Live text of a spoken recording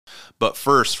But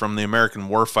first, from the American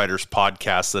Warfighters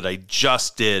podcast that I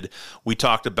just did, we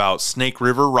talked about Snake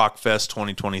River Rockfest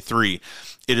 2023.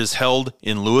 It is held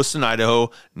in Lewiston,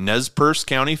 Idaho, Nez Perce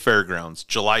County Fairgrounds,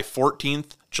 July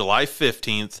 14th, July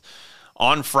 15th.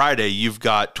 On Friday, you've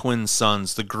got Twin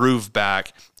Sons, The Groove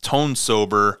Back, Tone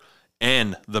Sober,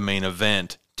 and the main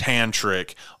event,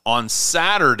 Tantric. On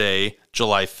Saturday,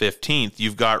 July 15th,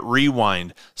 you've got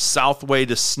Rewind, Southway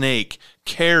to Snake,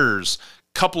 Cares,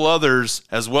 couple others,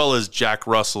 as well as Jack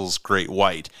Russell's Great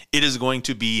White. It is going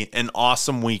to be an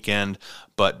awesome weekend,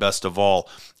 but best of all,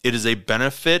 it is a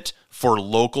benefit for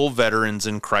local veterans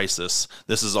in crisis.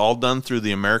 This is all done through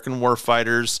the American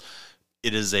Warfighters.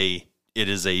 It is a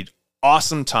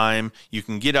awesome time. You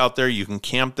can get out there. You can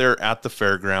camp there at the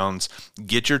fairgrounds.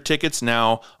 Get your tickets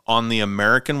now on the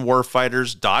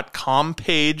AmericanWarfighters.com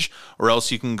page, or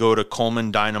else you can go to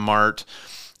Coleman Dynamart.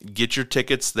 Get your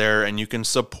tickets there, and you can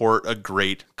support a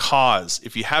great cause.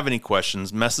 If you have any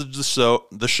questions, message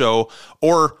the show,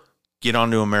 or get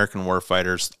onto American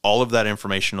Warfighters. All of that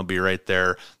information will be right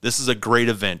there. This is a great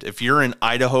event. If you're in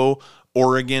Idaho,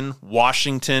 Oregon,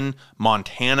 Washington,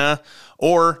 Montana,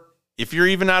 or if you're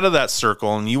even out of that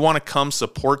circle and you want to come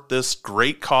support this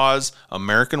great cause,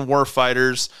 American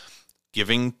Warfighters,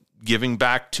 giving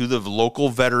back to the local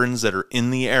veterans that are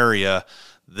in the area,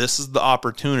 this is the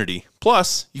opportunity.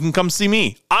 Plus, you can come see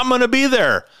me. I'm going to be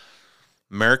there.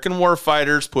 American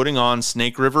Warfighters putting on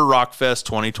Snake River Rockfest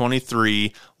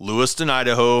 2023, Lewiston,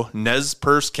 Idaho, Nez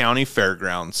Perce County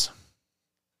Fairgrounds.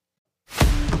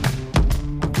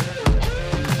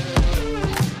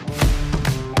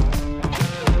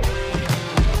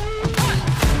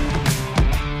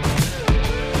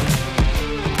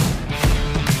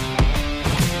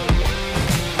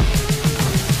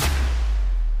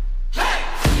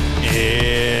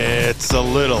 It's a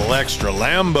little extra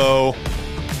Lambo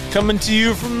coming to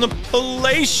you from the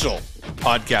palatial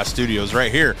podcast studios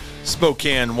right here,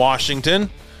 Spokane, Washington.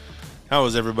 How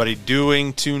is everybody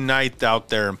doing tonight out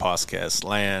there in podcast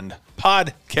land?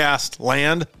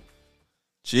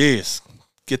 Jeez,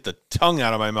 get the tongue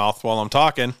out of my mouth while I'm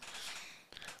talking.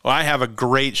 Well, I have a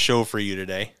great show for you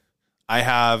today. I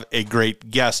have a great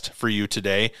guest for you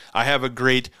today. I have a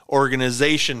great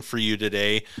organization for you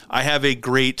today. I have a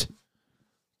great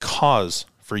cause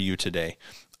for you today.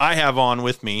 I have on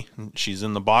with me, she's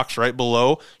in the box right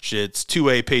below. It's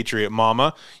 2A Patriot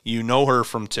Momma. You know her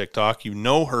from TikTok. You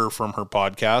know her from her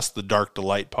podcast, the Dark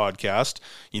Delight podcast.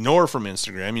 You know her from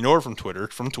Instagram. You know her from Twitter,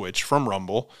 from Twitch, from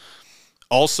Rumble.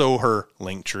 Also her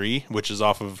link tree, which is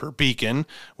off of her beacon,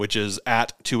 which is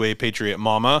at 2A Patriot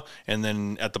Momma. And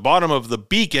then at the bottom of the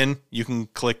beacon, you can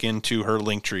click into her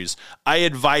link trees. I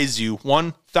advise you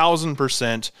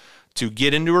 1000% to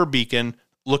get into her beacon,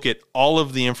 look at all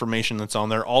of the information that's on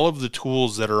there, all of the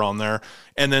tools that are on there,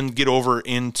 and then get over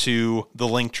into the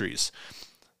link trees.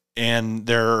 And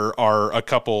there are a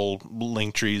couple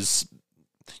link trees.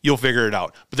 You'll figure it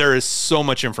out. But there is so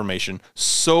much information,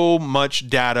 so much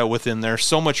data within there,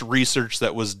 so much research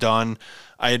that was done.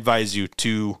 I advise you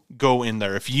to go in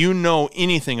there. If you know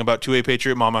anything about 2A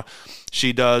Patriot Momma,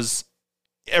 she does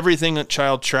everything at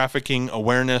child trafficking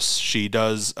awareness. She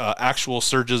does actual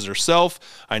surges herself.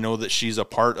 I know that she's a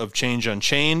part of Change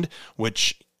Unchained,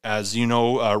 which, as you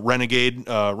know, Renegade's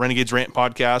Rant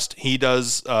podcast, he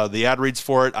does the ad reads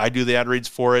for it. I do the ad reads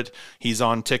for it. He's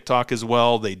on TikTok as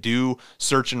well. They do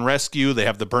search and rescue. They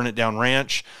have the Burn It Down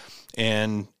Ranch,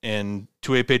 and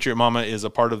 2A Patriot Momma is a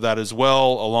part of that as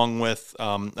well, along with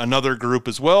another group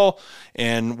as well.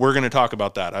 And we're going to talk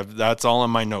about that. That's all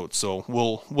in my notes. So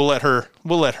we'll let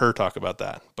her talk about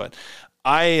that. But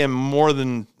I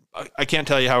can't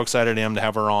tell you how excited I am to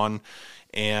have her on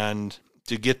and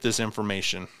to get this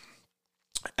information.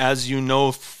 As you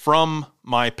know from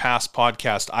my past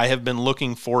podcast, I have been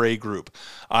looking for a group.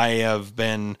 I have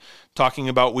been talking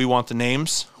about We Want the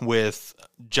Names with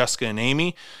Jessica and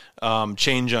Amy,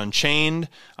 Change Unchained.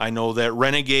 I know that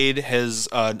Renegade has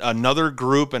another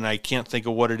group, and I can't think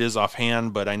of what it is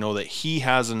offhand, but I know that he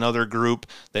has another group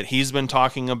that he's been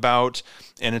talking about,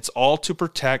 and it's all to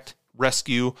protect,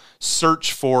 rescue,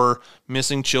 search for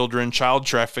missing children, child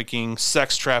trafficking,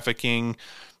 sex trafficking.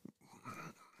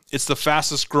 It's the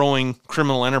fastest growing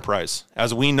criminal enterprise,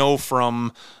 as we know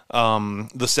from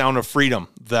The Sound of Freedom,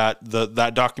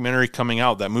 that documentary coming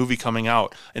out, that movie coming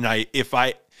out. And if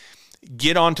I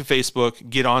get onto Facebook,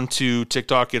 get onto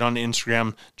TikTok, get onto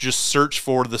Instagram, just search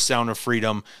for The Sound of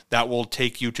Freedom. That will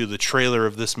take you to the trailer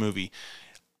of this movie.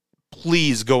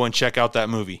 Please go and check out that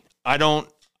movie. I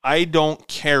don't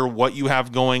care what you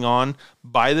have going on.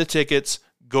 Buy the tickets,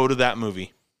 go to that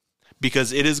movie,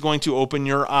 because it is going to open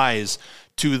your eyes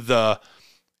to the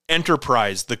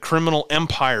enterprise, the criminal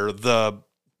empire, the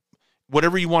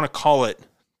whatever you want to call it,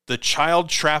 the child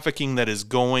trafficking that is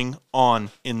going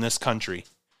on in this country.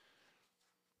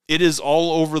 It is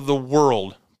all over the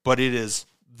world, but it is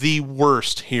the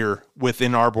worst here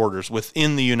within our borders,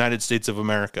 within the United States of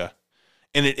America.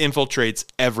 And it infiltrates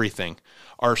everything.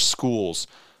 Our schools,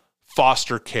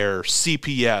 foster care,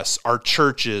 CPS, our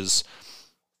churches,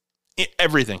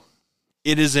 everything.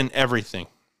 It is in everything.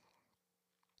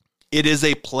 It is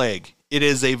a plague. It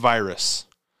is a virus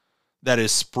that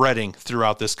is spreading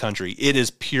throughout this country. It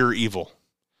is pure evil.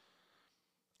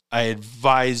 I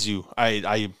advise you,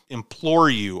 I implore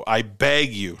you, I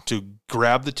beg you to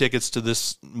grab the tickets to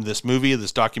this movie,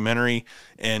 this documentary,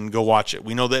 and go watch it.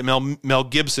 We know that Mel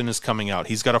Gibson is coming out.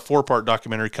 He's got a 4-part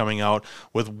documentary coming out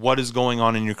with what is going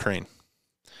on in Ukraine.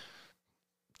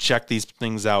 Check these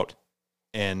things out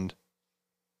and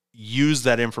use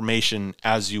that information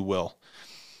as you will.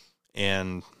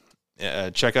 And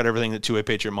check out everything that Two-Way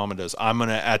Patriot Momma does. I'm going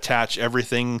to attach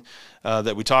everything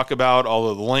that we talk about, all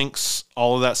of the links,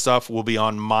 all of that stuff will be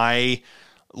on my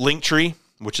link tree,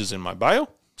 which is in my bio.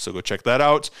 So go check that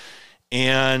out.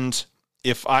 And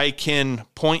if I can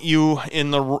point you in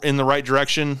the right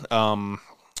direction, I'm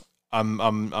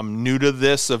new to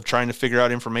this of trying to figure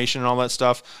out information and all that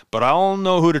stuff, but I'll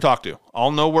know who to talk to.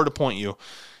 I'll know where to point you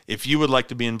if you would like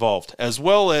to be involved, as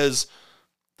well as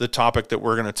the topic that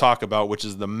we're going to talk about, which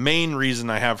is the main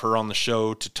reason I have her on the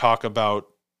show, to talk about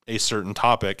a certain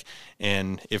topic.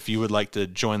 And if you would like to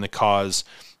join the cause,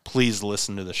 please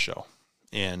listen to the show.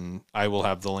 And I will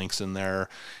have the links in there,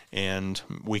 and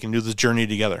we can do this journey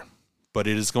together. But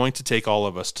it is going to take all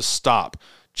of us to stop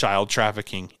child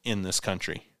trafficking in this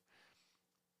country.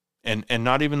 And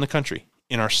not even the country,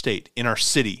 in our state, in our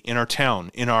city, in our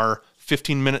town, in our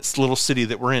 15 minutes little city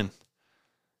that we're in.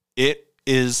 It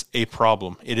is a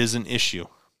problem. It is an issue.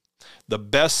 The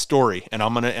best story, and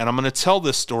I'm gonna tell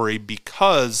this story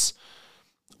because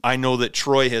I know that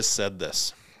Troy has said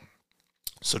this.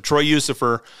 So Troy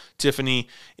Yusufer, Tiffany,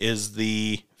 is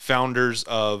the founders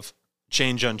of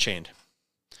Change Unchained.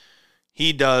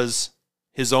 He does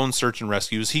his own search and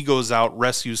rescues. He goes out,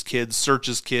 rescues kids,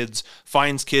 searches kids,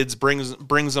 finds kids,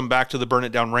 brings them back to the Burn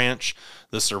It Down Ranch.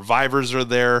 The survivors are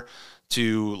there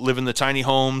to live in the tiny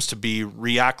homes, to be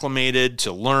reacclimated,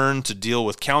 to learn, to deal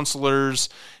with counselors,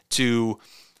 to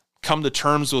come to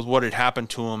terms with what had happened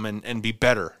to them and be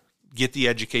better, get the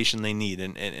education they need,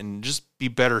 and just be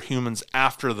better humans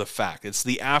after the fact. It's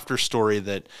the after story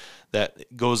that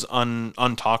goes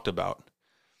untalked about.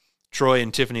 Troy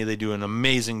and Tiffany, they do an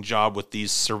amazing job with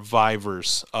these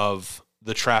survivors of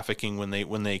the trafficking when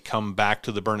they come back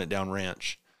to the Burn It Down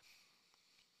Ranch.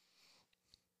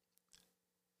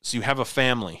 So you have a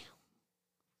family.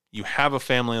 You have a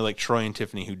family like Troy and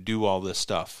Tiffany who do all this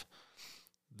stuff.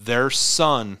 Their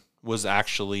son was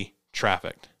actually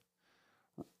trafficked.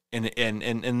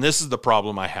 And this is the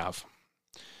problem I have.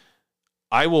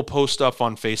 I will post stuff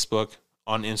on Facebook,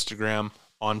 on Instagram,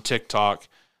 on TikTok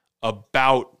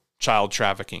about child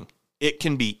trafficking. It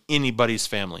can be anybody's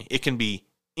family. It can be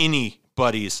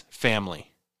anybody's family.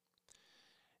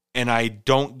 And I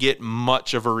don't get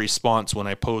much of a response when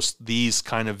I post these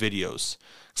kind of videos,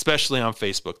 especially on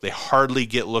Facebook. They hardly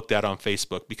get looked at on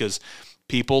Facebook because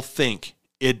people think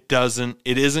it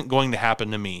isn't going to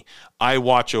happen to me. I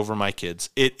watch over my kids.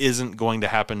 It isn't going to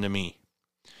happen to me.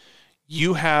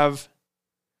 You have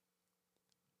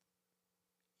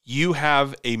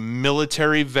a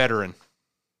military veteran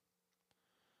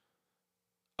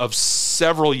of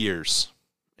several years.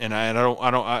 And I don't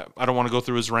want to go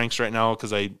through his ranks right now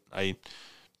because I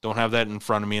don't have that in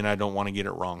front of me and I don't want to get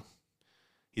it wrong.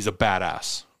 He's a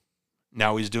badass.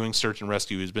 Now he's doing search and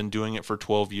rescue. He's been doing it for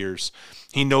 12 years.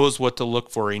 He knows what to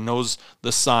look for. He knows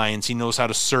the signs. He knows how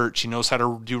to search. He knows how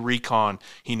to do recon.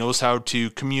 He knows how to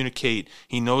communicate.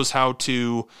 He knows how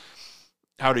to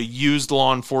use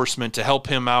law enforcement to help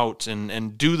him out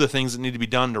and do the things that need to be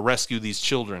done to rescue these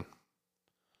children.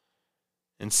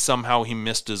 And somehow he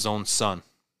missed his own son.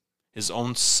 His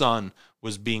own son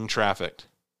was being trafficked.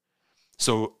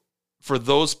 So for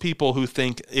those people who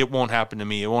think it won't happen to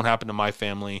me, it won't happen to my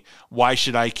family, why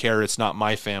should I care? It's not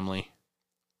my family.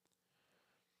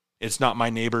 It's not my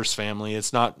neighbor's family.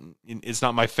 It's not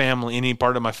my family, any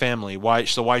part of my family. Why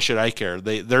should I care?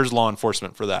 There's law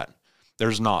enforcement for that.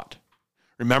 There's not.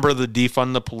 Remember the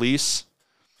defund the police?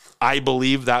 I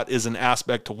believe that is an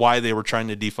aspect to why they were trying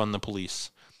to defund the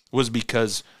police. Was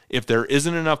because if there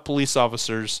isn't enough police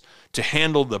officers to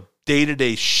handle the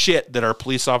day-to-day shit that our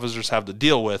police officers have to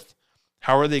deal with,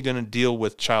 how are they going to deal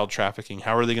with child trafficking?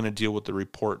 How are they going to deal with the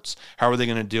reports? How are they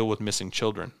going to deal with missing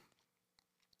children?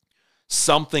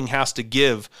 Something has to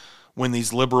give when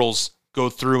these liberals go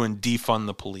through and defund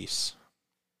the police.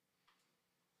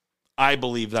 I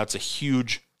believe that's a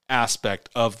huge aspect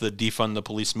of the defund the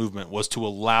police movement, was to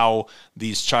allow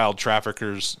these child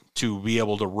traffickers to be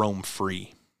able to roam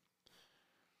free.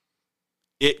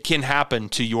 It can happen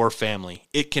to your family.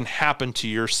 It can happen to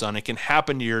your son. It can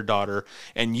happen to your daughter.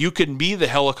 And you can be the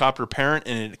helicopter parent,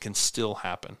 and it can still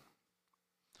happen.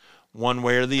 One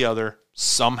way or the other,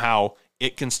 somehow,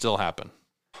 it can still happen.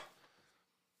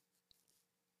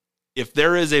 If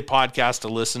there is a podcast to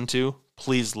listen to,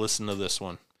 please listen to this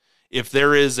one. If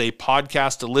there is a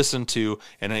podcast to listen to,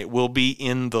 and it will be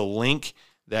in the link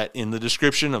that in the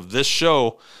description of this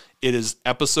show, it is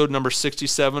episode number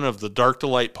 67 of the Dark to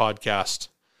Light podcast,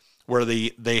 where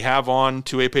they have on,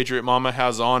 2A Patriot Momma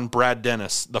has on Brad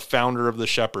Dennis, the founder of the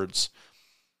Shepherds.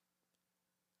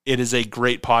 It is a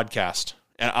great podcast.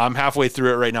 And I'm halfway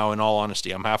through it right now, in all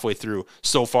honesty. I'm halfway through.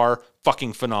 So far,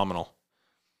 fucking phenomenal.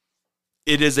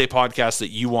 It is a podcast that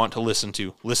you want to listen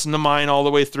to. Listen to mine all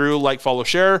the way through, like, follow,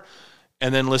 share,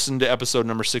 and then listen to episode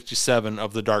number 67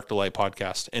 of the Dark to Light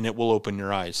podcast, and it will open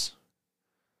your eyes.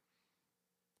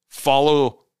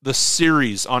 Follow the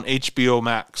series on HBO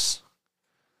Max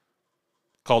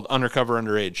called Undercover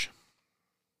Underage.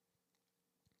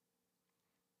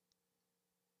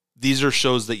 These are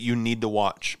shows that you need to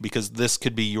watch, because this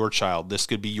could be your child. This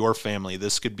could be your family.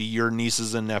 This could be your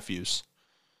nieces and nephews.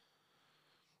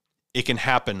 It can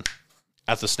happen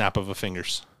at the snap of a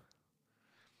fingers.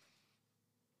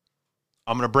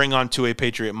 I'm going to bring on 2A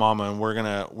Patriot Momma, and we're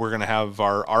going to have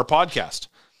our podcast.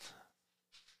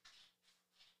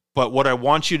 But what I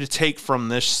want you to take from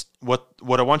this, what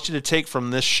I want you to take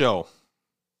from this show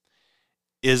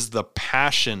is the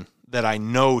passion that I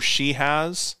know she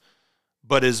has,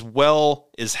 but as well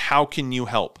as how can you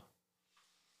help?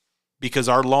 Because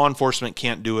our law enforcement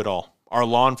can't do it all. Our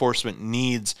law enforcement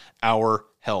needs our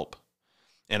help.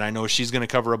 And I know she's going to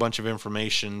cover a bunch of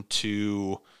information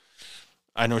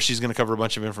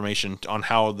on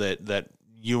how that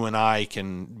you and I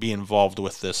can be involved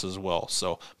with this as well.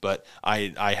 So, but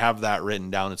I have that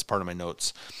written down. It's part of my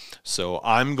notes. So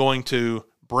I'm going to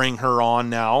bring her on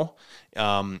now.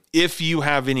 If you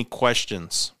have any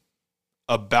questions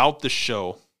about the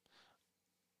show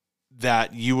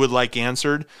that you would like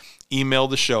answered, email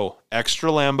the show,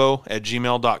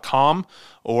 extralambo@gmail.com,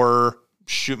 or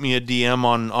shoot me a DM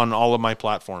on all of my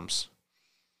platforms.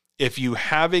 If you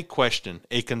have a question,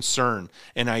 a concern,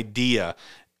 an idea,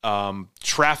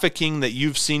 trafficking that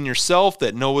you've seen yourself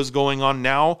that know is going on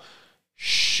now,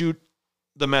 shoot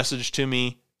the message to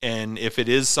me. And if it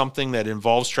is something that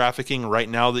involves trafficking right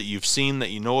now that you've seen, that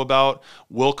you know about,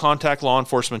 we'll contact law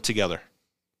enforcement together.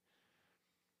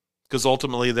 Because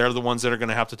ultimately, they're the ones that are going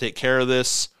to have to take care of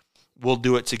this. We'll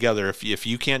do it together. If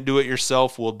you can't do it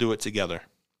yourself, we'll do it together.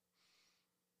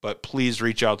 But please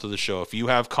reach out to the show. If you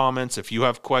have comments, if you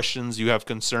have questions, you have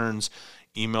concerns,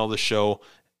 email the show,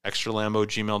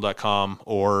 extralambo@gmail.com,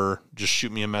 or just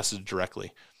shoot me a message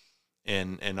directly.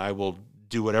 And I will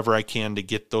do whatever I can to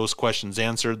get those questions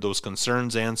answered, those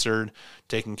concerns answered,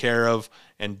 taken care of.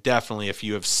 And definitely, if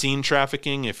you have seen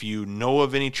trafficking, if you know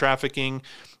of any trafficking,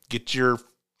 get your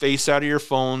face out of your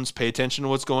phones, pay attention to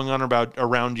what's going on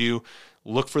around you,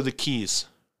 look for the keys,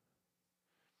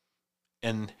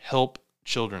 and help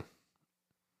children.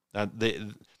 They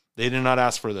did not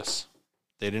ask for this.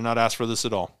 They did not ask for this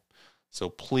at all. So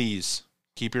please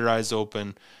keep your eyes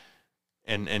open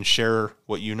and share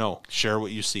what you know. Share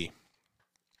what you see.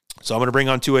 So I'm going to bring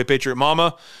on 2A Patriot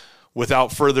Momma.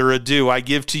 Without further ado, I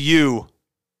give to you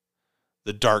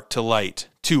the Dark to Light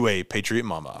 2A Patriot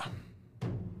Momma.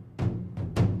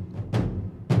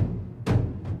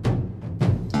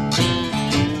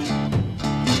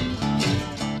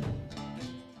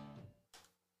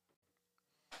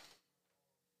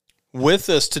 With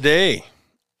us today,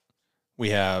 we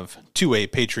have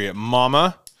 2A Patriot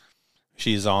Momma.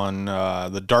 She's on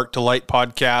the Dark to Light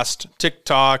podcast,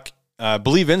 TikTok, I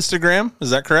believe Instagram. Is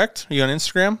that correct? Are you on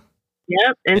Instagram?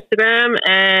 Yep, Instagram,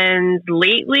 and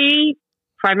lately,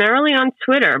 primarily on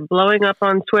Twitter, blowing up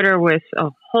on Twitter with a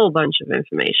whole bunch of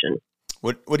information.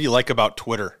 What do you like about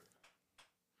Twitter?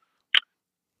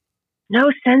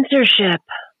 No censorship.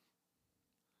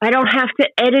 I don't have to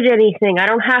edit anything. I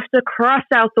don't have to cross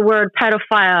out the word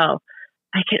pedophile.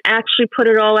 I can actually put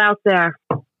it all out there.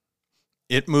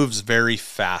 It moves very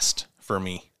fast for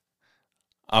me.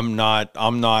 I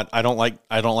don't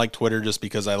like Twitter just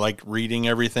because I like reading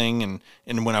everything,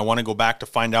 and when I want to go back to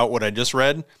find out what I just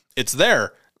read, it's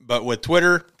there. But with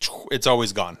Twitter, it's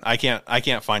always gone. I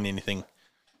can't find anything.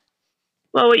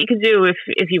 Well, what you could do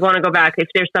if you want to go back, if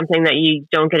there's something that you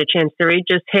don't get a chance to read,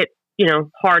 just hit,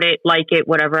 heart it, like it,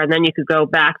 whatever. And then you could go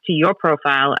back to your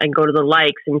profile and go to the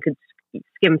likes and could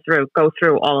go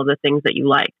through all of the things that you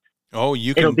like. Oh,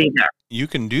 it'll be there. You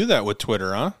can do that with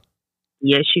Twitter, huh?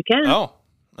 Yes, you can. Oh,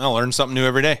 I'll learn something new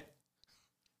every day.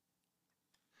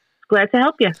 Glad to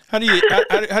help you. How do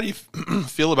you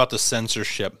feel about the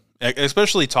censorship,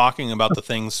 especially talking about the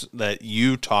things that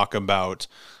you talk about?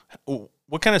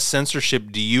 What kind of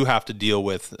censorship do you have to deal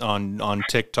with on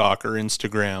TikTok or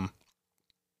Instagram?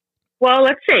 Well,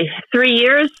 let's see,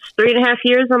 3.5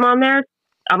 years I'm on there.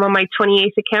 I'm on my 28th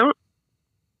account.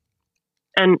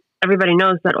 And everybody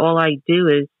knows that all I do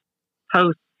is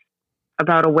post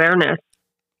about awareness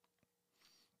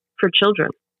for children.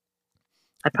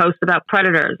 I post about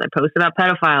predators. I post about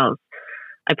pedophiles.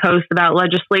 I post about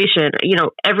legislation,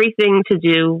 everything to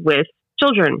do with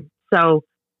children. So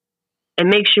it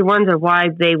makes you wonder why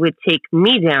they would take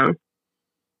me down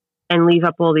and leave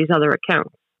up all these other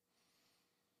accounts.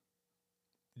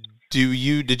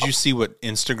 Did you see what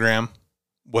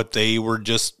what they were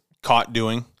just caught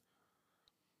doing?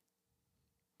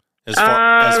 As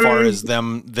far as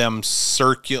them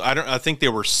I think they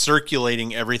were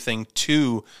circulating everything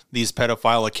to these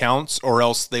pedophile accounts, or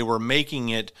else they were making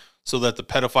it so that the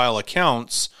pedophile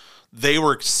accounts, they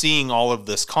were seeing all of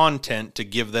this content to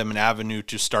give them an avenue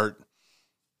to start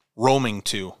roaming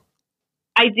to.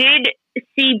 I did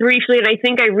see briefly, and I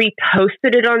think I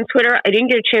reposted it on Twitter. I didn't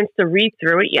get a chance to read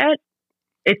through it yet.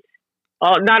 It's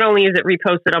not only is it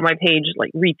reposted on my page,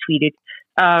 like retweeted,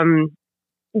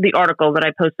 the article that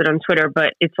I posted on Twitter,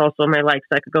 but it's also my likes.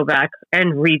 So I could go back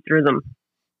and read through them.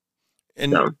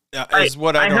 And so, I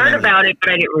heard about it,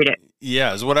 but I didn't read it.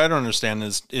 Yeah, as what I don't understand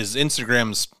is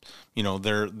Instagram's,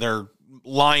 their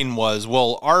line was,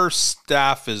 well, our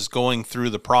staff is going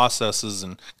through the processes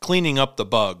and cleaning up the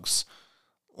bugs.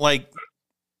 Like,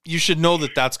 you should know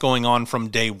that that's going on from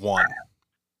day one.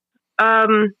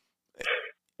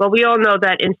 Well, we all know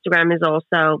that Instagram is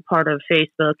also part of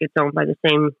Facebook. It's owned by the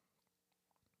same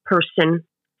person.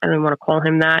 I don't want to call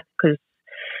him that because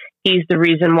he's the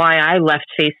reason why I left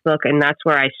Facebook, and that's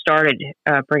where I started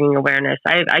bringing awareness.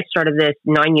 I started this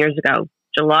 9 years ago.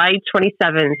 July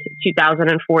 27th,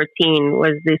 2014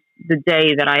 was the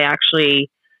day that I actually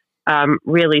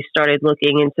really started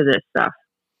looking into this stuff.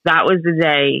 That was the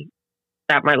day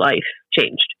that my life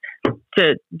changed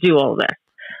to do all this.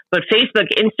 But Facebook,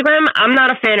 Instagram, I'm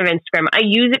not a fan of Instagram. I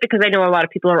use it because I know a lot of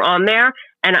people are on there,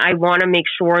 and I want to make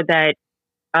sure that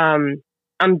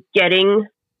I'm getting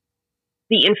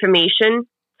the information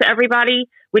to everybody,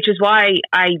 which is why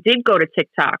I did go to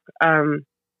TikTok.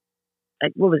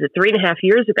 What was it, 3.5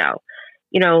 years ago?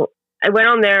 I went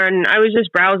on there and I was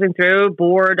just browsing through,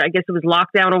 bored. I guess it was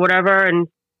lockdown or whatever, and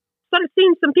started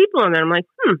seeing some people on there. I'm like,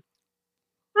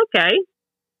 okay,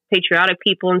 patriotic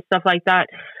people and stuff like that.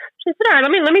 So I said, all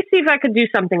right, let me see if I could do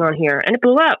something on here, and it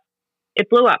blew up. It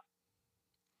blew up.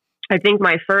 I think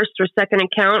my first or second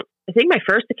account. I think my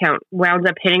first account wound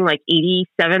up hitting like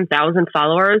 87,000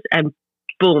 followers, and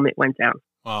boom, it went down.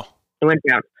 Wow. It went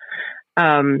down.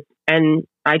 And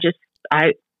I just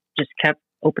kept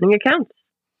opening accounts.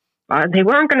 They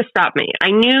weren't going to stop me.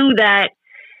 I knew that,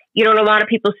 and a lot of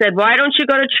people said, why don't you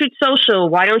go to Truth Social?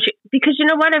 Why don't you? Because you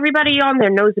know what? Everybody on there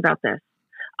knows about this.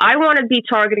 I want to be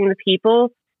targeting the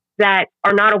people that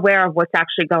are not aware of what's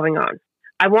actually going on.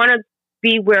 I want to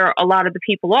be where a lot of the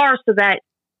people are so that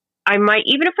I might,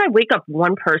 even if I wake up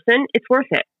one person, it's worth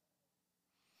it.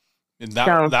 And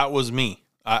that was me.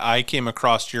 I came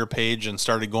across your page and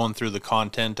started going through the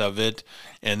content of it,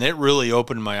 and it really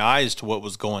opened my eyes to what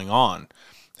was going on.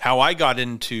 How I got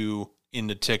into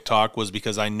TikTok was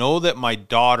because I know that my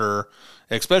daughter,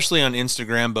 especially on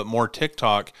Instagram, but more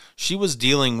TikTok, she was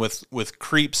dealing with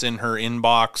creeps in her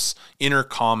inbox, in her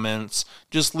comments,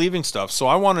 just leaving stuff. So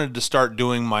I wanted to start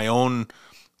doing my own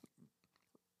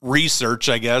research,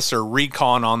 I guess, or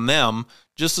recon on them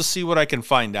just to see what I can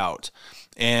find out.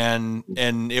 And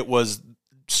it was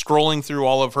scrolling through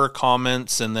all of her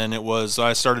comments, and then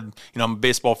I started, I'm a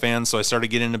baseball fan, so I started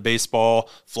getting into baseball,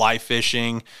 fly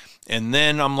fishing, and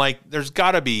then I'm like, there's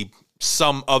got to be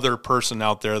some other person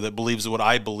out there that believes what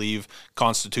I believe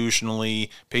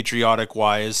constitutionally, patriotic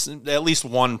wise, at least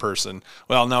one person.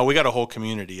 Well, no, we got a whole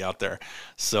community out there.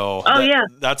 So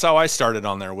that's how I started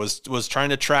on there, was trying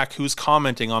to track who's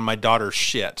commenting on my daughter's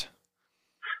shit.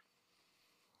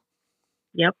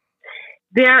 Yep.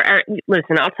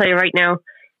 Listen, I'll tell you right now,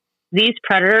 these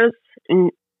predators,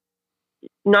 9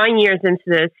 years into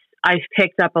this, I've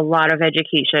picked up a lot of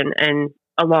education and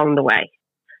along the way.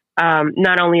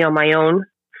 Not only on my own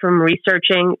from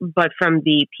researching, but from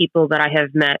the people that I have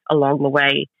met along the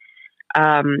way.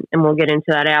 And we'll get into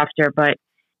that after, but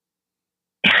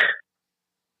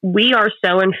we are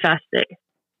so infested,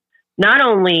 not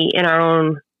only in our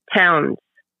own towns,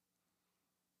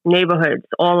 neighborhoods,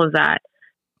 all of that.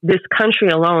 This country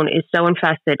alone is so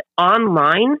infested.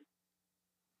 Online,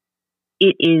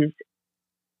 it is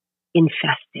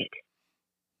infested.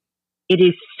 It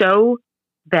is so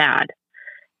bad.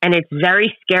 And it's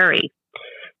very scary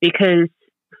because,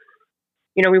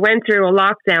 you know, we went through a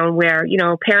lockdown where, you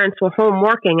know, parents were home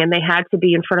working and they had to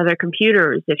be in front of their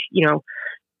computers. If, you know,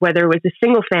 whether it was a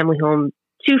single family home,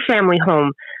 two family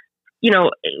home, you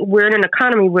know, we're in an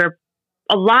economy where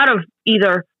a lot of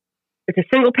either it's a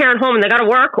single parent home and they got to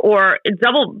work, or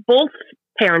both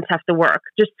parents have to work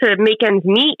just to make ends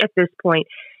meet at this point.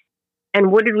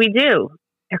 And what did we do?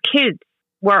 Our kids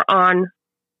were on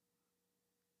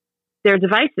their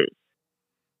devices.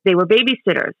 They were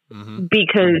babysitters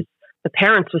because the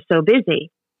parents were so busy.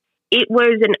 It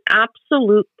was an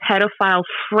absolute pedophile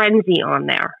frenzy on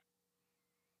there.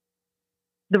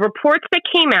 The reports that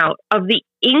came out of the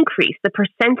increase, the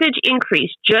percentage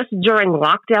increase just during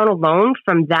lockdown alone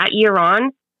from that year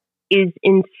on is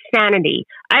insanity.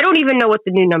 I don't even know what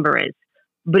the new number is,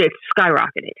 but it's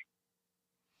skyrocketed.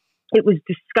 It was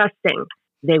disgusting.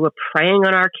 They were preying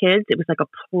on our kids. It was like a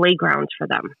playground for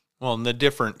them. Well, and the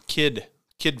different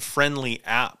kid-friendly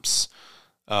apps,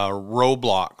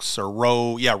 Roblox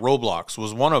Roblox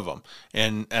was one of them.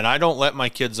 And I don't let my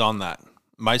kids on that.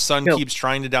 My son keeps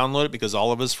trying to download it because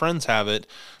all of his friends have it.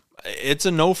 It's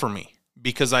a no for me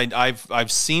because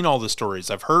I've seen all the stories.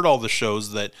 I've heard all the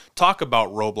shows that talk about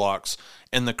Roblox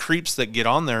and the creeps that get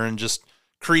on there and just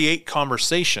create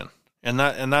conversation. And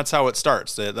that's how it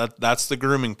starts. That's the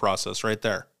grooming process right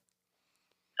there.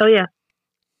 Oh yeah.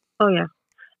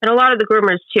 And a lot of the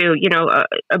groomers too, you know,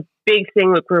 a big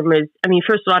thing with groomers. I mean,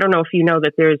 first of all, I don't know if you know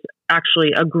that there's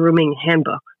actually a grooming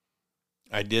handbook.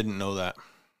 I didn't know that.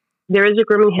 There is a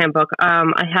grooming handbook.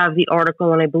 I have the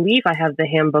article, and I believe I have the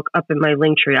handbook up in my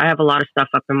link tree. I have a lot of stuff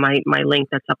up in my link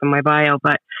that's up in my bio,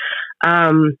 but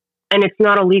and it's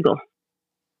not illegal.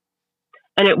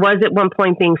 And it was at one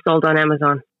point being sold on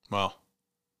Amazon. Wow.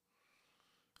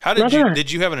 How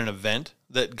did you have an event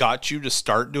that got you to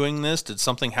start doing this? Did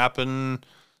something happen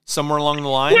somewhere along the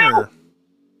line? Or?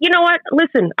 You know what?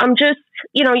 Listen, I'm just,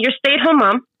 you know, you're a stay-at-home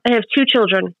mom. I have two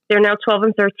children. They're now 12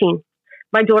 and 13.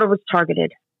 My daughter was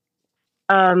targeted.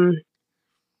 Online.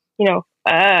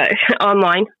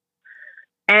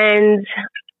 And,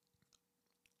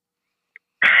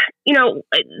 you know,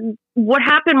 what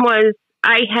happened was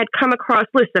I had come across,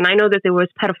 listen, I know that there was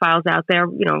pedophiles out there,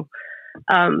 you know,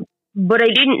 but I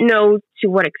didn't know to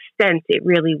what extent it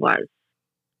really was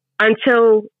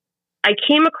until I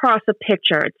came across a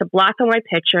picture. It's a black and white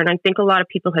picture. And I think a lot of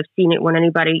people have seen it when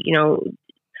anybody, you know,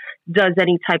 does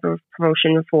any type of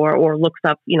promotion for or looks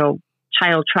up, you know,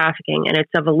 child trafficking, and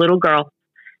it's of a little girl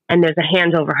and there's a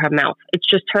hand over her mouth. It's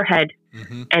just her head.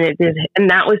 And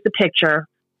that was the picture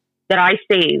that I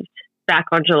saved back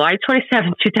on July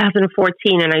 27,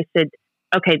 2014. And I said,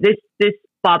 okay, this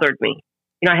bothered me.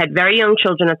 You know, I had very young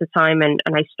children at the time, and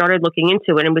I started looking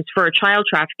into it. It was for a child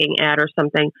trafficking ad or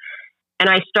something. And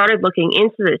I started looking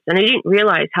into this, and I didn't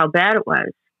realize how bad it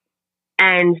was.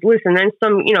 And listen, then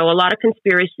a lot of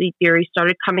conspiracy theories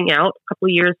started coming out a couple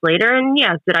of years later. And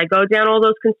yes, did I go down all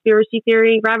those conspiracy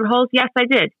theory rabbit holes? Yes, I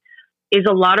did. Is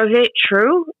a lot of it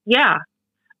true? Yeah.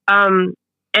 And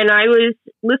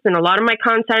a lot of my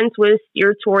content was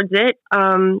geared towards it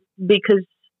because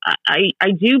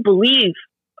I do believe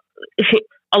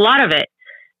a lot of it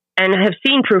and have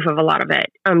seen proof of a lot of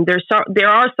it. There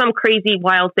are some crazy,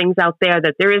 wild things out there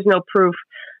that there is no proof,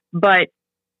 but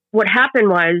what happened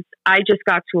was I just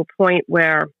got to a point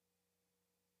where,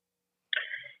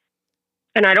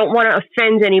 and I don't want to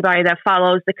offend anybody that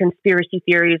follows the conspiracy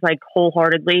theories like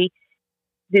wholeheartedly.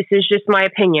 This is just my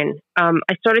opinion.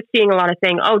 I started seeing a lot of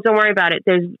things. Oh, don't worry about it.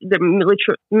 There's the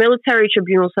military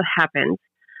tribunals have happened.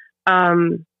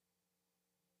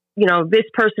 You know, this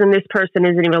person and this person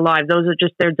isn't even alive. Those are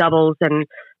just their doubles. And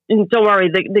don't worry,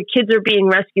 the kids are being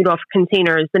rescued off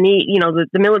containers. The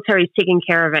military is taking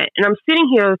care of it. And I'm sitting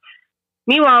here.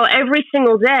 Meanwhile, every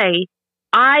single day,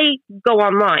 I go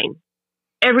online.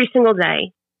 Every single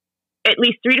day, at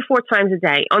least 3 to 4 times a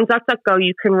day. On DuckDuckGo,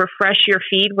 you can refresh your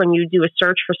feed when you do a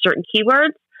search for certain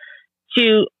keywords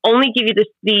to only give you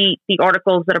the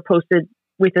articles that are posted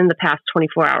within the past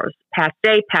 24 hours, past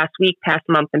day, past week, past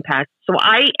month, and past. So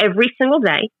every single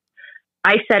day,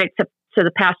 I set it to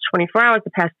the past 24 hours,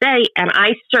 the past day, and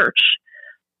I search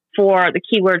for the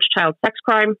keywords child sex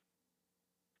crime,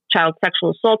 child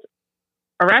sexual assault,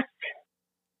 arrest,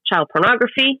 child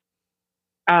pornography,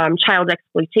 child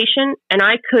exploitation, and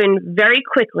I can very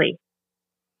quickly,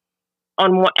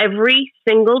 every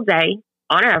single day,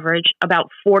 on average, about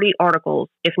 40 articles,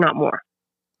 if not more,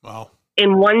 Wow.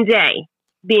 in one day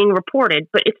being reported,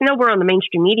 but it's nowhere on the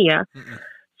mainstream media. Mm-mm.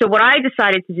 So what I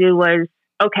decided to do was,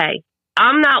 okay,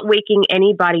 I'm not waking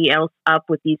anybody else up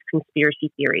with these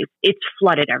conspiracy theories. It's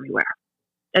flooded everywhere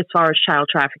as far as child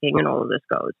trafficking and all of this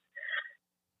goes.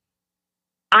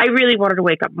 I really wanted to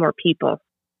wake up more people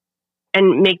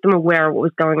and make them aware of what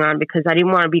was going on, because I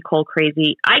didn't want to be cold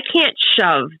crazy. I can't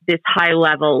shove this high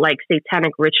level, like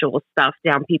satanic ritual stuff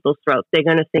down people's throats. They're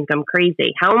going to think I'm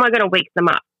crazy. How am I going to wake them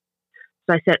up?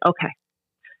 So I said, okay,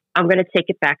 I'm going to take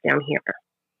it back down here.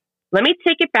 Let me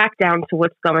take it back down to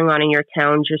what's going on in your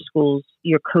towns, your schools,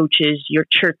 your coaches, your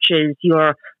churches,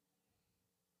 your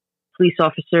police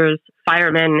officers,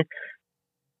 firemen.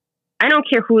 I don't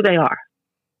care who they are.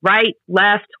 Right,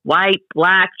 left, white,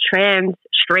 black, trans,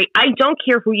 straight. I don't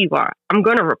care who you are. I'm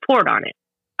going to report on it.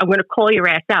 I'm going to call your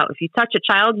ass out. If you touch a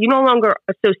child, you no longer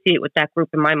associate with that group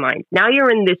in my mind. Now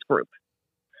you're in this group.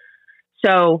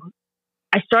 So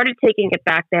I started taking it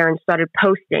back there and started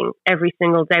posting every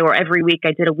single day, or every week.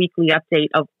 I did a weekly update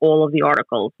of all of the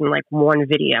articles in like one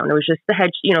video. And it was just the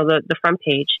the front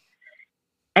page.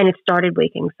 And it started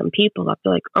waking some people up.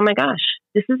 They're like, oh my gosh,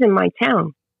 this is in my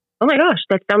town. Oh my gosh,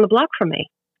 that's down the block from me.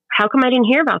 How come I didn't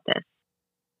hear about this?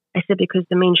 I said, because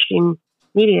the mainstream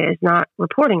media is not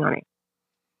reporting on it.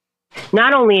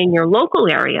 Not only in your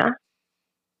local area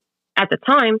at the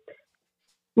time,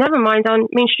 never mind on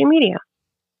mainstream media.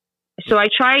 So I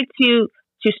tried to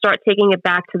start taking it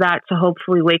back to that, to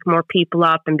hopefully wake more people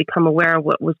up and become aware of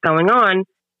what was going on,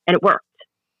 and it worked.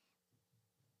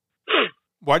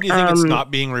 Why do you think it's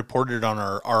not being reported on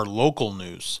our local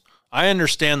news? I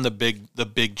understand the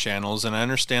big channels, and I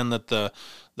understand that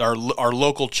our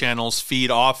local channels feed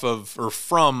off of or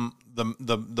from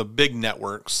the big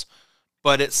networks.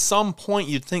 But at some point,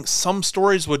 you'd think some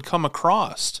stories would come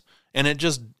across, and it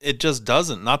just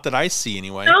doesn't. Not that I see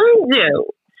anyway.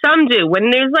 Some do.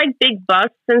 When there's like big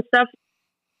busts and stuff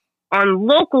on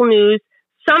local news,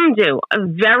 some do.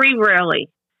 Very rarely,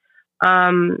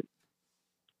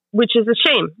 which is a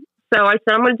shame. So I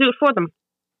said, I'm going to do it for them.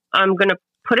 I'm going to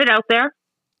put it out there.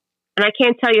 And I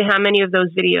can't tell you how many of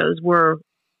those videos were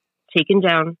taken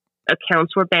down.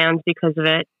 Accounts were banned because of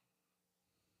it.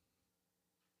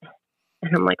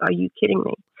 And I'm like, are you kidding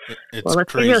me? It's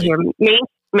let's crazy. be real here.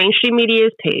 Mainstream media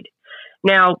is paid.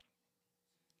 Now,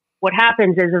 what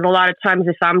happens is a lot of times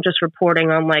if I'm just reporting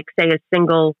on, like, say, a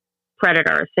single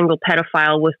predator, a single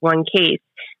pedophile with one case,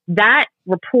 that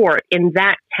report in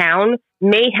that town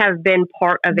may have been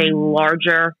part of a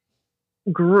larger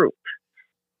group.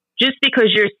 Just because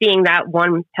you're seeing that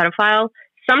one pedophile,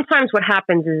 sometimes what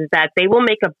happens is that they will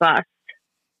make a bust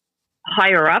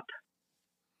higher up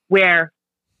where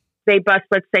they bust,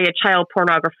 let's say, a child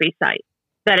pornography site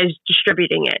that is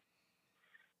distributing it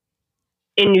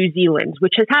in New Zealand,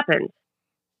 which has happened.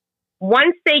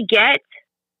 Once they get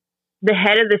the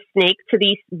head of the snake to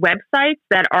these websites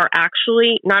that are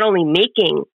actually not only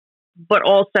making, but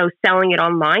also selling it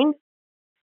online,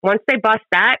 once they bust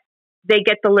that, they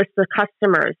get the list of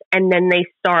customers, and then they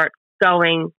start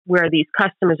going where these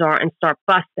customers are and start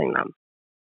busting them.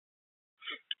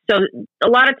 So a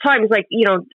lot of times, like,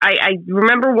 I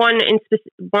remember one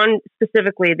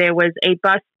specifically, there was a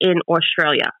bust in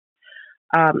Australia.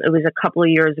 It was a couple of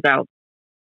years ago.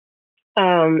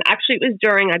 Actually, it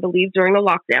was I believe during the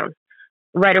lockdown,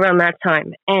 right around that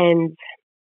time. And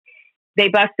they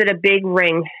busted a big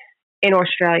ring in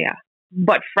Australia.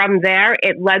 But from there,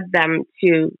 it led them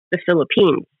to the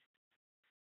Philippines.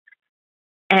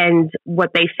 And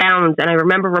what they found, and I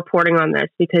remember reporting on this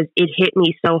because it hit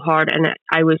me so hard and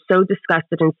I was so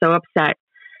disgusted and so upset.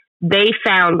 They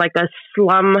found like a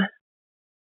slum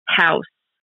house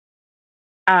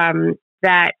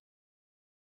that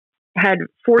had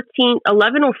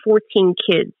 11 or 14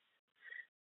 kids,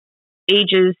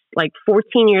 ages like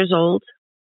 14 years old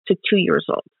to 2 years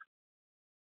old.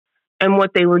 And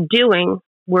what they were doing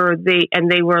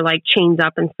they were like chained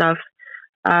up and stuff,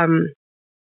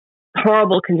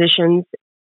 horrible conditions.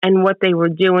 And what they were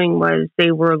doing was they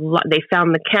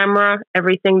found the camera,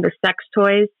 everything, the sex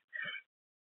toys,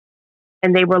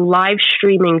 and they were live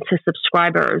streaming to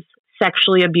subscribers,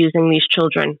 sexually abusing these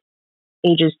children,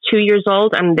 ages 2 years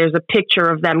old. And there's a picture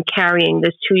of them carrying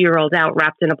this 2-year-old out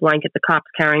wrapped in a blanket, the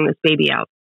cops carrying this baby out.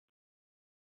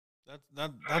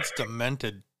 That's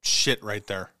demented shit right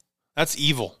there. That's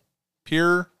evil.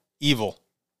 Pure evil.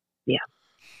 Yeah.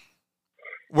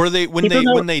 When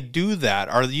they do that,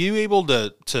 are you able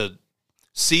to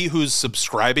see who's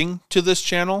subscribing to this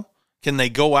channel? Can they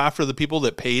go after the people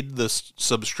that paid this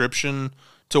subscription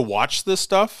to watch this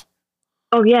stuff?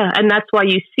 Oh yeah, and that's why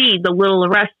you see the little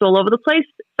arrests all over the place.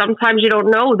 sometimes you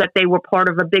don't know that they were part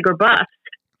of a bigger bust.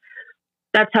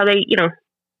 That's how they,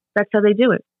 that's how they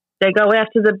do it. They go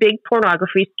after the big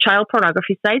child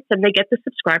pornography sites, and they get the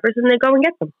subscribers, and they go and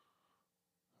get them.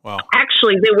 Wow.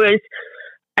 Actually, there was,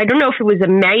 I don't know if it was a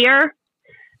mayor.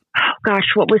 Oh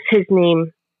gosh, what was his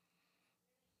name?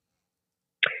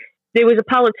 There was a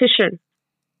politician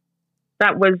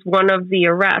that was one of the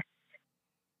arrests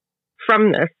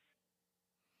from this.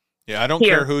 Yeah, I don't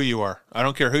care who you are. I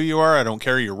don't care who you are. I don't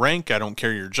care your rank. I don't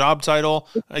care your job title.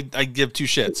 I give two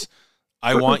shits.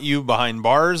 I want you behind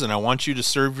bars, and I want you to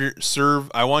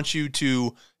serve. I want you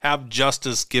to have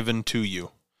justice given to you.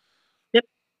 Yep.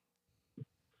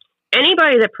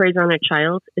 Anybody that preys on a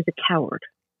child is a coward,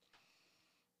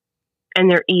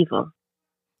 and they're evil.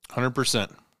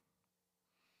 100%.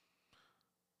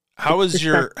 How was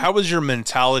your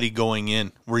mentality going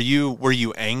in? Were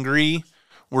you angry?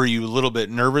 Were you a little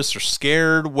bit nervous or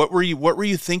scared? What were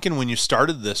you thinking when you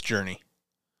started this journey?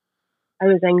 I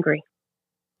was angry.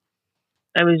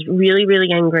 I was really,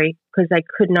 really angry because I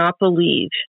could not believe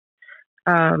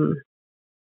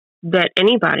that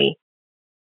anybody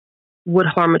would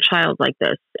harm a child like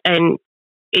this. And,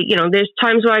 there's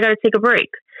times where I got to take a break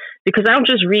because I don't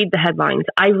just read the headlines.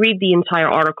 I read the entire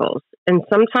articles, and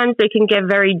sometimes they can get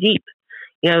very deep.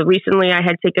 Recently I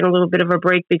had taken a little bit of a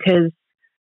break because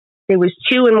there was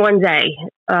two in one day.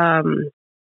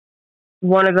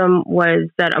 One of them was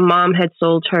that a mom had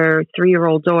sold her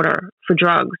 3-year-old daughter for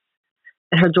drugs,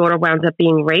 and her daughter wound up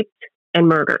being raped and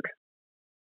murdered.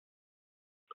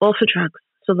 All for drugs,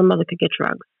 so the mother could get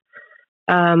drugs.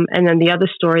 And then the other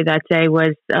story that day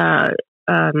was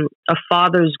a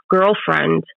father's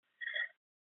girlfriend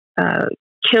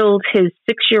killed his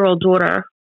 6-year-old daughter,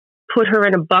 put her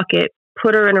in a bucket,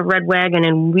 put her in a red wagon,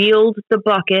 and wheeled the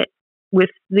bucket with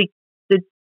the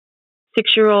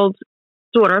 6-year-old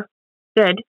daughter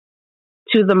dead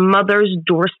to the mother's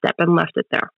doorstep and left it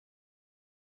there.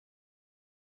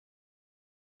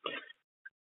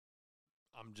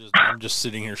 I'm just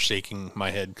sitting here shaking my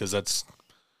head because that's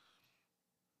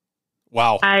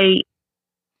wow.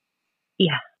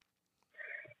 Yeah.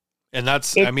 And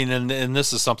that's, and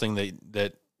this is something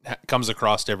that comes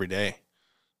across every day.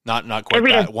 Not quite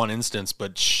that one instance,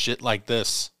 but shit like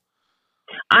this.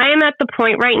 I am at the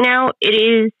point right now.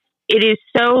 It is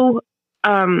so,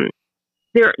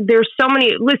 there's so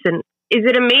many, listen, is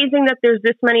it amazing that there's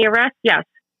this many arrests? Yes.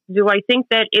 Do I think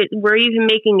that we're even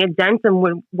making a dent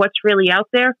in what's really out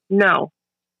there? No.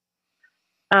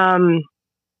 I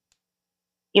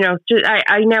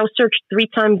now search 3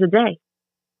 times a day.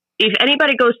 If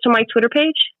anybody goes to my Twitter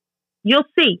page, you'll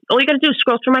see. All you got to do is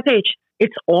scroll through my page.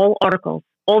 It's all articles,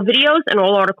 all videos, and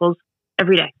all articles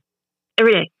every day,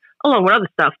 along with other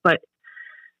stuff. But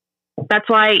that's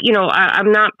why,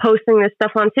 I'm not posting this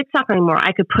stuff on TikTok anymore.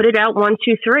 I could put it out 1,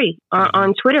 2, 3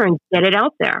 on Twitter and get it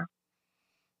out there.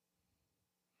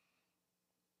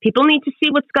 People need to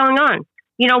see what's going on.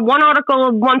 One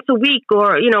article once a week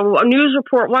or, a news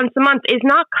report once a month is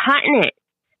not cutting it.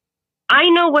 I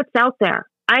know what's out there.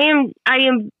 I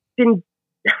am been,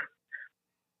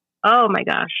 oh my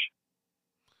gosh.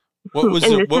 What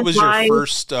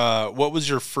was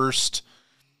your first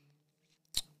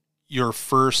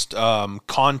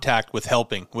contact with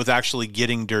helping, with actually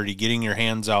getting dirty, getting your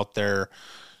hands out there?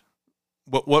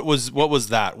 What was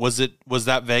that? Was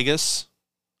that Vegas?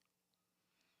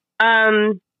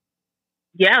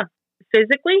 Yeah,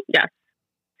 physically, yes.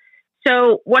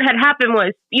 So what had happened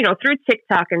was, through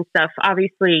TikTok and stuff,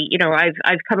 obviously,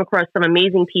 I've come across some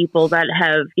amazing people that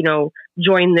have,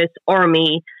 joined this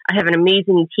army. I have an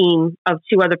amazing team of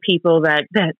 2 other people that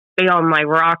stay on my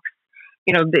rocks.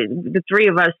 The 3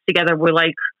 of us together were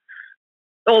like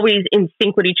always in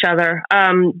sync with each other.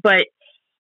 But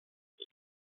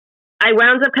I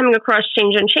wound up coming across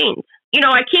Change Unchained.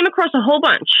 I came across a whole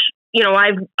bunch.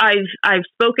 I've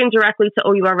spoken directly to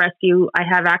OUR Rescue. I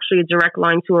have actually a direct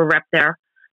line to a rep there.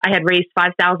 I had raised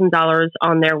 $5,000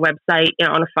 on their website,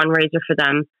 on a fundraiser for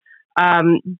them.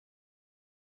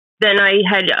 Then I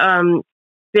had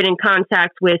been in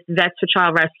contact with Vets for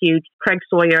Child Rescue, Craig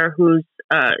Sawyer, who's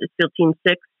SEAL Team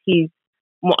 6. He's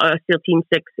SEAL Team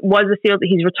 6, was a SEAL.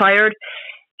 He's retired.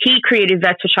 He created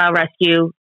Vets for Child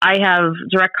Rescue. I have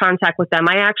direct contact with them.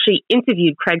 I actually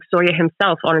interviewed Craig Sawyer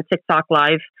himself on a TikTok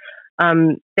live.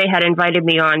 They had invited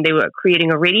me on. They were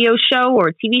creating a radio show or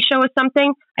a TV show or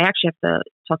something. I actually have to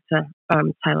talk to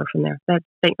Tyler from there. I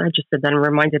just said that and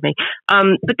reminded me.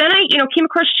 But then I, came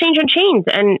across Change Unchained,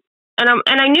 and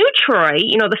I knew Troy,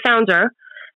 the founder,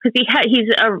 because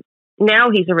now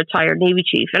he's a retired Navy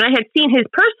chief, and I had seen his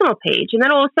personal page, and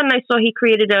then all of a sudden I saw he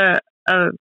created a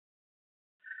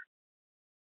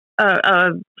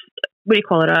what do you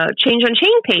call it, a change on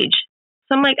chain page.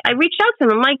 So I'm like, I reached out to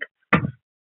him. I'm like,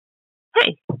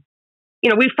 hey,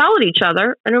 we followed each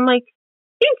other, and I'm like,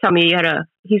 he didn't tell me he had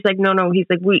he's like, no. He's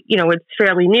like, it's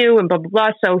fairly new and blah, blah, blah.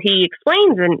 So he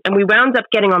explains, and we wound up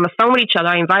getting on the phone with each other.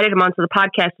 I invited him onto the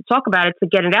podcast to talk about it, to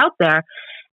get it out there.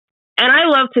 And I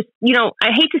love to,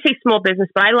 I hate to say small business,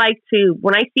 but I like to,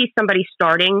 when I see somebody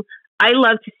starting, I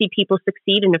love to see people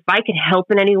succeed. And if I can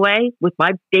help in any way with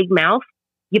my big mouth,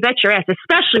 you bet your ass,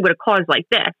 especially with a cause like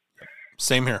this.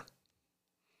 Same here.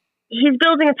 He's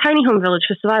building a tiny home village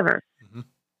for survivors. Mm-hmm.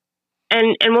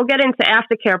 And we'll get into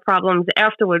aftercare problems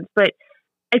afterwards. But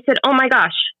I said, oh my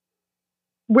gosh,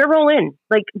 we're all in.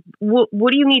 Like, what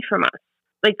do you need from us?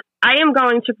 Like, I am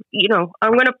going to,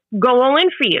 I'm going to go all in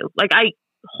for you. Like, I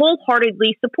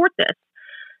wholeheartedly support this.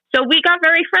 So we got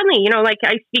very friendly. Like,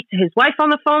 I speak to his wife on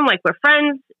the phone, like we're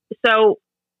friends. So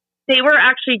they were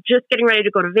actually just getting ready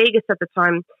to go to Vegas at the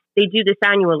time. They do this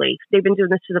annually. They've been doing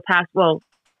this for the past,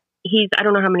 I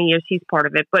don't know how many years he's part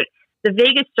of it, but the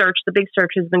Vegas search, the big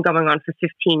search, has been going on for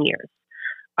 15 years.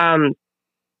 And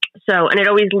it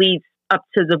always leads up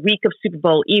to the week of Super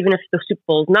Bowl, even if the Super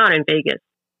Bowl is not in Vegas,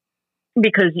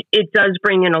 because it does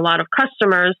bring in a lot of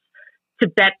customers to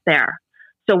bet there.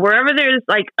 So wherever there's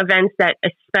like events that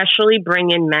especially bring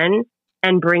in men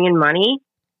and bring in money,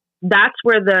 that's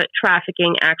where the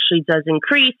trafficking actually does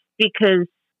increase, because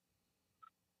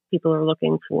people are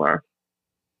looking for.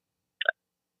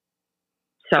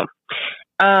 So,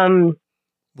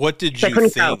 what did you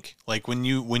think? Like when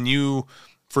you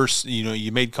first,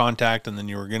 you made contact and then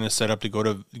you were going to set up to go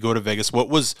to Vegas. What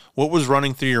was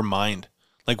running through your mind?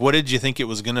 Like, what did you think it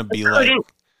was going to be like?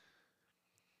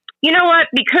 You know what?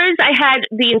 Because I had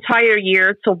the entire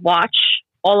year to watch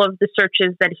all of the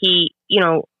searches that he,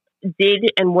 did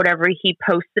and whatever he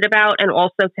posted about, and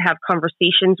also to have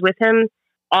conversations with him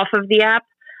off of the app.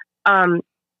 I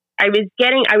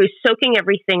was soaking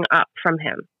everything up from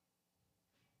him.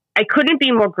 I couldn't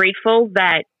be more grateful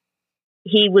that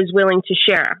he was willing to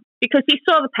share, because he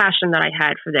saw the passion that I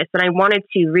had for this, and I wanted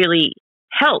to really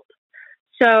help.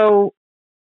 So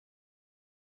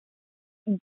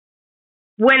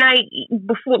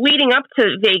before leading up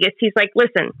to Vegas, he's like,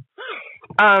 listen,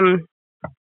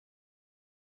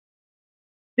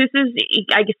 this is,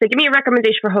 I guess, they give me a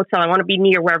recommendation for a hotel. I want to be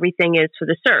near where everything is for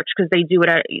the search, because they do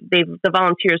it. The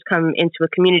volunteers come into a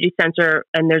community center,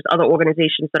 and there's other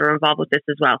organizations that are involved with this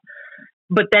as well.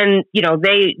 But then,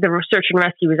 the search and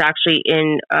rescue was actually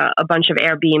in a bunch of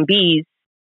Airbnbs,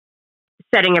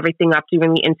 setting everything up,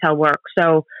 doing the intel work.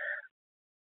 So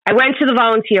I went to the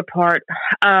volunteer part,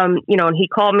 and he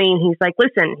called me, and he's like,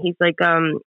 listen,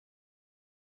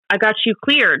 I got you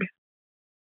cleared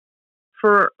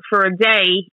for a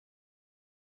day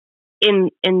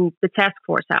in the task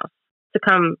force house to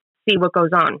come see what goes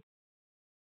on.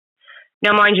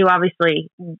 Now, mind you,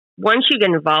 obviously, once you get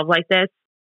involved like this,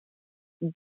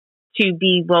 to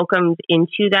be welcomed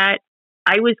into that,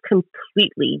 I was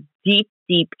completely deep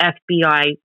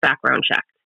FBI background checked.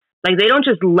 Like, they don't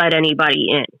just let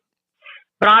anybody in.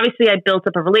 But obviously, I built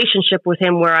up a relationship with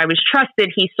him where I was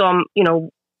trusted. He saw,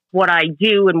 what I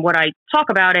do and what I talk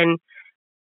about, and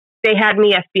they had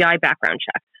me FBI background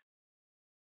checked,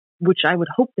 which I would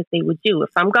hope that they would do if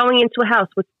I'm going into a house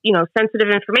with, sensitive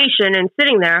information and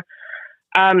sitting there.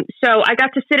 So I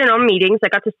got to sit in on meetings. I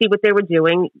got to see what they were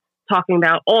doing, talking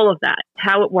about all of that,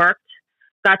 how it worked.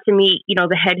 Got to meet,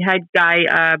 the head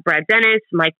guy, Brad Dennis,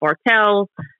 Mike Bartell.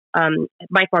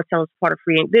 Mike Bartell is part of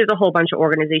Free. There's a whole bunch of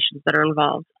organizations that are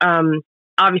involved.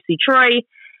 Obviously Troy.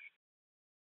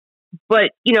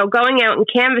 But, going out and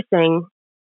canvassing,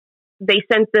 they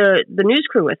sent the news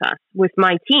crew with us, with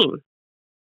my team,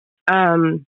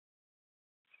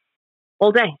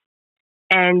 all day.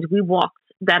 And we walked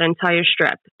that entire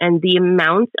strip. And the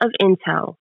amount of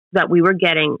intel that we were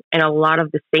getting, and a lot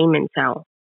of the same intel.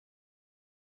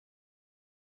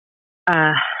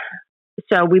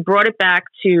 So we brought it back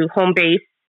to home base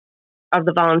of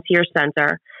the volunteer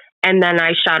center. And then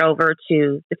I shot over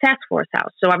to the task force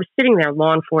house. So I was sitting there,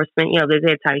 law enforcement, there's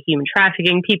anti-human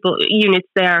trafficking units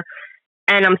there.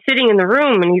 And I'm sitting in the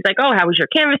room, and he's like, oh, how was your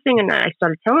canvassing? And I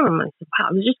started telling him, I said, wow,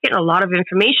 I was just getting a lot of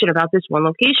information about this one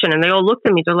location. And they all looked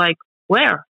at me. They're like,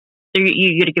 where? You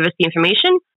going to give us the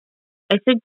information? I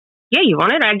said, yeah, you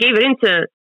want it? I gave it into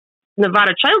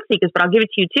Nevada Child Seekers, but I'll give it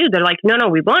to you too. They're like, no,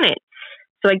 we want it.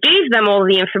 So I gave them all of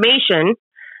the information.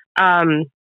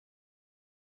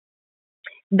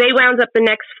 They wound up the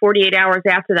next 48 hours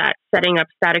after that setting up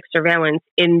static surveillance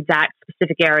in that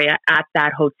specific area at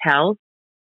that hotel.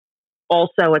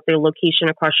 Also at the location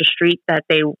across the street that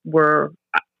they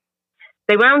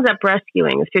They wound up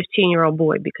rescuing a 15-year-old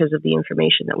boy because of the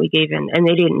information that we gave in, and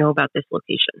they didn't know about this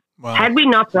location. Wow. Had we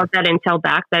not brought that intel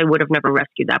back, they would have never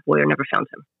rescued that boy or never found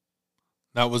him.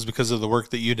 That was because of the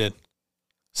work that you did.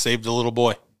 Saved a little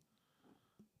boy.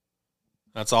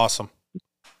 That's awesome.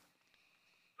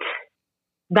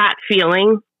 That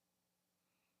feeling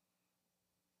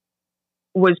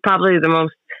was probably the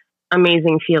most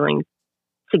amazing feeling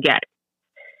to get.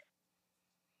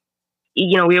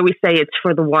 You know, we always say it's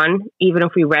for the one, even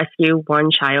if we rescue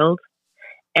one child.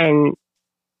 And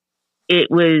it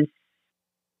was,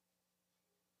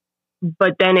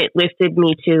 but then it lifted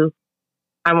me to,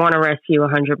 I want to rescue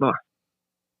 100 more.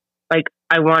 Like,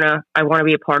 I want to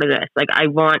be a part of this. Like, I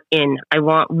want in.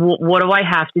 What do I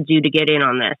have to do to get in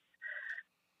on this?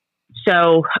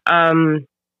 So,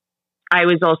 I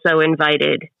was also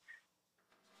invited.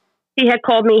 He had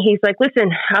called me. He's like, listen,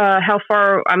 how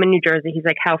far? I'm in New Jersey. He's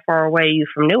like, how far away are you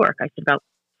from Newark? I said, about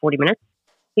 40 minutes.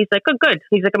 He's like, oh, good.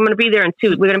 He's like, I'm going to be there in 2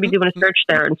 weeks. We're going to be doing a search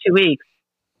there in 2 weeks.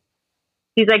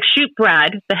 He's like, shoot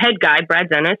Brad, the head guy, Brad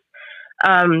Dennis,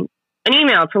 an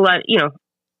email to let, you know.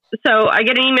 So I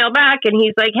get an email back and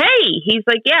he's like, hey, he's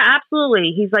like, yeah,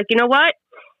 absolutely. He's like, you know what?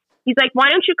 He's like, why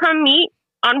don't you come meet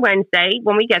on Wednesday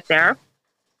when we get there?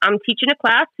 I'm teaching a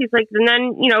class. He's like, and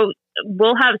then, you know,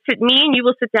 me and you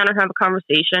will sit down and have a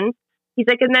conversation. He's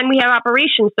like, and then we have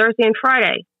operations Thursday and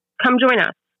Friday. Come join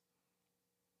us.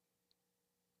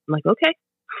 I'm like, okay.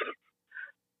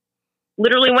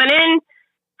 Literally went in,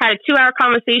 had a 2-hour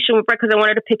conversation with Brett because I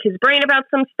wanted to pick his brain about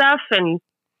some stuff, and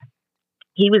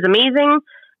he was amazing.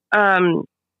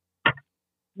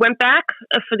 Went back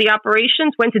for the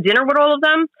operations, went to dinner with all of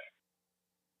them.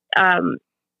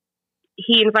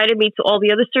 He invited me to all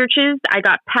the other searches. I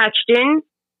got patched in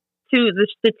to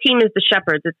the team is the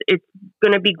Shepherds. It's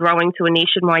going to be growing to a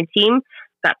nationwide team.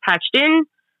 Got patched in.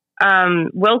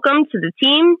 Welcome to the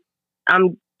team.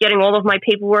 I'm getting all of my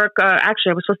paperwork.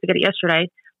 Actually, I was supposed to get it yesterday.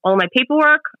 All of my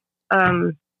paperwork.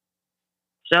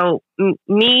 So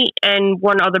me and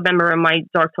one other member of my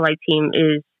Dark to Light team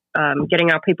is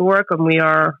getting our paperwork, and we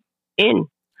are in.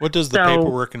 What does the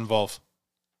paperwork involve?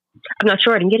 I'm not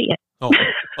sure. I didn't get it yet.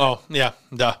 Oh, yeah,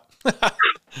 duh.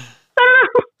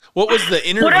 What was the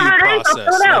interview process?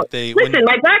 Listen,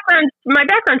 my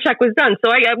background check was done,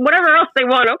 so I whatever else they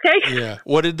want. Okay. Yeah.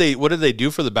 What did they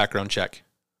do for the background check?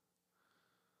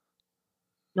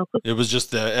 No clue. It was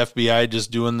just the FBI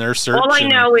just doing their search. All I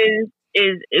know is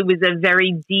it was a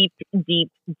very deep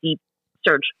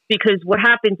search, because what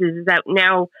happens is that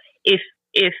now if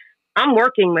I'm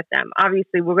working with them,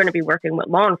 obviously we're going to be working with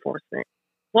law enforcement.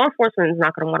 Law enforcement is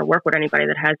not going to want to work with anybody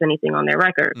that has anything on their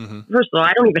record. Mm-hmm. First of all,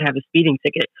 I don't even have a speeding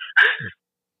ticket.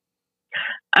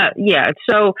 Yeah.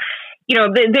 So, you know,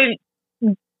 and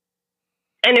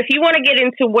if you want to get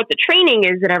into what the training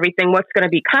is and everything, what's going to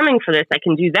be coming for this, I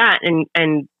can do that. And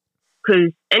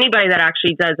because anybody that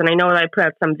actually does, and I know that I put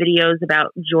out some videos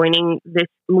about joining this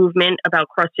movement about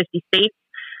cross 50 states.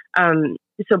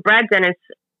 So Brad Dennis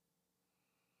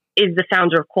is the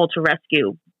founder of Call to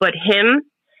Rescue, but him,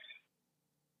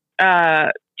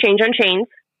 Change on Chains,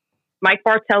 Mike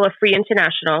Bartell of Free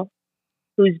International,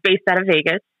 who's based out of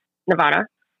Vegas, Nevada.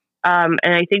 And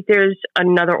I think there's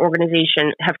another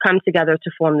organization have come together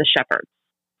to form the Shepherds.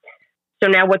 So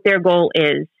now what their goal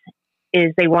is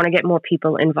they want to get more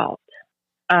people involved.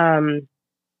 They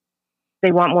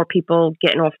want more people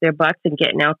getting off their butts and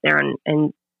getting out there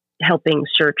and helping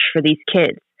search for these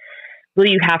kids. Will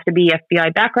you have to be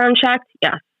FBI background checked?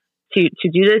 Yes. To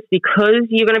do this, because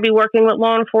you're going to be working with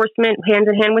law enforcement hand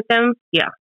in hand with them. Yeah.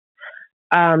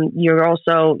 You're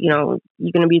also, you know,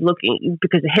 you're going to be looking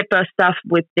because of HIPAA stuff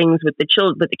with things with the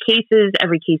children, with the cases.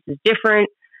 Every case is different.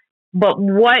 But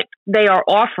what they are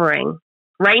offering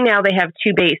right now, they have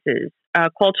 2 bases.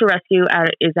 Call to Rescue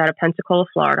is out of Pensacola,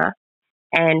 Florida,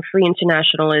 and Free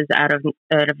International is out of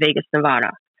Vegas,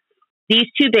 Nevada.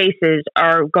 These 2 bases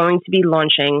are going to be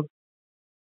launching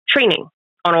training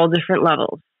on all different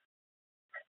levels.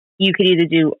 You could either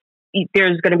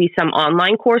there's going to be some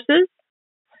online courses,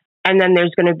 and then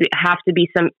there's going to have to be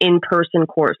some in-person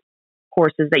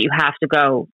courses that you have to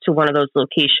go to one of those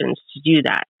locations to do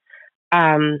that.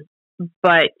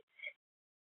 But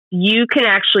you can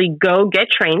actually go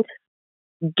get trained,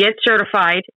 get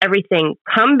certified, everything,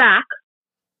 come back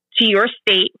to your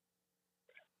state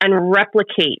and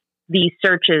replicate these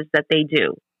searches that they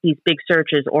do, these big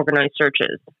searches, organized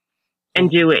searches,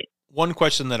 and do it. One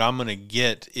question that I'm going to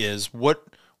get is what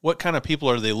kind of people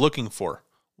are they looking for?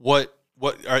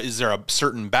 Is there a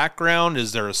certain background?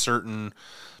 Is there a certain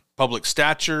public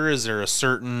stature? Is there a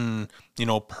certain, you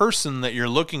know, person that you're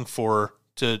looking for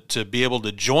to be able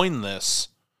to join this?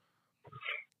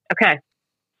 Okay.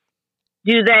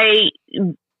 Do they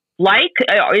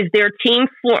is their team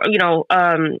for,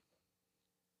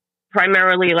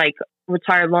 primarily like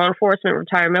retired law enforcement,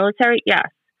 retired military? Yes.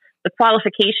 The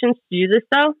qualifications to do this,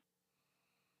 though,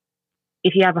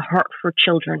 if you have a heart for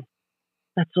children,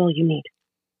 that's all you need.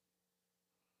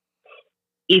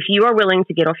 If you are willing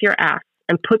to get off your ass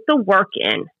and put the work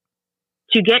in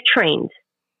to get trained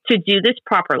to do this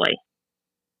properly,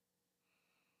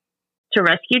 to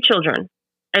rescue children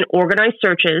and organize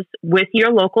searches with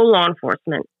your local law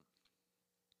enforcement,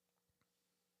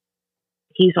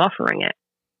 he's offering it.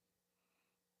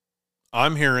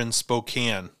 I'm here in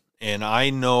Spokane, and I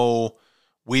know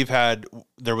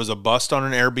there was a bust on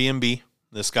an Airbnb.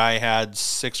 This guy had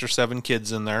 6 or 7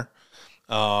 kids in there.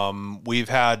 I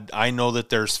know that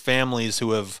there's families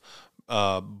who have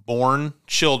born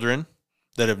children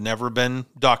that have never been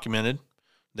documented.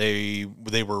 They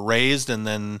were raised and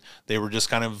then they were just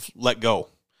kind of let go.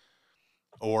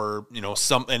 Or,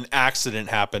 an accident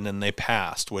happened and they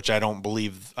passed, which I don't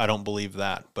believe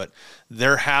that. But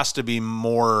there has to be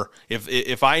more.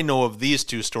 If I know of these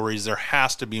 2 stories, there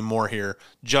has to be more here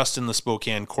just in the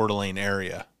Spokane Coeur d'Alene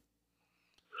area.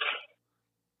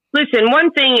 Listen,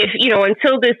 one thing,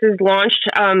 until this is launched,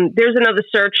 there's another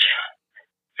search.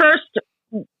 First,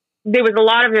 there was a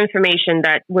lot of information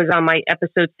that was on my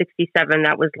episode 67.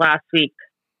 That was last week.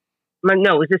 No,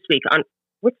 it was this week. On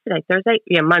what's today? Thursday?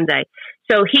 Yeah, Monday.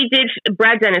 So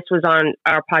Brad Dennis was on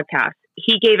our podcast.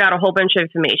 He gave out a whole bunch of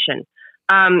information.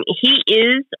 He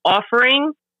is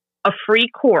offering a free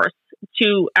course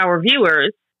to our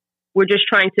viewers. We're just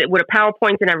trying to, with a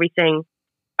PowerPoint and everything,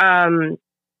 through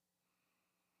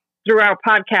our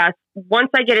podcast.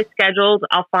 Once I get it scheduled,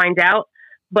 I'll find out.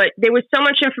 But there was so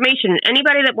much information.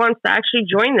 Anybody that wants to actually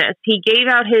join this, he gave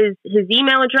out his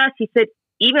email address. He said,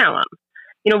 email him.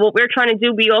 What we're trying to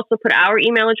do, we also put our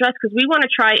email address because we want to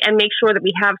try and make sure that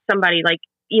we have somebody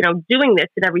doing this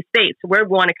in every state. So we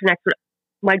want to connect with,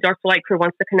 my Dark to Light crew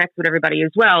wants to connect with everybody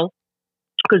as well,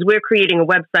 because we're creating a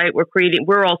website.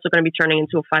 We're also going to be turning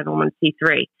into a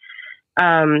 501c3.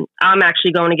 I'm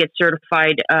actually going to get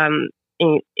certified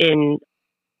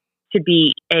to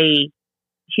be a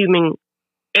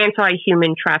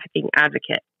anti-human trafficking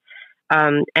advocate.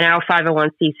 And our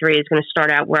 501c3 is going to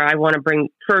start out where I want to bring,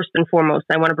 first and foremost,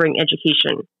 I want to bring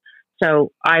education.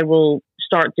 So I will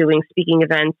start doing speaking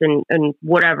events and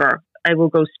whatever. I will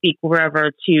go speak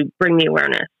wherever to bring the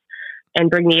awareness and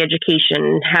bring the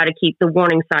education, how to keep the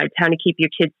warning signs, how to keep your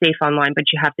kids safe online,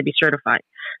 but you have to be certified.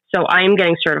 So I am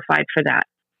getting certified for that.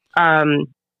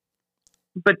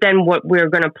 But then what we're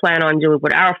going to plan on doing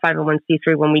with our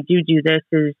 501c3 when we do this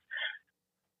is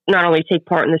not only take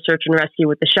part in the search and rescue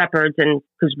with the shepherds, and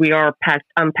because we are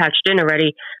patched in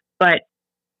already, but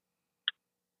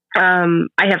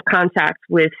I have contact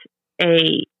with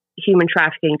a human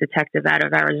trafficking detective out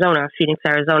of Arizona, Phoenix,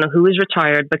 Arizona, who is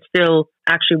retired, but still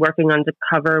actually working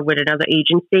undercover with another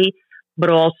agency,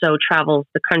 but also travels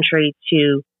the country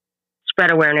to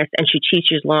spread awareness, and she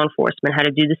teaches law enforcement how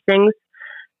to do these things.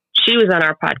 She was on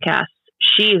our podcast.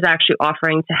 She is actually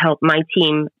offering to help my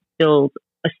team build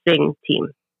a sting team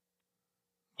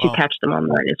to catch them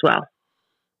online as well.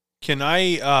 Can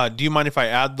I, do you mind if I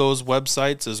add those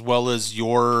websites as well as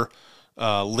your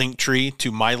link tree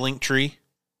to my link tree?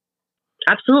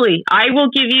 Absolutely. I will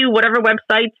give you whatever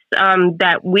websites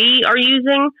that we are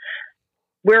using.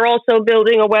 We're also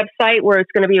building a website where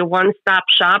it's going to be a one-stop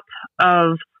shop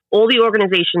of all the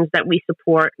organizations that we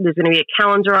support. There's going to be a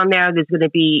calendar on there. There's going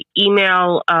to be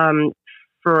email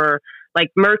for like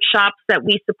merch shops that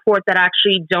we support that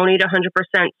actually donate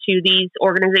 100% to these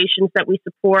organizations that we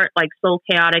support. Like Soul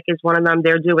Chaotic is one of them.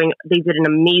 They did an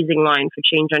amazing line for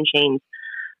Change Unchained.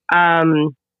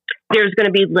 There's going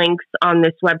to be links on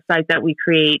this website that we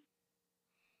create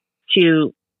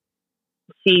to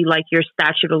see like your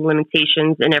statute of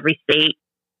limitations in every state,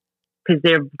 because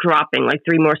they're dropping, like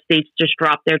 3 more states just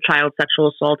dropped their child sexual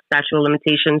assault statute of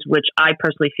limitations, which I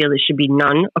personally feel there should be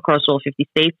none across all 50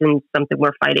 states, and something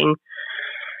we're fighting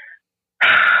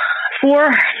for.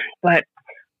 But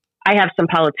I have some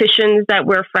politicians that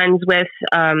we're friends with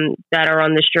that are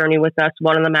on this journey with us.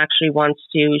 One of them actually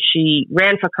she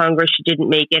ran for Congress. She didn't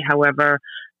make it. However,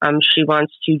 she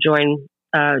wants to join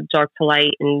Dark to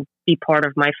Light and be part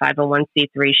of my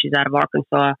 501c3. She's out of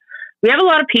Arkansas. We have a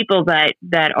lot of people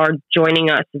that are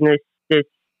joining us in this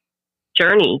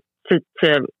journey to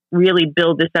really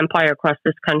build this empire across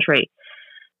this country,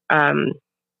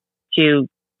 to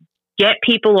get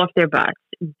people off their butts,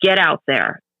 get out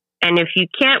there. And if you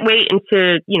can't wait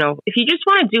if you just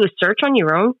want to do a search on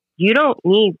your own, you don't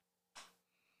need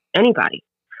anybody.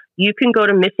 You can go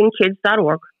to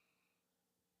missingkids.org,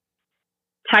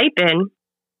 type in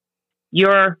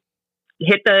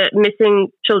hit the missing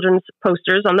children's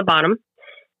posters on the bottom,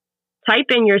 type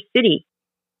in your city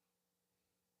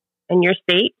and your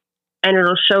state, and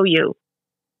it'll show you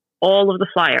all of the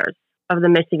flyers of the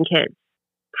missing kids.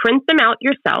 Print them out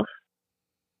yourself,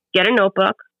 get a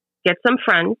notebook, get some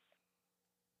friends,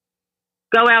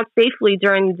 go out safely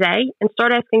during the day and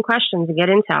start asking questions and get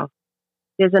intel.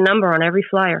 There's a number on every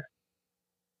flyer.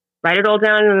 Write it all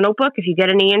down in the notebook if you get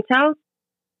any intel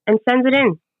and send it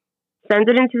in. Send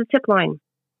it into the tip line.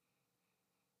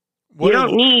 What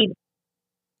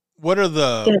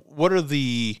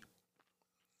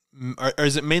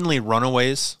is it mainly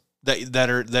runaways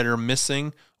that are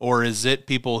missing, or is it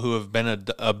people who have been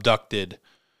abducted,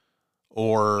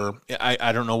 or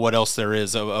I don't know what else there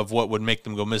is of what would make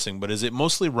them go missing, but is it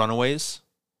mostly runaways?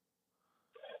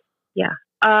 Yeah.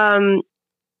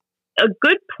 A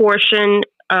good portion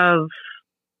of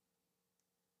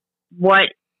what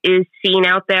is seen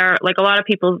out there, like a lot of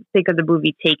people think of the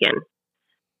movie Taken,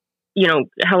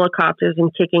 helicopters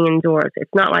and kicking in doors.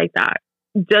 It's not like that.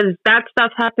 Does that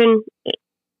stuff happen?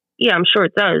 Yeah, I'm sure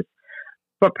it does.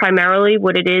 But primarily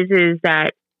what it is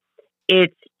that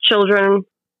it's children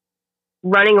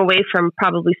running away from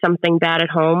probably something bad at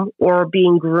home or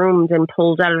being groomed and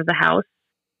pulled out of the house,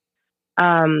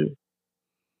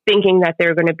 thinking that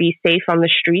they're going to be safe on the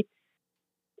streets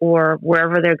or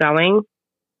wherever they're going,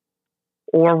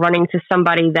 or running to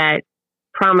somebody that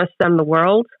promised them the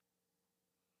world,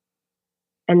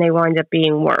 and they wind up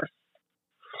being worse.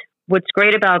 What's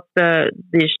great about the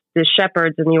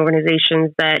shepherds and the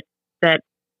organizations that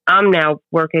I'm now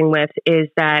working with is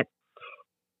that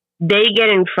they get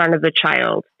in front of the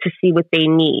child to see what they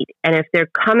need. And if they're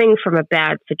coming from a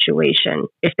bad situation,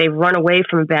 if they run away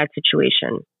from a bad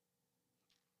situation,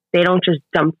 they don't just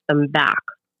dump them back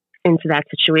into that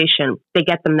situation. They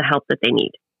get them the help that they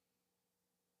need.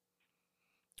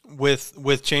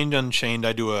 With Chained Unchained,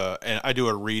 I do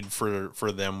a read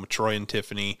for them with Troy and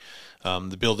Tiffany,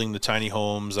 the building the tiny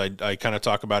homes. I kind of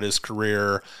talk about his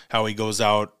career, how he goes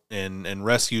out and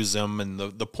rescues them, and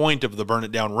the point of the Burn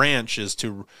It Down Ranch is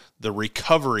to the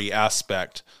recovery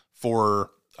aspect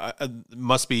for.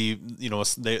 Must be,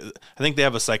 I think they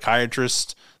have a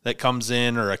psychiatrist that comes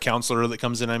in, or a counselor that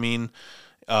comes in. I mean,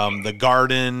 the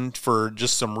garden for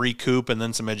just some recoup and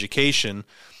then some education.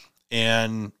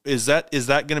 And is that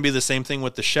going to be the same thing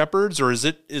with the shepherds, or is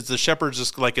the shepherds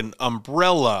just like an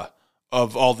umbrella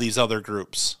of all these other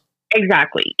groups?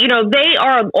 Exactly. They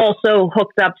are also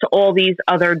hooked up to all these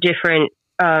other different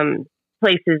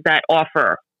places that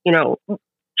offer.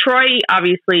 Troy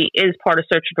obviously is part of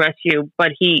Search and Rescue,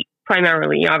 but he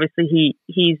primarily, obviously,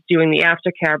 he's doing the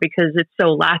aftercare because it's so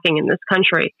lacking in this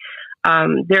country.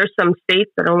 There's some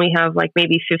states that only have like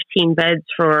maybe 15 beds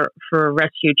for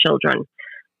rescued children.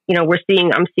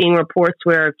 I'm seeing reports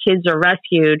where kids are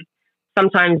rescued.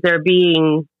 Sometimes they're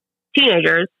being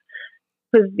teenagers,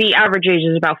 because the average age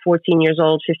is about 14 years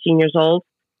old, 15 years old.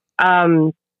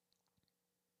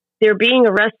 They're being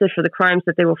arrested for the crimes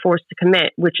that they were forced to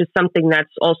commit, which is something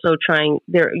that's also a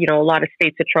lot of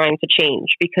states are trying to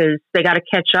change, because they got to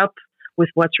catch up with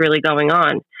what's really going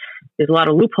on. There's a lot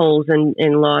of loopholes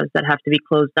in laws that have to be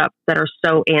closed up that are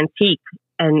so antique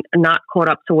and not caught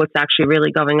up to what's actually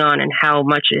really going on and how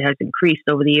much it has increased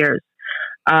over the years.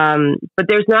 But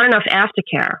there's not enough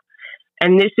aftercare.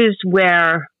 And this is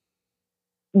where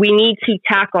we need to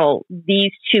tackle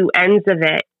these two ends of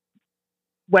it,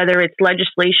 whether it's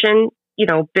legislation,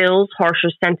 bills, harsher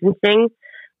sentencing,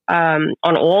 on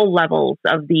all levels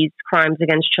of these crimes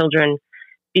against children,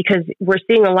 because we're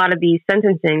seeing a lot of these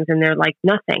sentencings and they're like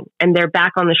nothing, and they're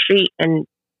back on the street and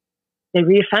they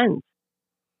reoffend.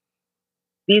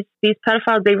 These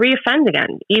pedophiles, they reoffend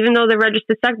again, even though they're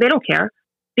registered sex. They don't care,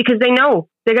 because they know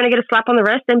they're going to get a slap on the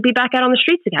wrist and be back out on the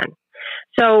streets again.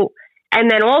 So,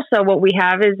 and then also what we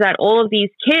have is that all of these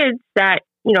kids that,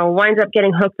 winds up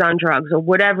getting hooked on drugs or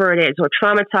whatever it is, or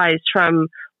traumatized from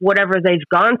whatever they've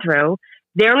gone through,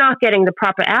 they're not getting the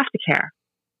proper aftercare.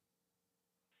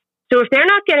 So if they're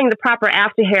not getting the proper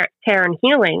aftercare and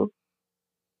healing,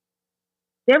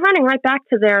 they're running right back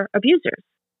to their abusers.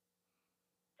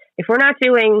 If we're not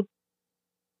doing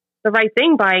the right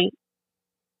thing by,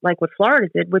 like what Florida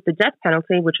did with the death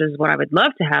penalty, which is what I would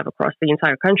love to have across the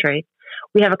entire country,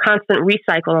 we have a constant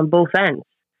recycle on both ends.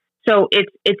 So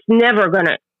it's never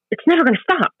gonna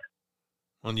stop.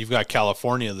 Well, you've got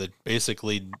California that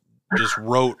basically just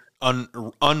wrote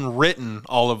unwritten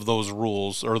all of those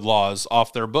rules or laws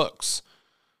off their books.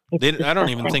 I don't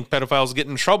even think pedophiles get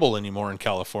in trouble anymore in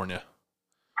California.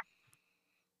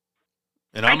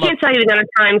 And I can't tell you the amount of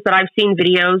times that I've seen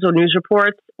videos or news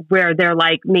reports where they're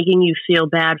like making you feel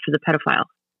bad for the pedophile.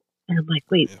 And I'm like,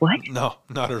 wait, what? No,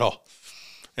 not at all.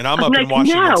 And I'm like, up in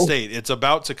Washington no. State. It's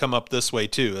about to come up this way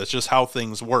too. That's just how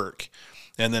things work.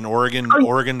 And then Oregon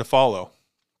to follow.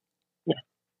 Yeah.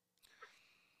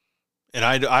 And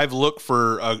I've looked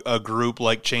for a group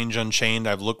like Change Unchained.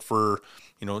 I've looked for,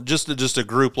 just a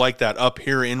group like that up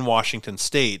here in Washington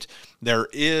State. There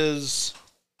is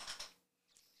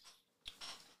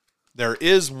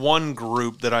one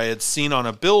group that I had seen on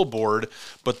a billboard,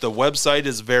 but the website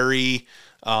is very,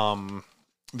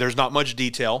 there's not much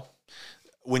detail.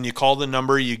 When you call the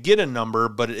number, you get a number,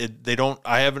 but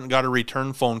I haven't got a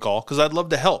return phone call, because I'd love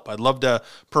to help. I'd love to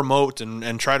promote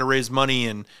and try to raise money.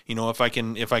 And, if I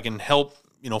can help,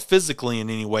 physically in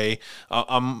any way,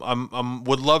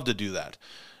 would love to do that.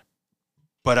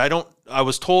 But I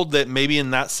was told that maybe in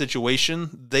that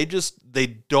situation, they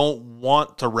don't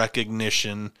want the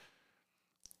recognition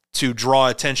to draw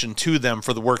attention to them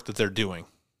for the work that they're doing.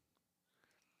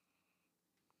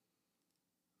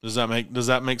 Does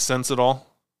that make sense at all?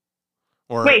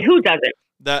 Or wait, who doesn't?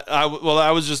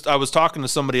 I was talking to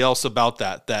somebody else about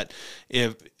that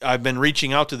if I've been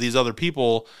reaching out to these other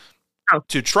people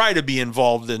to try to be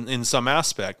involved in some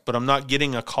aspect, but I'm not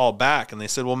getting a call back. And they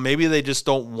said, well, maybe they just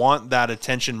don't want that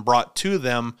attention brought to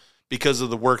them because of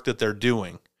the work that they're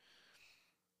doing.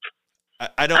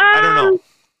 I don't know.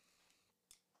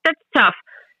 That's tough.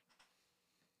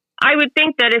 I would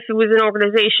think that if it was an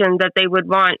organization that they would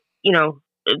want, to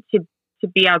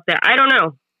be out there. I don't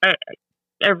know.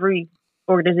 Every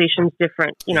organization's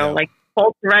different, like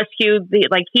Paul Rescue,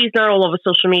 he's not all over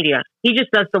social media. He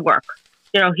just does the work.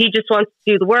 He just wants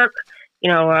to do the work,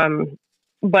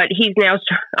 but he's now,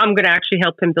 I'm going to actually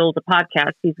help him build a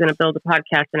podcast. He's going to build a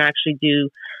podcast and actually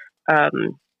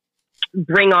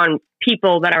bring on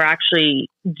people that are actually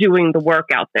doing the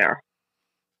work out there.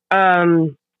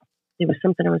 There was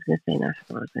something I was going to say, and I forgot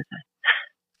what I was going to say.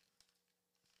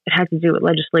 It had to do with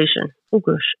legislation. Oh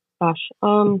gosh.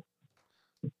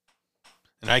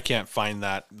 And I can't find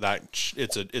that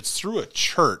it's through a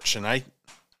church, and I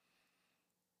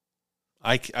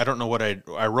don't know what I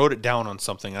wrote it down on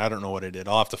something. I don't know what I did.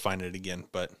 I'll have to find it again.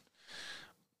 But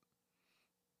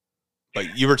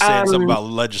you were saying something about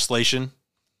legislation.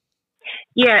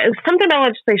 Yeah, it was something about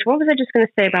legislation. What was I just going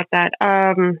to say about that?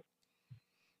 I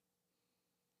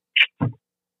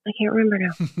can't remember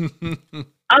now.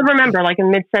 I'll remember like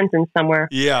in mid-sentence somewhere.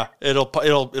 Yeah, it'll pop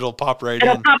right in.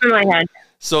 It'll pop in my head.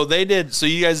 So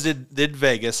you guys did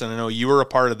Vegas, and I know you were a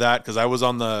part of that because I was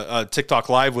on the TikTok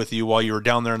live with you while you were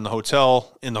down there in the hotel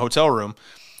room.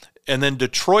 And then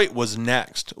Detroit was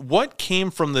next. What came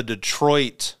from the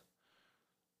Detroit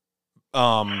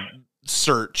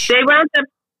search? They wound up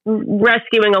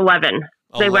rescuing 11.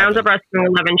 They wound up rescuing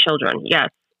 11 children. Yes.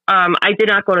 I did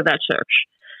not go to that search.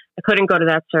 I couldn't go to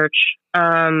that search.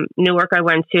 Newark I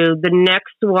went to. The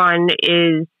next one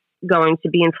is going to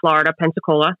be in Florida,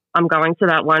 Pensacola. I'm going to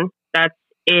that one. That's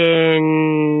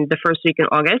in the first week in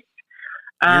August.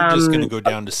 You're just going to go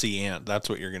down to see Ant. That's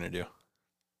what you're going to do.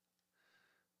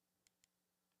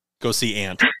 Go see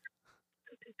Ant.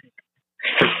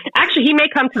 Actually, he may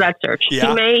come to that search.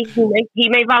 Yeah. He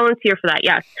may volunteer for that.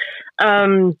 Yes.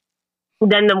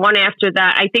 Then the one after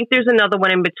that, I think there's another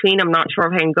one in between. I'm not sure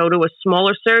if I can go to a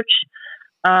smaller search.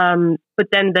 But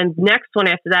then the next one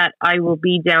after that, I will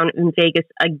be down in Vegas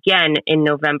again in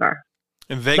November.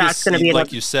 In Vegas,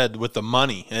 like you said, with the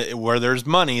money, where there's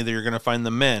money, that you're going to find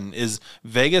the men. Is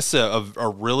Vegas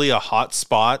a really a hot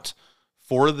spot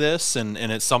for this? And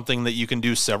it's something that you can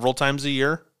do several times a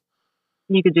year?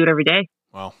 You could do it every day.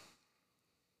 Wow.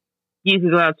 You could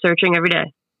go out searching every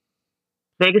day.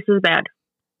 Vegas is bad.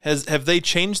 Have they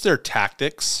changed their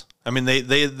tactics? I mean, they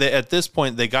at this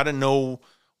point, they got to know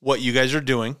what you guys are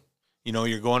doing.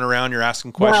 You're going around, you're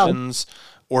asking questions. Wow.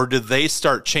 Or did they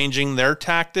start changing their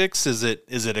tactics? Is it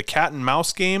a cat and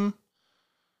mouse game?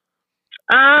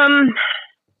 I'll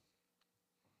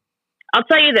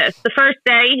tell you this. The first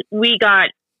day, we got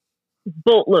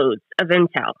boatloads of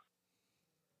intel.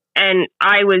 And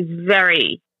I was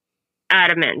very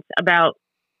adamant about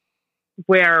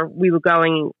where we were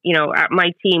going. At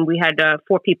my team, we had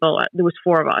 4 people. There was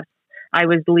 4 of us. I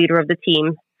was the leader of the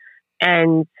team.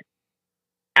 And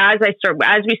as soon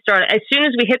as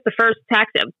we hit the first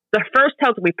taxi, the first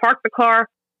hotel, we parked the car,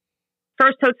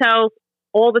 first hotel,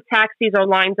 all the taxis are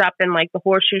lined up in like the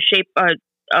horseshoe shape of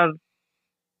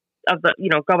the,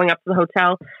 going up to the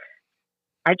hotel.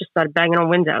 I just started banging on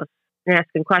windows and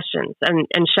asking questions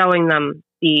and showing them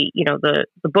the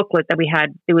booklet that we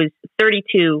had. There was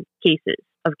 32 cases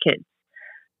of kids,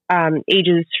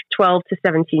 ages 12 to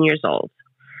 17 years old.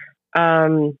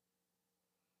 And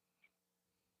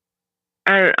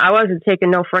I wasn't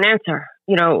taking no for an answer.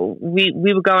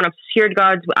 we were going up to security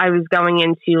guards. I was going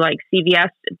into like CVS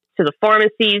to the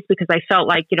pharmacies because I felt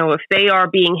like, if they are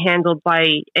being handled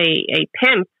by a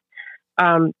pimp,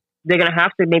 they're going to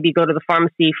have to maybe go to the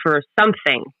pharmacy for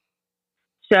something.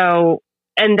 So,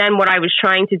 and then what I was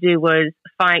trying to do was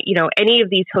find, any of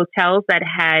these hotels that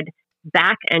had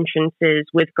back entrances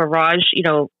with garage,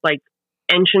 like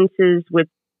entrances with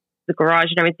the garage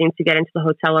and everything to get into the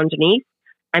hotel underneath.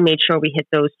 I made sure we hit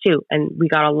those too. And we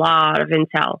got a lot of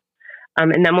intel.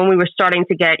 And then when we were starting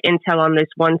to get intel on this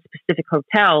one specific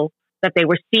hotel that they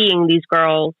were seeing these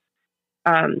girls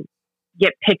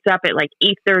get picked up at like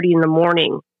 8:30 in the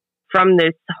morning from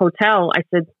this hotel, I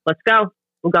said, let's go.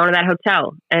 We're going to that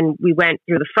hotel. And we went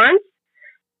through the front.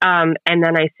 And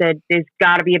then I said, there's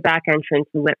got to be a back entrance.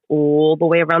 We went all the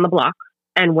way around the block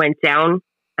and went down.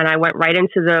 And I went right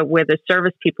into where the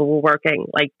service people were working,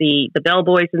 like the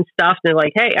bellboys and stuff. And they're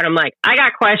like, hey, and I'm like, I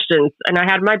got questions. And I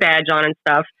had my badge on and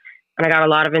stuff. And I got a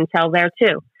lot of intel there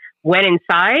too. Went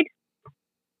inside.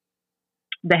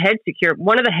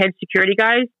 One of the head security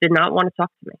guys did not want to talk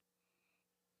to me.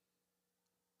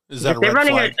 Is that a red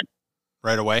flag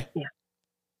right away? Yeah.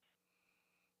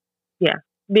 Yeah.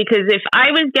 Because if I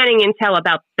was getting intel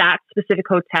about that specific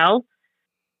hotel,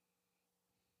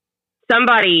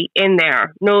 somebody in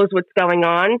there knows what's going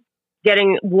on,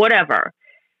 getting whatever.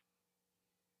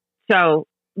 So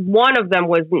one of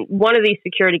these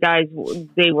security guys,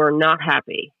 they were not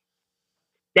happy.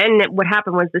 Then what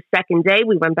happened was the second day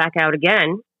we went back out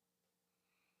again.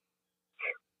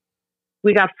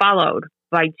 We got followed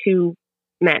by two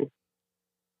men,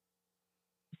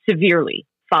 severely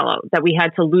followed, that we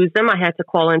had to lose them. I had to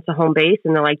call into home base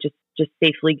and they're like, just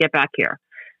safely get back here.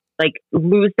 Like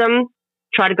lose them,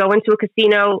 try to go into a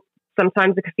casino.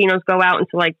 Sometimes the casinos go out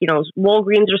into like,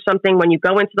 Walgreens or something when you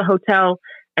go into the hotel.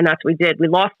 And that's what we did. We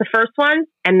lost the first one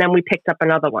and then we picked up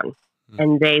another one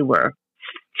and they were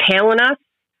tailing us.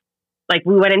 Like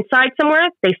we went inside somewhere,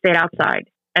 they stayed outside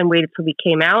and waited till we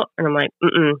came out. And I'm like,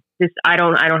 I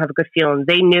don't have a good feeling.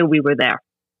 They knew we were there.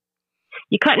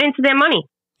 You're cutting into their money.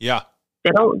 Yeah.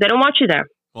 They don't want you there.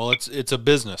 Well, it's a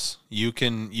business. You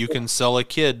can sell a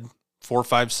kid 4,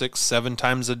 5, 6, 7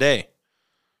 times a day.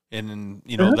 And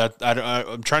that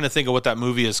I'm trying to think of what that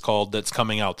movie is called that's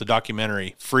coming out, the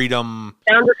documentary, Sound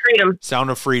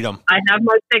of Freedom. I have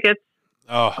my tickets.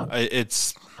 Oh,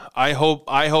 I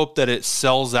hope that it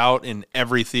sells out in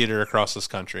every theater across this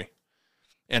country.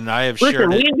 And I have shared it.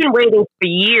 We've been waiting for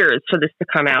years for this to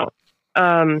come out.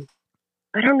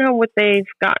 I don't know what they've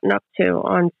gotten up to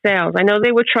on sales. I know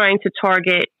they were trying to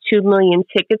target 2 million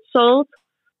tickets sold.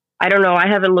 I don't know. I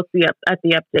haven't looked at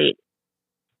the update.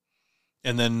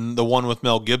 And then the one with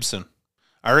Mel Gibson.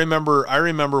 I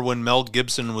remember when Mel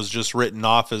Gibson was just written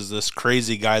off as this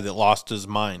crazy guy that lost his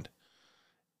mind.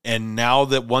 And now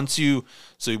that once you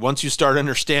start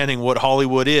understanding what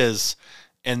Hollywood is,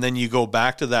 and then you go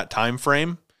back to that time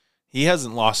frame, he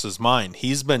hasn't lost his mind.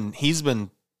 He's been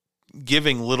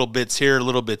giving little bits here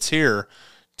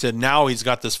to now he's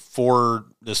got this 4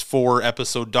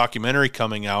 episode documentary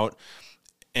coming out,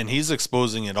 and he's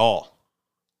exposing it all.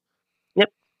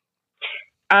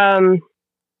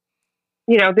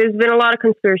 There's been a lot of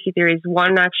conspiracy theories.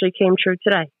 One actually came true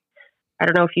today. I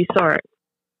don't know if you saw it.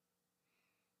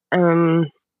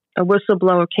 A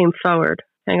whistleblower came forward.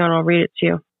 Hang on, I'll read it to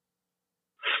you.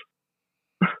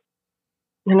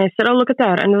 And I said, oh, look at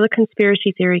that. Another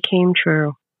conspiracy theory came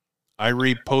true. I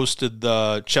reposted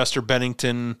the Chester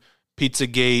Bennington,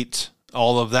 Pizzagate,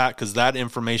 all of that, because that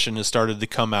information has started to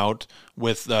come out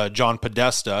with John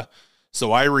Podesta.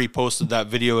 So I reposted that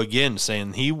video again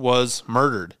saying he was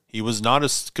murdered. He was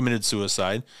not committed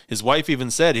suicide. His wife even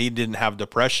said he didn't have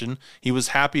depression. He was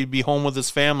happy to be home with his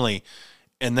family,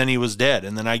 and then he was dead.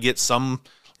 And then I get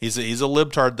he's a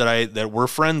libtard that we're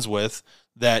friends with,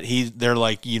 that they're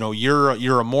like,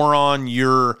 you're a moron.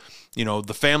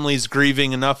 The family's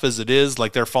grieving enough as it is.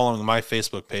 Like, they're following my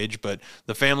Facebook page, but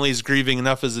the family's grieving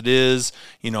enough as it is.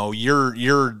 I'm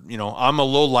a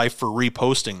lowlife for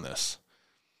reposting this.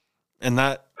 And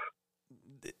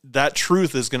that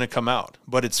truth is going to come out,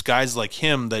 but it's guys like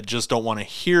him that just don't want to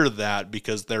hear that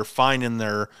because they're fine in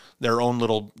their own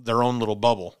little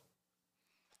bubble.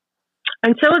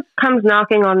 Until it comes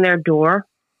knocking on their door,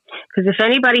 because if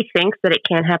anybody thinks that it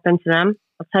can't happen to them,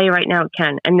 I'll tell you right now it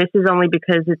can. And this is only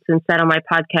because it's been said on my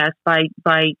podcast by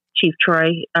Chief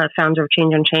Troy, founder of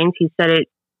Change Unchained. He said it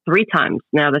 3 times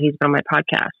now that he's been on my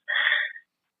podcast.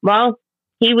 Well,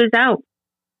 he was out,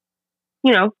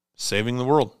 saving the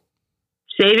world.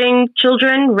 Saving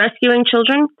children, rescuing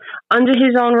children under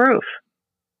his own roof.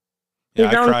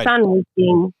 His own son was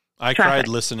being I cried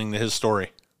listening to his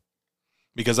story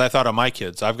because I thought of my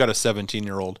kids. I've got a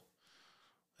 17-year-old.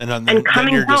 And then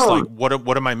you're just home, like,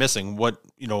 what am I missing? What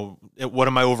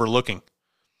am I overlooking?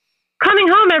 Coming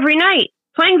home every night,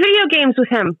 playing video games with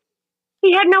him.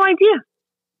 He had no idea.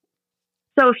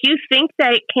 So if you think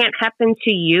that it can't happen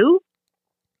to you,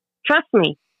 trust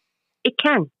me, it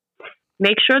can.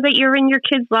 Make sure that you're in your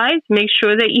kids' lives. Make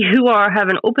sure that you have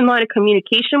an open line of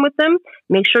communication with them.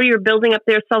 Make sure you're building up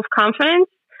their self-confidence,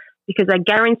 because I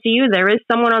guarantee you there is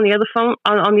someone on the other phone,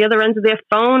 on the other end of their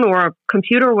phone or a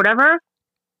computer or whatever,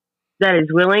 that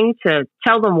is willing to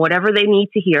tell them whatever they need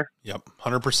to hear. Yep,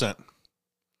 100%.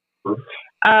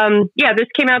 This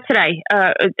came out today.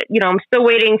 I'm still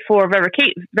waiting for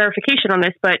verification on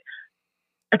this, but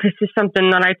this is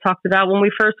something that I talked about when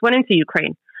we first went into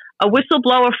Ukraine. A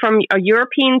whistleblower from a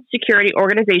European security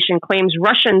organization claims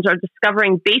Russians are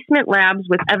discovering basement labs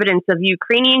with evidence of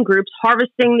Ukrainian groups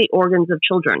harvesting the organs of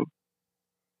children.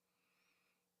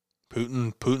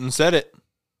 Putin said it.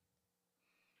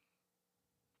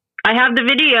 I have the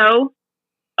video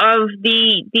of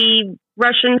the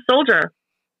Russian soldier,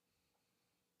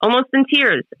 almost in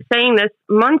tears, saying this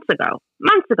months ago.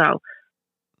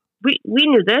 We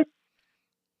knew this.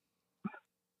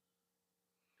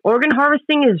 Organ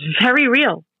harvesting is very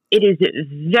real. It is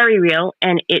very real,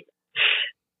 and it's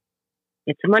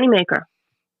a moneymaker.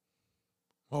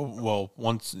 Well,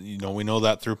 once we know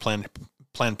that through Planned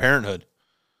Parenthood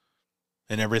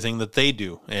and everything that they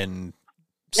do, and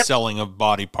selling of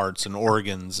body parts and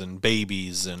organs and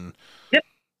babies and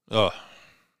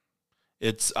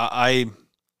it's I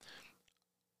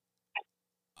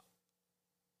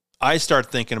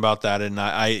start thinking about that, and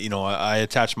I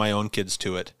attach my own kids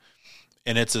to it,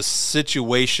 and it's a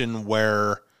situation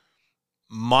where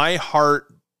my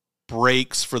heart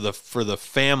breaks for the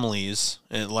families,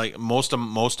 and like most of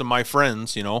my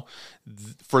friends,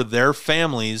 for their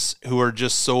families who are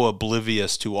just so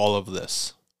oblivious to all of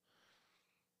this.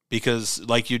 Because,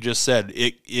 like you just said,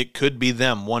 it could be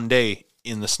them one day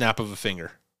in the snap of a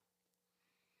finger.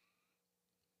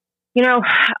 Like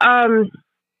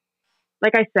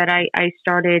I said, I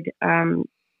started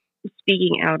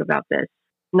speaking out about this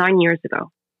 9 years ago,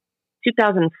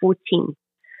 2014.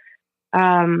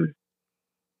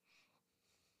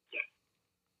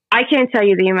 I can't tell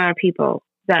you the amount of people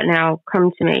that now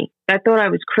come to me that thought I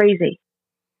was crazy.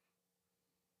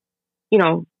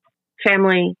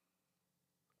 Family,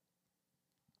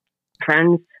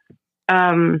 friends,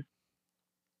 that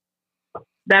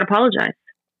apologized.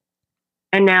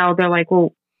 And now they're like,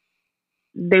 well,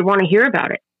 they want to hear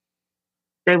about it.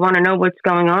 They want to know what's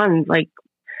going on.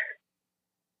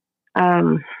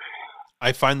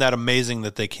 I find that amazing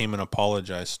that they came and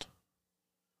apologized.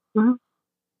 Mm-hmm.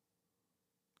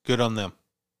 Good on them.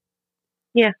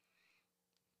 Yeah.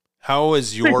 How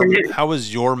is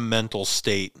your mental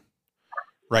state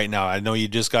right now? I know you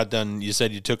just got done. You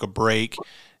said you took a break.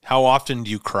 How often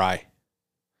do you cry?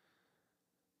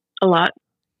 A lot.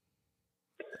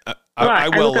 I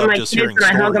well love just hearing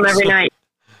stories. I hug them every night.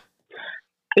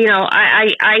 You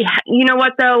know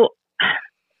what though?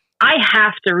 I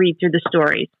have to read through the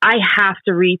stories. I have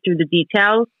to read through the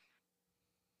details.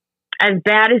 As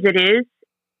bad as it is,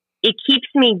 it keeps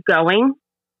me going,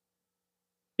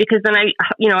 because then I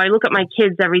look at my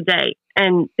kids every day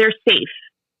and they're safe.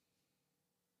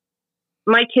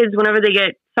 My kids, whenever they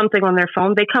get something on their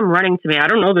phone, they come running to me. I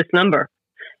don't know this number.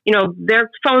 Their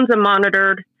phones are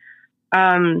monitored.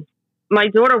 My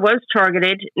daughter was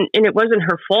targeted, and it wasn't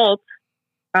her fault.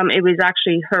 It was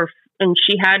actually her, and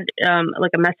she had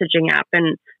like a messaging app,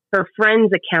 and her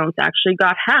friend's account actually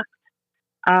got hacked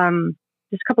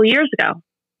just a couple of years ago.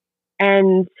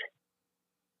 And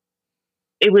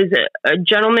it was a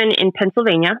gentleman in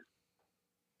Pennsylvania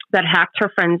that hacked her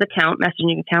friend's account,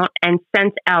 messaging account, and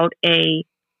sent out a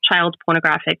child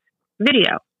pornographic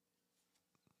video.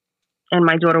 And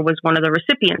my daughter was one of the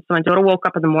recipients. So my daughter woke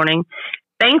up in the morning.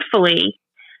 Thankfully,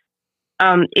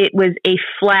 it was a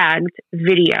flagged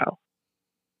video.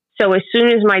 So as soon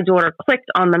as my daughter clicked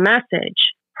on the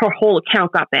message, her whole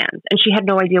account got banned, and she had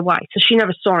no idea why. So she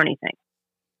never saw anything.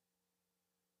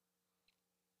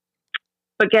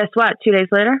 But guess what? 2 days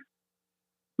later,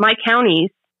 my county's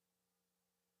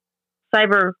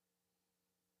cyber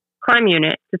crime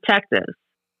unit detectives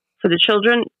for the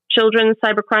children's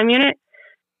cyber crime unit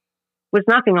was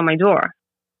knocking on my door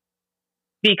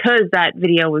because that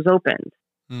video was opened.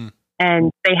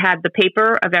 And they had the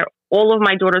paper about all of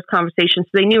my daughter's conversations.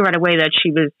 So they knew right away that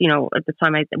she was, at the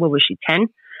time, what was she, 10?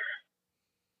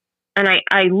 And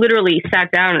I literally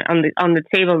sat down on the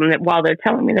table while they're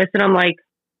telling me this, and I'm like,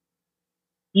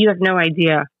 you have no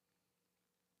idea.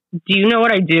 Do you know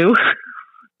what I do?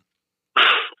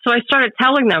 So I started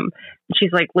telling them,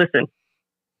 She's like, listen,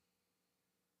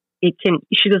 she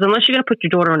goes, unless you're going to put your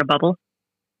daughter in a bubble,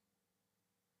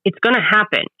 it's going to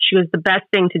happen. She goes, the best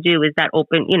thing to do is that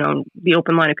the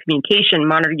open line of communication,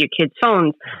 monitor your kids'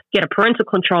 phones, get a parental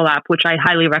control app, which I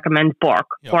highly recommend. Bark.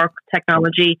 Yep. Bark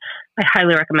technology. I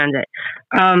highly recommend it.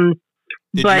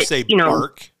 Did you say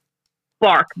Bark?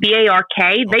 Bark, Bark.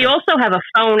 Okay. They also have a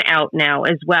phone out now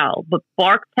as well, but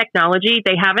Bark technology,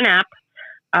 they have an app.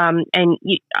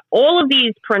 All of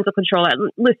these parental control,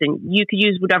 listen, you could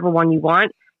use whatever one you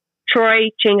want. Troy,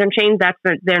 Change on Chain, that's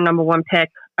their number one pick.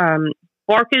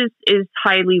 Bark is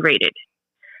highly rated.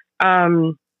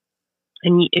 And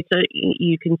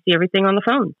you can see everything on the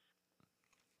phone.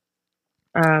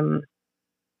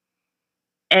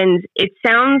 And it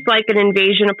sounds like an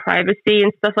invasion of privacy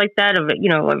and stuff like that of a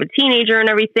teenager and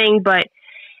everything, but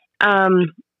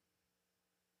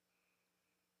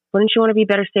wouldn't you want to be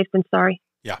better safe than sorry?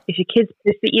 Yeah. If your kids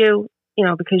piss at you,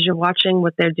 because you're watching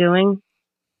what they're doing,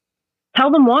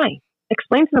 tell them why.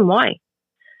 Explain to them why.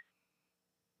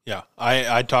 Yeah.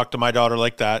 I talk to my daughter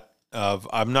like that of,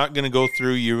 I'm not going to go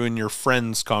through you and your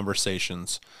friends'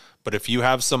 conversations, but if you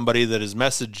have somebody that has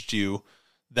messaged you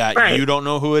that right. You don't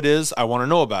know who it is, I want to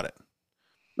know about it.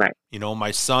 Right.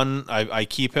 My son, I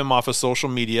keep him off of social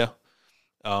media.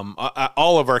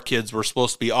 All of our kids were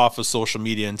supposed to be off of social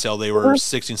media until they were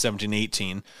 16, 17,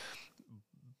 18.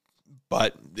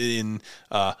 But in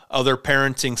other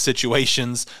parenting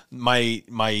situations,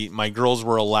 my girls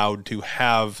were allowed to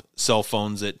have cell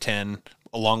phones at 10,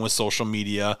 along with social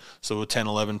media. So 10,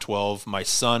 11, 12, my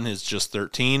son is just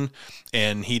 13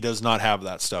 and he does not have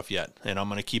that stuff yet. And I'm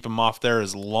going to keep him off there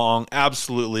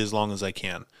absolutely as long as I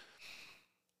can.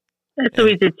 That's what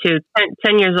we did too.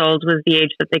 10 years old was the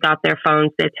age that they got their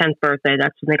phones, their 10th birthday.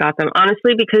 That's when they got them.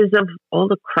 Honestly, because of all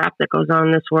the crap that goes on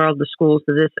in this world, the schools,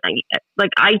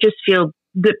 I just feel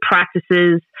good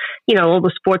practices, all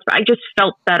the sports, but I just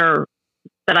felt better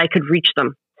that I could reach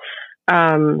them.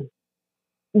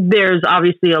 There's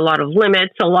obviously a lot of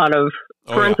limits, a lot of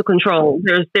parental control.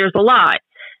 There's a lot,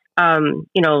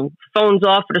 phones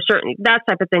off at a certain, that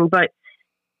type of thing. But,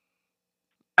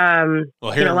 here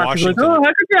in Washington, how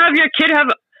could you have your kid have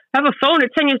a phone at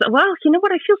 10 years old? Well, you know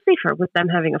what? I feel safer with them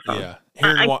having a phone. Yeah.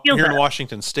 Here in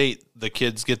Washington State, the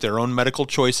kids get their own medical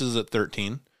choices at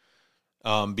 13.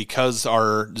 Because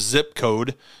our zip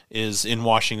code is in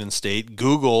Washington State,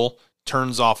 Google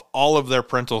turns off all of their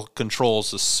parental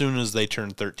controls as soon as they turn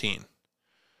 13.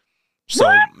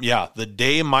 So, the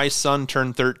day my son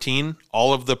turned 13,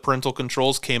 all of the parental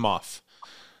controls came off.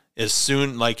 As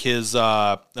soon, like his in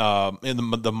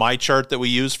the My Chart that we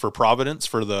use for Providence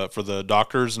for the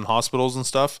doctors and hospitals and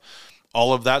stuff,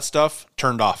 all of that stuff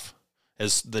turned off.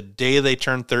 As the day they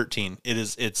turned 13,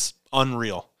 it's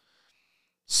unreal.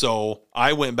 So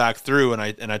I went back through and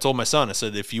I told my son, I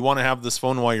said, if you want to have this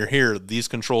phone while you're here, these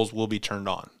controls will be turned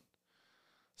on.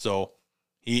 So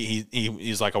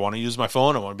he's like, I want to use my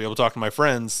phone. I want to be able to talk to my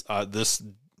friends. This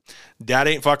dad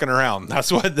ain't fucking around.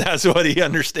 That's what he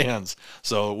understands.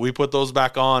 So we put those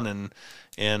back on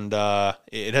and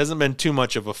it hasn't been too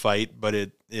much of a fight, but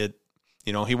it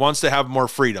he wants to have more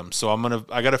freedom. So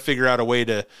I got to figure out a way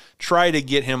to try to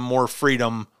get him more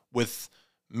freedom with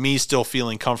me still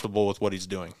feeling comfortable with what he's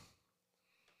doing.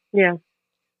 Yeah.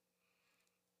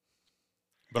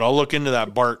 But I'll look into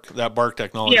that bark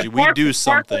technology. Yeah, we do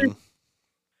something.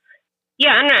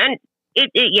 And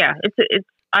it's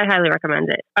I highly recommend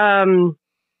it.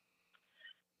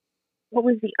 What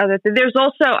was the other thing? There's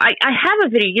also, I have a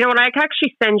video, you know what? I can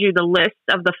actually send you the list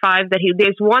of the 5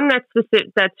 there's one that's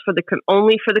specific, that's for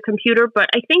only for the computer, but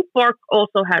I think Bark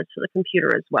also has for the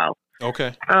computer as well.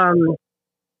 Okay.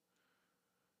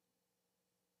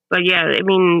 But yeah, I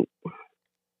mean,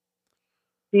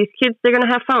 these kids, they're going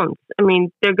to have phones. I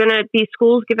mean, these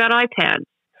schools give out iPads.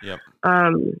 Yep.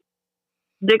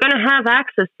 They're going to have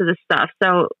access to this stuff.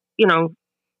 So,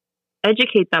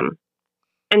 educate them.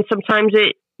 And sometimes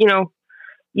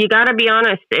you got to be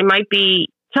honest. It might be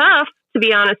tough to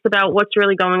be honest about what's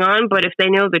really going on, but if they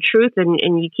know the truth and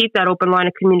you keep that open line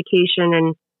of communication,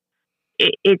 and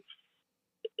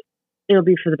it'll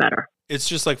be for the better. It's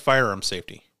just like firearm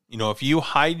safety. If you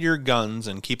hide your guns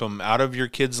and keep them out of your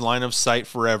kids' line of sight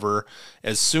forever,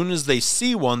 as soon as they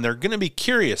see one, they're going to be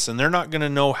curious and they're not going to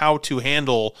know how to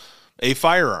handle a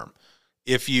firearm.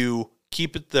 If you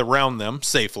keep it around them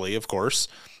safely, of course,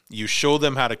 you show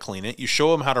them how to clean it, you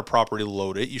show them how to properly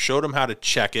load it, you show them how to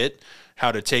check it,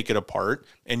 how to take it apart,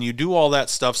 and you do all that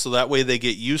stuff so that way they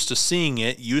get used to seeing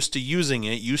it, used to using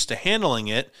it, used to handling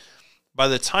it. By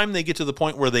the time they get to the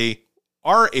point where they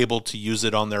are able to use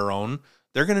it on their own,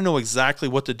 they're going to know exactly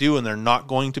what to do, and they're not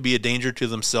going to be a danger to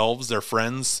themselves, their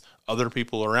friends, other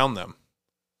people around them.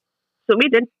 what we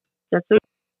did. That's what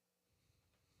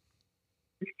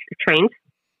we trained.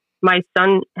 My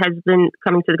son has been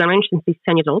coming to the gun range since he's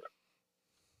 10 years old.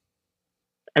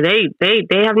 They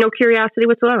have no curiosity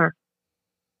whatsoever.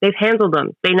 They've handled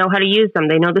them. They know how to use them.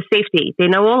 They know the safety. They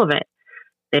know all of it.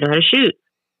 They know how to shoot.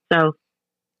 So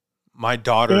my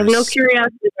daughter they have no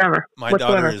curiosity ever. My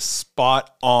daughter is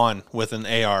spot on with an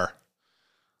AR.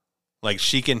 Like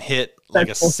she can hit like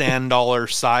a sand dollar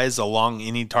size along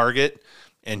any target,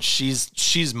 and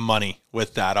she's money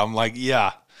with that. I'm like,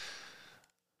 yeah,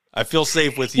 I feel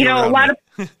safe with you. A lot of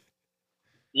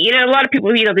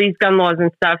people, these gun laws and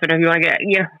stuff, and if you want to get,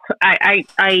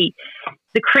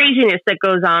 the craziness that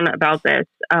goes on about this,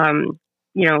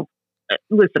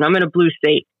 listen, I'm in a blue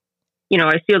state.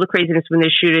 I see all the craziness when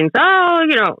there's shootings.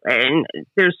 And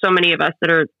there's so many of us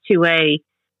that are 2A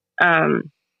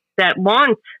that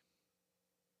want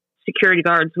security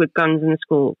guards with guns in the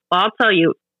school. Well, I'll tell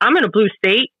you, I'm in a blue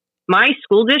state. My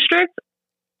school district,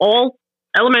 all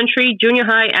elementary, junior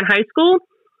high, and high school,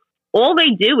 all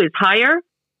they do is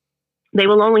they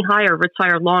will only hire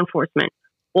retired law enforcement.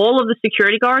 All of the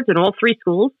security guards in all 3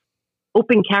 schools,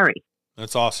 open carry.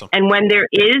 That's awesome. And when there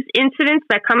is incidents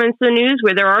that come into the news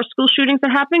where there are school shootings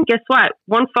that happen, guess what?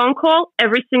 One phone call,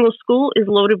 every single school is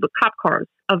loaded with cop cars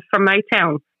from my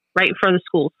town, right in front of the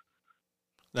schools.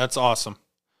 That's awesome.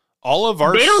 They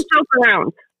don't joke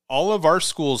around. All of our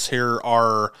schools here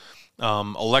are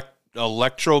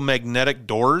electromagnetic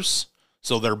doors.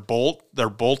 So they're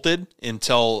bolted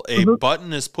until a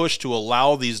button is pushed to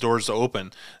allow these doors to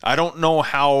open. I don't know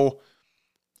how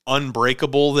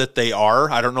unbreakable that they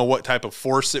are. I don't know what type of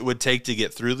force it would take to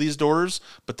get through these doors,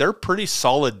 but they're pretty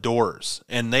solid doors,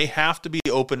 and they have to be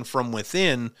open from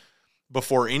within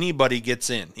before anybody gets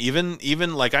in.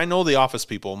 Even like I know the office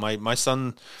people. My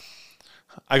son,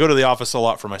 I go to the office a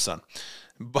lot for my son,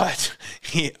 but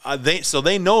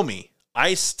they know me.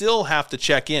 I still have to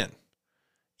check in.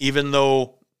 Even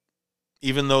though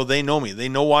they know me, they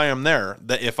know why I'm there.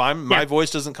 That if my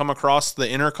voice doesn't come across the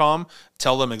intercom,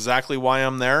 tell them exactly why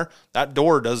I'm there, that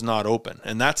door does not open.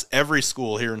 And that's every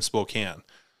school here in Spokane.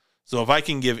 So if I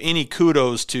can give any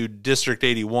kudos to District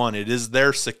 81, it is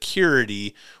their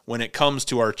security when it comes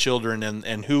to our children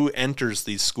and who enters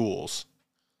these schools.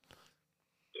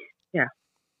 Yeah.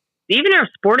 Even our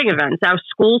sporting events, our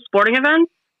school sporting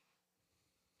events,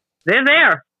 they're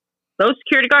there. Those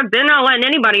security guards, they're not letting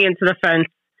anybody into the fence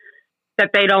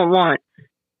that they don't want.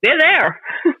 They're there.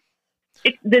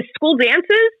 The school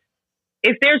dances,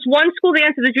 if there's one school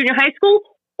dance at the junior high school,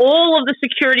 all of the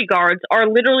security guards are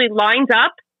literally lined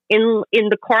up in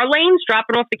the car lanes,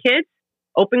 dropping off the kids,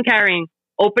 open carrying,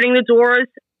 opening the doors,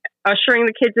 ushering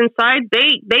the kids inside.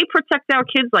 They protect our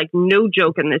kids like no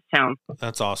joke in this town.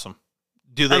 That's awesome.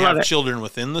 Do they have children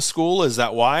within the school? Is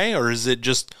that why? Or is it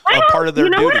just a part of their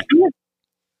duty?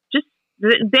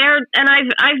 And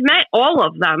I've met all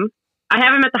of them. I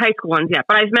haven't met the high school ones yet,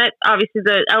 but I've met obviously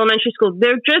the elementary school.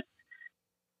 They're just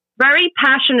very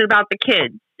passionate about the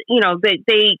kids.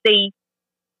 They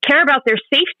care about their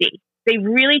safety. They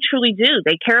really truly do.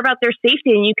 They care about their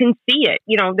safety, and you can see it.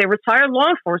 They're retired law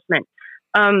enforcement.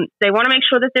 They want to make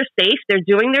sure that they're safe. They're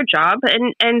doing their job,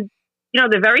 and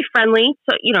they're very friendly.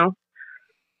 So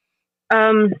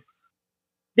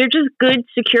they're just good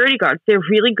security guards. They're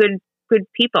really good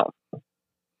people.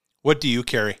 What do you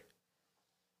carry?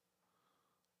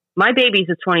 My baby's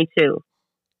a 22.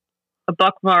 A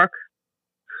buck mark.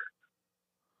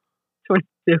 22.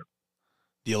 Do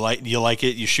you like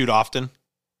it? You shoot often?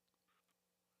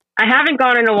 I haven't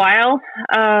gone in a while.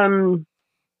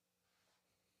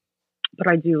 But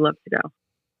I do love to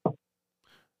go.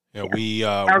 Yeah,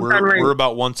 we're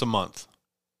about once a month.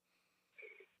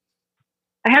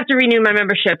 I have to renew my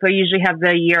membership. I usually have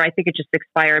the year. I think it just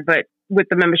expired, but with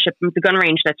the membership, the gun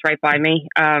range that's right by me,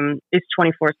 is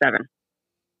 24/7.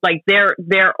 Like their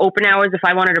open hours. If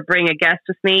I wanted to bring a guest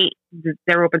with me,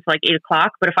 they're open till like 8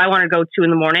 o'clock. But if I want to go 2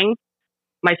 a.m,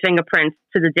 my fingerprints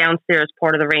to the downstairs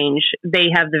part of the range, they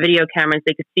have the video cameras.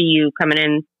 They could see you coming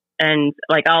in, and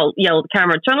like I'll yell at the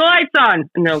camera, "Turn the lights on,"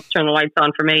 and they'll turn the lights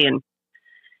on for me and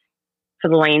for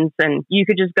the lanes, and you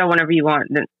could just go whenever you want.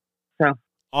 So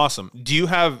awesome. Do you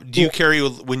carry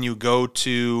when you go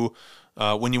to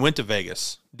when you went to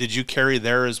Vegas? Did you carry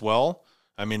there as well?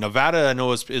 I mean, Nevada I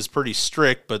know is pretty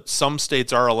strict, but some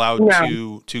states are allowed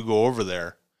to go over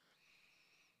there.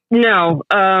 No,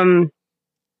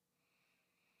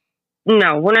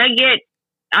 no. When I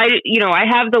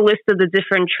have the list of the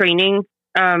different training.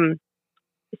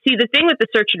 See, the thing with the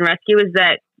search and rescue is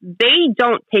that they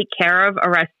don't take care of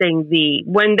arresting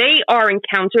when they are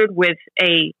encountered with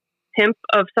a pimp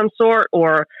of some sort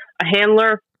or a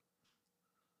handler,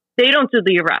 they don't do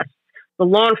the arrest. The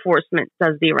law enforcement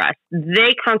does the arrest.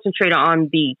 They concentrate on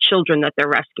the children that they're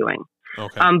rescuing.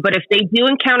 Okay. But if they do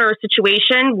encounter a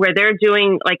situation where they're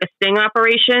doing like a sting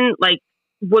operation, like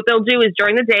what they'll do is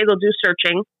during the day, they'll do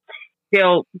searching.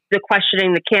 The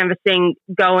questioning, the canvassing,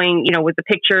 going, with the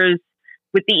pictures,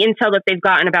 with the intel that they've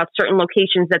gotten about certain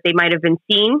locations that they might have been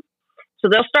seen. So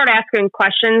they'll start asking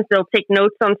questions. They'll take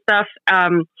notes on stuff.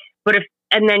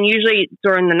 And then usually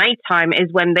during the nighttime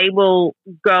is when they will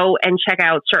go and check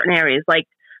out certain areas, like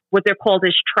what they're called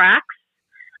is tracks.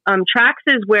 Tracks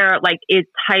is where like it's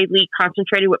highly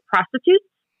concentrated with prostitutes.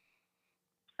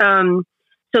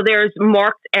 So there's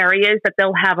marked areas that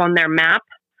they'll have on their map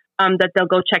that they'll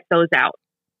go check those out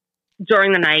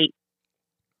during the night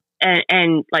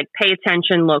and like pay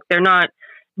attention. Look, they're not.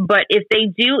 But if they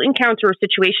do encounter a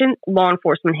situation, law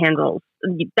enforcement handles.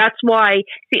 That's why,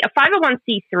 see, a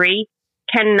 501c3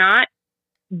 cannot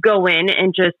go in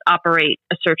and just operate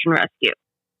a search and rescue.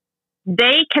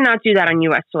 They cannot do that on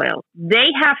U.S. soil. They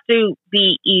have to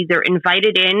be either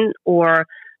invited in or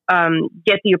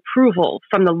get the approval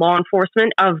from the law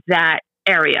enforcement of that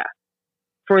area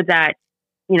for that,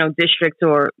 district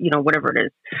or, whatever it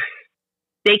is.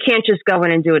 They can't just go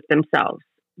in and do it themselves.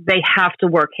 They have to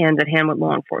work hand in hand with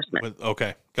law enforcement.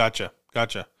 Okay. Gotcha.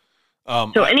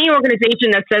 So any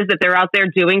organization that says that they're out there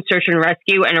doing search and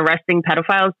rescue and arresting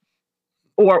pedophiles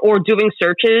or doing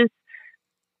searches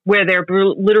where they're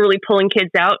literally pulling kids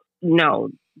out, no,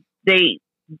 they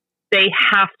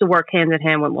have to work hand in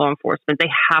hand with law enforcement. They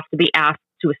have to be asked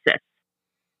to assist.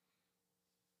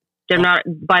 They're not,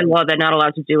 by law, they're not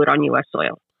allowed to do it on U.S.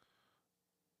 soil.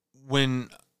 When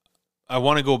I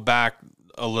want to go back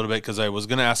a little bit, because I was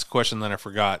going to ask a question, then I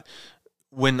forgot.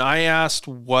 When I asked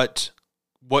what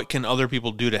can other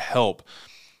people do to help,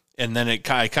 and then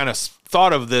I kind of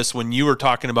thought of this when you were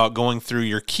talking about going through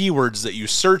your keywords that you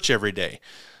search every day.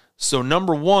 So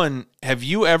number one, have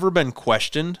you ever been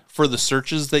questioned for the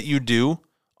searches that you do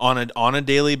on a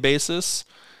daily basis?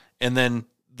 And then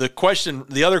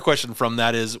the other question from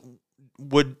that is,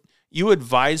 would you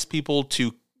advise people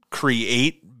to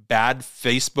create bad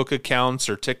Facebook accounts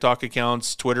or TikTok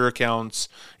accounts, Twitter accounts,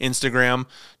 Instagram,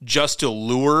 just to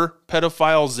lure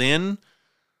pedophiles in?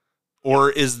 Or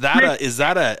is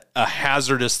that a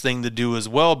hazardous thing to do as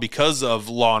well because of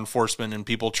law enforcement and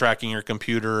people tracking your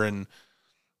computer and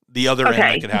the other end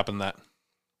that could happen that?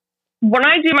 When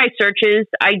I do my searches,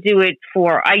 I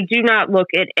do not look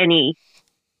at any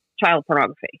child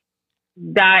pornography.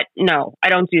 No, I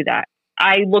don't do that.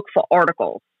 I look for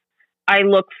articles. I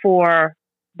look for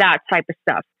that type of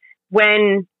stuff.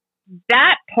 When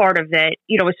that part of it,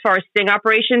 as far as sting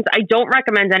operations, I don't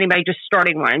recommend anybody just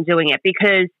starting one and doing it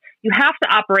because you have to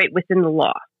operate within the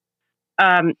law.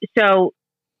 So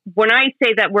when I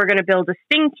say that we're going to build a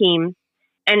sting team,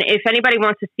 and if anybody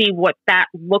wants to see what that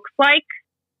looks like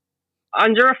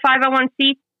under a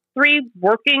 501c3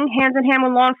 working hand in hand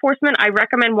with law enforcement, I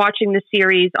recommend watching the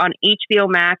series on HBO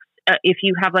Max. If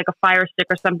you have like a Fire Stick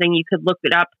or something, you could look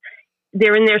it up.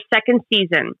 They're in their second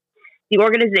season. The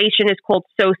organization is called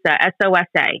SOSA,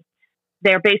 S-O-S-A.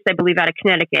 They're based, I believe, out of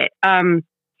Connecticut.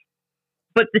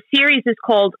 But the series is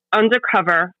called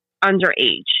Undercover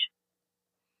Underage.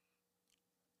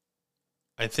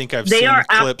 I think I've seen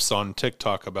clips on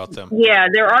TikTok about them. Yeah,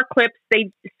 there are clips.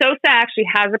 SOSA actually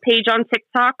has a page on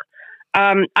TikTok.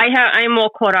 I am all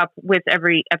caught up with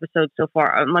every episode so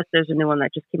far, unless there's a new one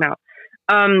that just came out.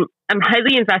 I'm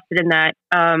highly invested in that.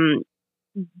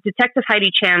 Detective Heidi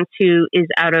Chance, who is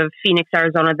out of Phoenix,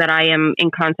 Arizona, that I am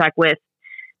in contact with.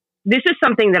 This is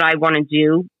something that I want to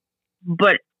do,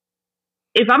 but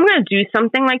if I'm going to do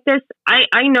something like this,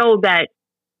 I know that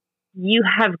you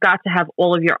have got to have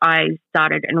all of your I's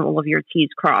dotted and all of your T's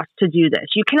crossed to do this.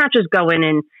 You cannot just go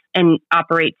in and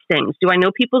operate stings. Do I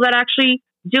know people that actually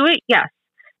do it? Yes.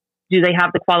 Do they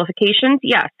have the qualifications?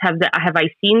 Yes. Have I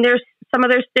seen some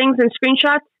of their stings and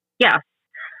screenshots? Yes.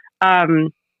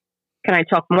 Can I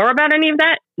talk more about any of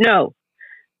that? No.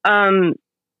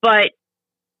 But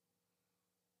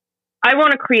I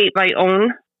want to create my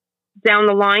own down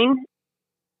the line,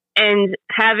 and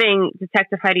having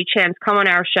Detective Heidi Chance come on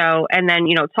our show and then,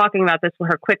 talking about this with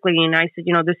her quickly. And I said,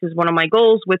 this is one of my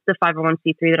goals with the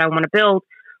 501c3 that I want to build,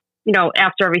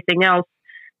 after everything else,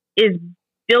 is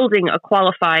building a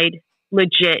qualified,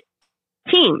 legit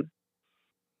team.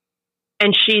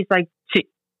 And she's like, do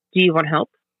you want help?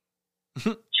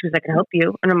 She was like, I can help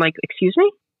you. And I'm like, excuse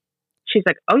me? She's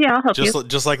like, oh yeah, I'll help you.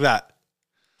 Just like that.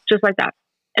 Just like that.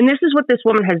 And this is what this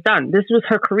woman has done. This was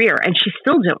her career, and she's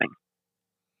still doing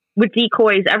with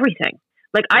decoys, everything.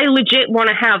 Like, I legit want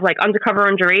to have like Undercover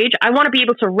Underage. I want to be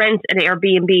able to rent an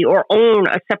Airbnb or own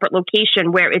a separate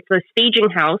location where it's a staging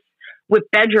house with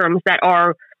bedrooms that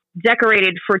are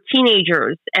decorated for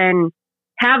teenagers and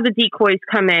have the decoys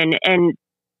come in and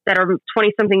that are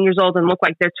 20 something years old and look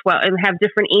like they're 12 and have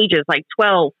different ages, like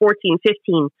 12, 14,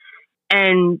 15,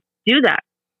 and do that.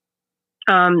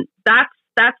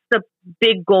 That's the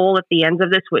big goal at the end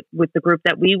of this with the group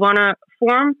that we want to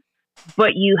form.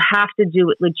 But you have to do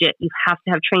it legit. You have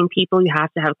to have trained people. You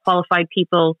have to have qualified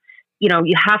people.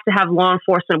 You have to have law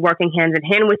enforcement working hand in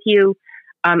hand with you.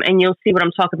 And you'll see what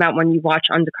I'm talking about when you watch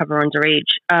Undercover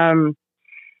Underage.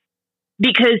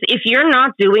 Because if you're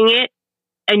not doing it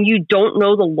and you don't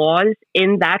know the laws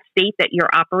in that state that you're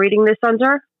operating this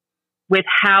under, with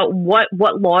what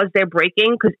laws they're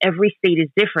breaking, because every state is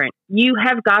different. You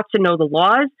have got to know the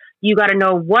laws. You got to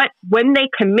know when they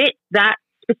commit that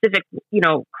specific,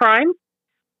 crime,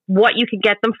 what you could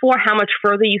get them for, how much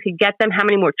further you could get them, how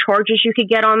many more charges you could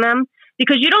get on them,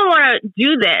 because you don't want to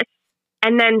do this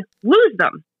and then lose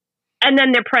them. And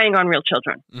then they're preying on real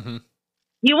children. Mm-hmm.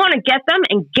 You want to get them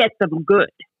and get them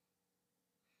good.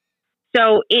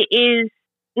 So it is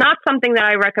not something that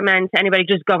I recommend to anybody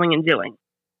just going and doing.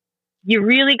 You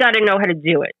really got to know how to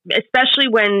do it, especially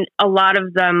when a lot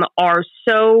of them are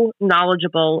so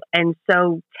knowledgeable and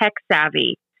so tech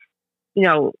savvy,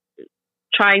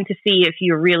 trying to see if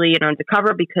you're really an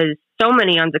undercover, because so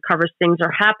many undercover things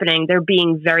are happening. They're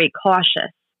being very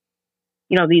cautious,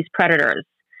 these predators.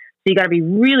 So you got to be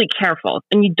really careful,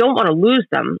 and you don't want to lose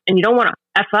them, and you don't want to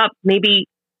F up. Maybe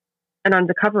an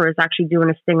undercover is actually doing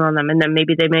a sting on them, and then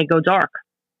maybe they may go dark.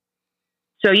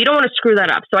 So you don't want to screw that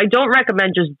up. So I don't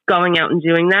recommend just going out and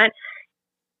doing that.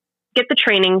 Get the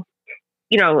training,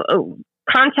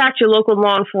 contact your local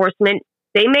law enforcement.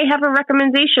 They may have a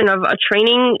recommendation of a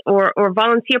training or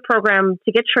volunteer program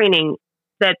to get training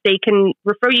that they can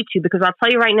refer you to, because I'll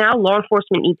tell you right now, law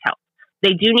enforcement needs help.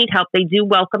 They do need help. They do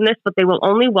welcome this, but they will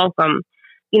only welcome,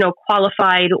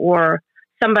 qualified or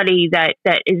somebody that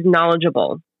is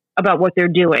knowledgeable about what they're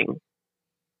doing.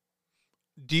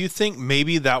 Do you think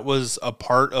maybe that was a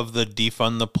part of the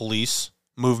defund the police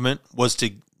movement, was to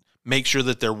make sure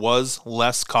that there was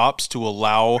less cops to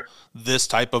allow this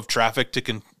type of traffic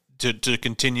to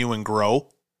continue and grow?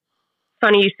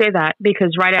 Funny you say that,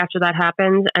 because right after that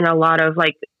happened, and a lot of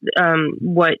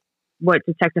what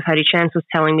Detective Heidi Chance was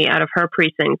telling me out of her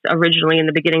precincts, originally in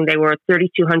the beginning they were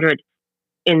 3,200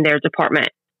 in their department.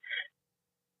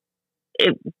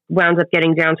 It wound up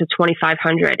getting down to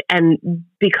 2,500. And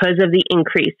because of the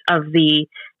increase of the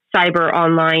cyber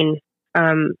online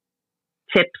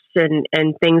tips and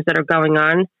things that are going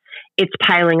on, it's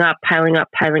piling up.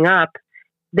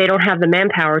 They don't have the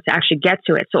manpower to actually get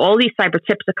to it. So all these cyber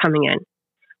tips are coming in.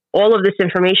 All of this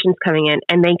information is coming in,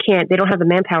 and they don't have the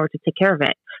manpower to take care of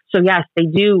it. So yes,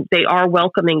 they are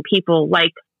welcoming people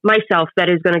like myself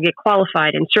that is going to get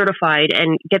qualified and certified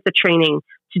and get the training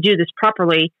to do this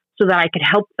properly, so that I could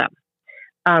help them.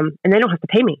 And they don't have to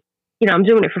pay me. I'm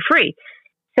doing it for free.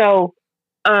 So,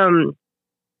 I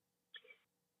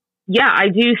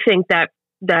do think that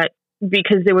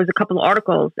because there was a couple of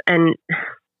articles, and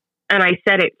I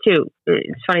said it too.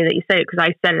 It's funny that you say it, because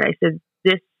I said it. I said,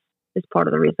 this is part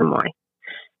of the reason why.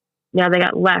 Now they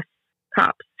got less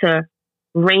cops to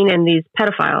rein in these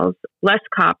pedophiles, less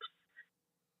cops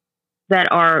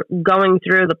that are going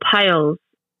through the piles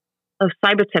of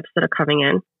cyber tips that are coming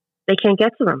in. They can't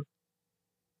get to them.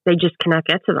 They just cannot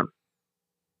get to them.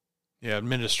 Yeah,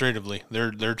 administratively,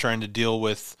 they're trying to deal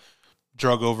with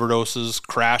drug overdoses,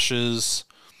 crashes,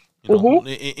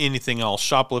 anything else,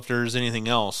 shoplifters, anything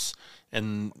else,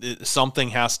 and something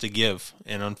has to give.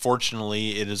 And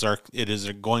unfortunately, it is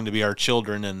going to be our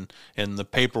children and the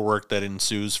paperwork that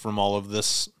ensues from all of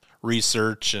this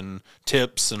research and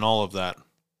tips and all of that.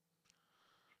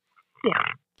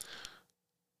 Yeah,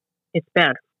 it's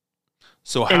bad.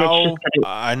 So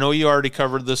I know you already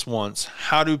covered this once.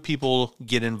 How do people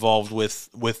get involved with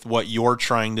what you're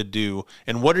trying to do,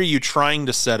 and what are you trying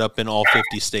to set up in all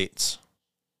 50 states?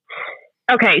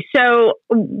 Okay, so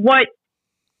what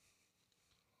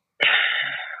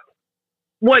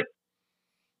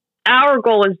our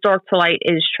goal as Dark to Light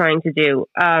is trying to do,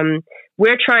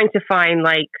 we're trying to find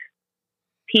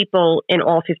people in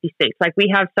all 50 states.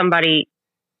 We have somebody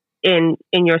in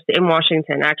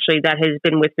Washington, actually, that has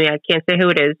been with me. I can't say who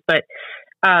it is, but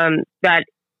that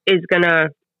is going to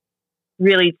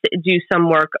really do some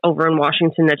work over in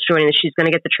Washington that's joining us. She's going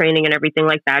to get the training and everything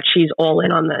like that. She's all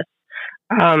in on this.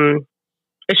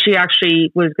 She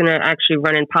actually was going to actually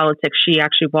run in politics. She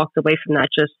actually walked away from that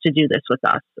just to do this with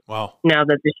us. Wow. Now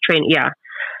that this training, yeah.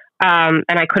 And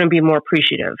I couldn't be more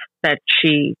appreciative that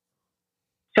she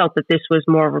felt that this was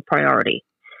more of a priority.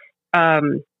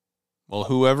 Well,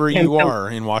 whoever you are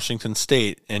in Washington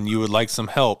State and you would like some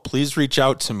help, please reach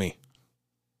out to me.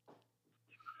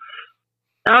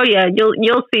 Oh yeah,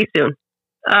 you'll see soon.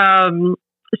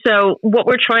 So what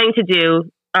we're trying to do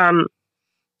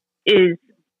is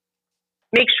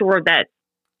make sure that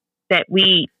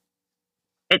we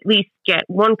at least get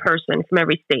one person from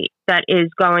every state that is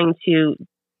going to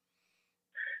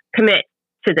commit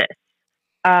to this.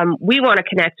 We want to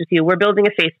connect with you. We're building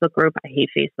a Facebook group. I hate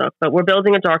Facebook, but we're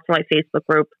building a Dark to Light Facebook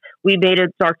group. We made a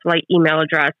Dark to Light email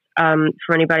address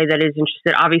for anybody that is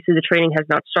interested. Obviously, the training has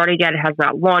not started yet. It has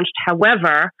not launched.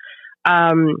 However,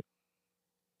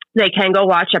 they can go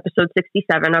watch episode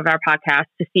 67 of our podcast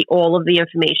to see all of the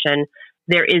information.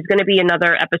 There is going to be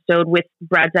another episode with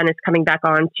Brad Dennis coming back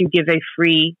on to give a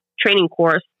free training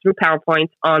course through PowerPoint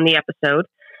on the episode.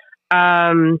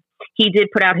 He did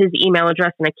put out his email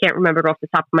address, and I can't remember it off the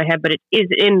top of my head, but it is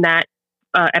in that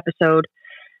episode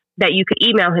that you could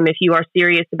email him if you are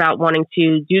serious about wanting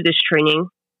to do this training.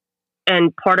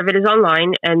 And part of it is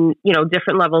online and,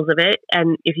 different levels of it.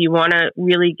 And if you want to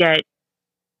really get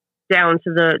down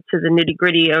to the nitty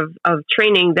gritty of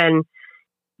training, then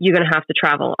you're going to have to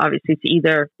travel, obviously, to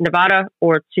either Nevada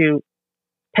or to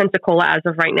Pensacola as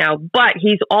of right now. But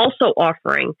he's also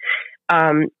offering,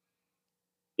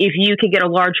 if you could get a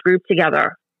large group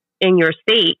together in your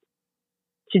state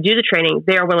to do the training,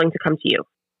 they are willing to come to you.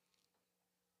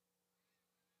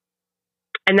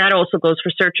 And that also goes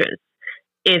for searches.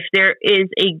 If there is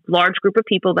a large group of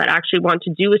people that actually want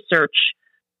to do a search,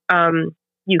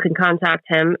 you can contact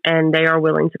him and they are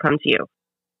willing to come to you.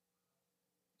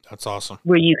 That's awesome.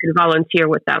 Where you can volunteer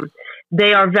with them.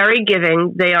 They are very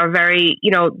giving. They are very,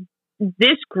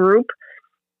 this group,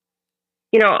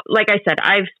 like I said,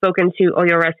 I've spoken to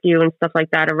Oyo Rescue and stuff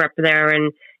like that, a rep there.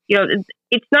 And,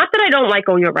 it's not that I don't like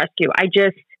Oyo Rescue.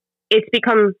 It's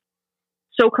become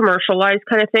so commercialized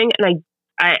kind of thing. And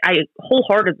I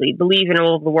wholeheartedly believe in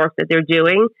all of the work that they're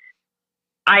doing.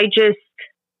 I just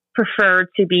prefer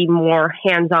to be more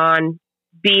hands-on,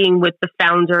 being with the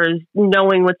founders,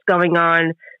 knowing what's going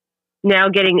on, now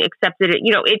getting accepted.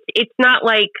 It's not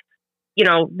like,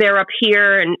 they're up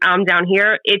here and I'm down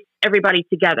here. It's everybody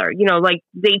together. Like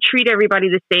they treat everybody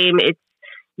the same.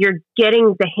 You're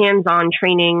getting the hands-on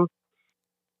training.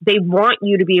 They want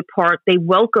you to be a part. They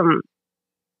welcome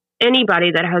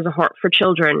anybody that has a heart for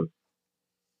children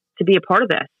to be a part of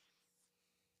this.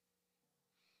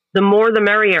 The more the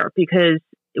merrier, because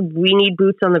we need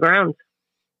boots on the ground.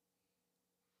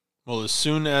 Well, as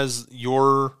soon as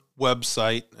your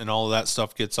website and all of that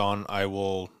stuff gets on, I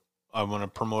want to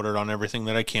promote it on everything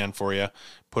that I can for you,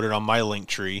 put it on my link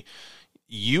tree.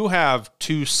 You have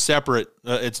two separate,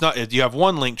 you have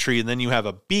one link tree and then you have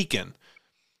a beacon.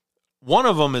 One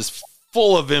of them is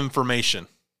full of information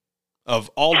of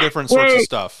all different sorts of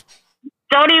stuff.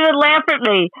 Don't even laugh at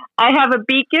me. I have a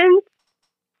beacon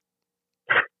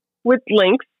with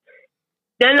links.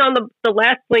 Then on the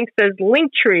last link says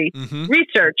link tree,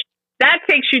 research. That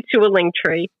takes you to a link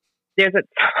tree. There's a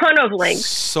ton of links.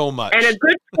 So much. And a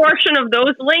good portion of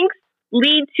those links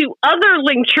lead to other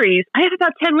link trees. I have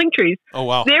about 10 link trees. Oh,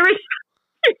 wow. There is...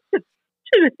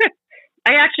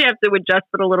 I actually have to adjust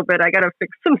it a little bit. I got to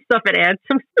fix some stuff and add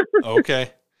some stuff.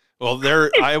 Okay. Well,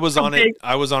 I was on it.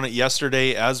 I was on it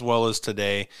yesterday as well as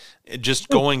today, just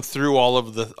going through all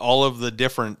of the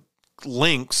different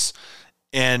links,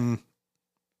 and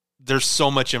there's so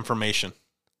much information.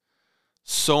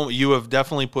 So you have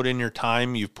definitely put in your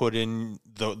time. You've put in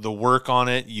the work on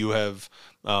it. You have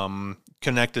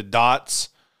connected dots,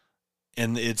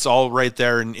 and it's all right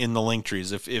there in the link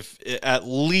trees. If at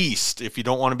least if you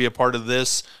don't want to be a part of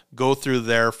this, go through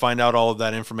there, find out all of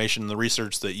that information, the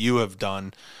research that you have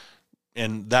done.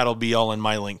 And that'll be all in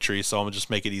my link tree, so I'll just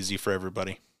make it easy for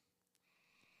everybody.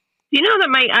 You know that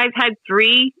I've had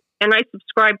 3, and I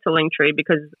subscribe to Linktree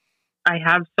because I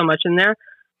have so much in there.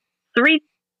 3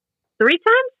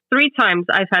 times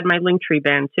I've had my Linktree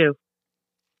banned too.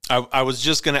 I was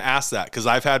just going to ask that because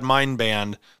I've had mine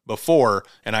banned before,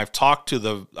 and I've talked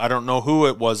to I don't know who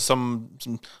it was, some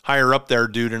higher up there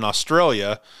dude in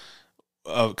Australia,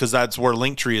 because that's where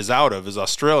Linktree is out of, is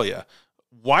Australia.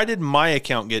 Why did my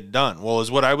account get done? Well,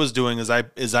 what I was doing is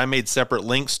I made separate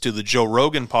links to the Joe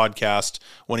Rogan podcast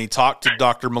when he talked to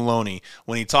Dr. Maloney,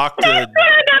 when he talked to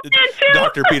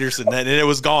Dr. Peterson, and it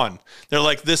was gone. They're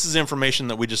like, this is information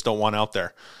that we just don't want out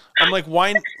there. I'm like,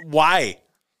 why? That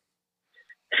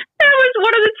was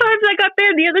one of the times I got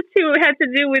banned. The other 2 had to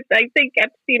do with, I think,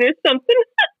 Epstein or something.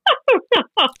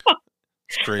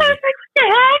 It's crazy. I was like, what the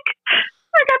heck?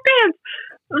 I got banned.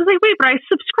 I was like, wait, but I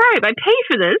subscribe. I pay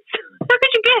for this. How could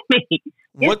you ban me?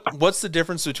 What's the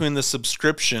difference between the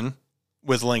subscription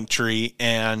with Linktree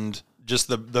and just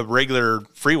the regular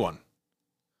free one?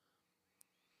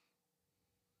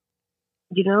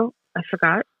 You know, I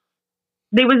forgot.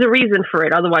 There was a reason for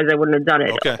it. Otherwise, I wouldn't have done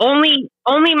it. Okay. Only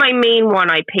my main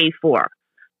one I pay for.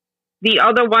 The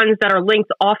other ones that are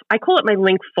linked off, I call it my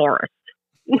link forest.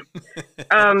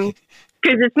 Because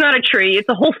it's not a tree, it's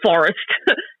a whole forest.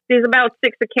 There's about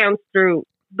 6 accounts through,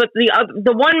 but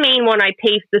the one main one I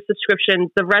pay for the subscription.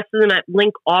 The rest of them that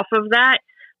link off of that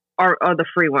are the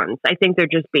free ones. I think they're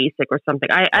just basic or something.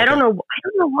 I don't know. I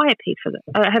don't know why I paid for them.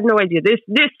 I have no idea.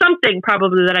 There's something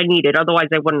probably that I needed. Otherwise,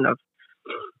 I wouldn't have.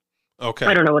 Okay.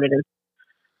 I don't know what it is.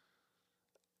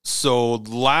 So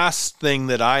last thing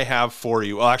that I have for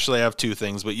you, well, actually I have 2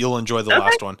 things, but you'll enjoy the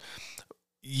last one.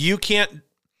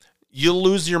 You'll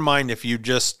lose your mind if you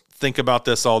just think about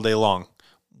this all day long.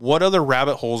 What other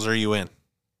rabbit holes are you in?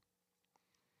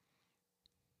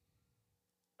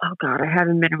 Oh God, I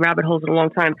haven't been in rabbit holes in a long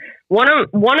time. One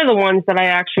of the ones that I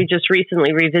actually just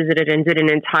recently revisited and did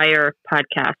an entire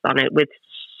podcast on it with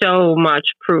so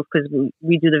much proof, because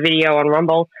we do the video on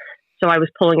Rumble. So I was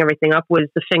pulling everything up, was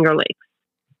the Finger Lakes.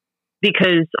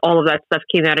 Because all of that stuff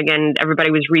came out again.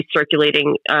 Everybody was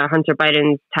recirculating Hunter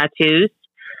Biden's tattoos.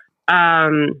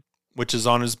 Which is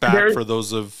on his back, for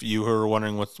those of you who are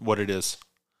wondering what it is.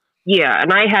 Yeah,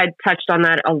 and I had touched on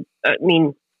that. I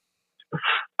mean,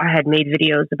 I had made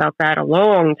videos about that a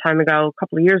long time ago, a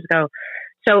couple of years ago.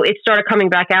 So it started coming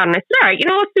back out, and I said, all right,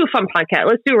 let's do a fun podcast.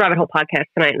 Let's do a rabbit hole podcast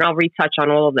tonight, and I'll retouch on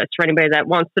all of this for anybody that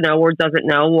wants to know or doesn't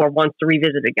know or wants to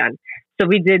revisit again. So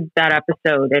we did that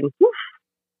episode, and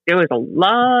there was a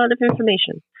lot of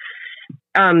information.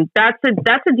 That's a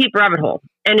deep rabbit hole,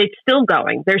 and it's still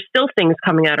going. There's still things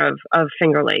coming out of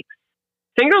Finger Lakes.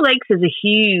 Finger Lakes is a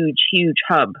huge, huge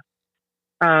hub.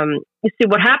 You see,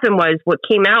 what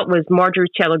came out was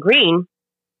Marjorie Taylor Greene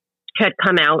had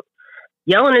come out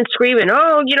yelling and screaming,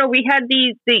 "Oh, we had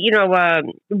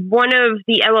one of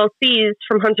the LLCs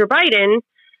from Hunter Biden,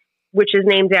 which is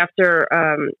named after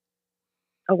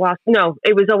it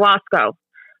was Owasco,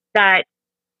 that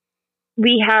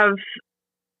we have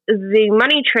the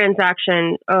money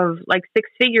transaction of like 6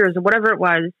 figures or whatever it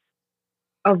was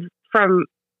from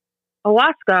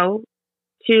Owasco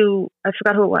to, I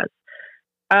forgot who it was,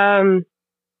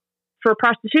 for a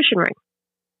prostitution ring."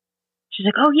 She's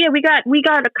like, "Oh yeah, we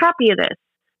got a copy of this."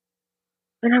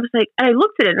 And I was like, and I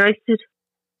looked at it and I said,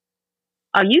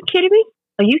 "Are you kidding me?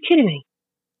 Are you kidding me?"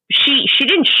 She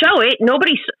didn't show it.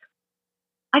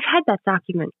 I've had that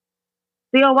document.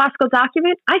 The Owasco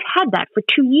document, I've had that for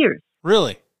 2 years.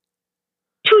 Really?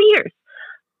 2 years.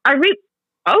 Oh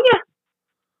yeah.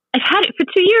 I've had it for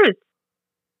 2 years.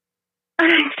 I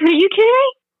said, "Are you kidding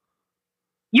me?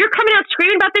 You're coming out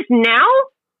screaming about this now?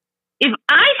 If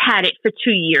I've had it for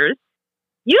 2 years,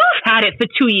 you've had it for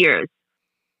 2 years."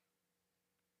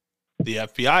 The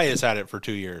FBI has had it for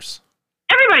 2 years.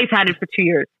 Everybody's had it for 2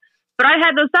 years. But I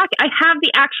had those I have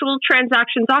the actual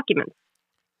transaction documents.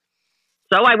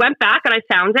 So I went back and I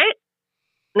found it.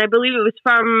 And I believe it was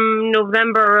from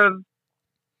November of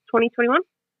 2021.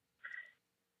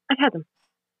 I've had them.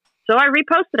 So I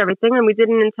reposted everything and we did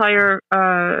an entire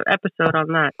episode on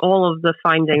that. All of the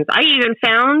findings. I even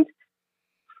found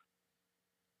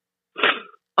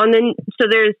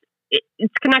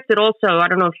it's connected also, I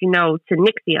don't know if you know, to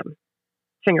Nixium,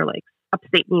 Finger Lakes,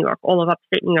 upstate New York, all of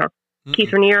upstate New York. Mm-hmm.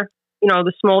 Keith Raniere,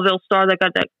 the Smallville star that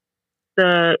got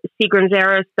the Seagram's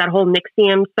heiress, that whole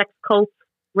Nixium sex cult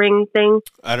ring thing.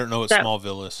 I don't know what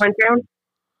Smallville is. Went down.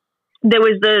 There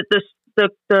was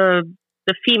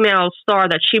the female star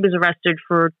that she was arrested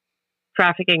for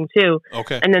trafficking too.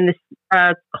 Okay. And then this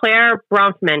Claire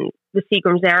Bronfman, the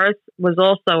Seagram's heiress, was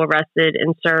also arrested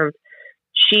and served.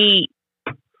 She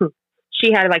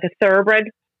had like a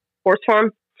thoroughbred horse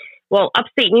farm. Well,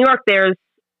 upstate New York, there's,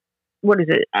 what is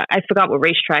it? I forgot what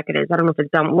racetrack it is. I don't know if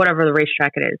it's done, whatever the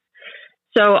racetrack it is.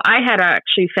 So I had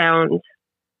actually found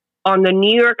on the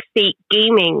New York State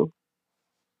Gaming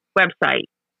website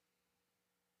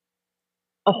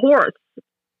a horse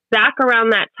back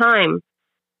around that time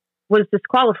was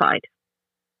disqualified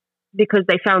because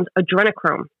they found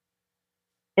adrenochrome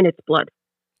in its blood.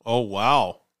 Oh,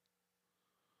 wow.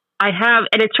 I have,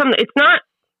 and it's from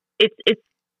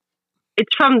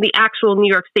the actual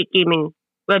New York State Gaming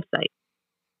website.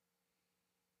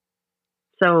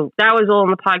 So that was all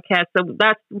in the podcast. So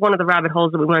that's one of the rabbit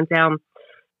holes that we went down.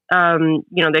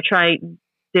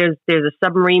 There's a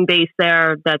submarine base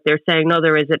there that they're saying, no,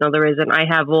 there isn't. I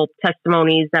have all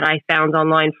testimonies that I found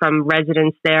online from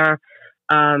residents there.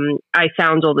 I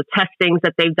found all the testings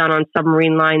that they've done on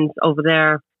submarine lines over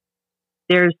there.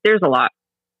 There's a lot.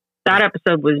 That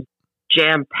episode was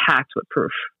jam-packed with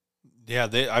proof. Yeah,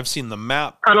 I've seen the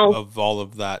map Tunnels. of all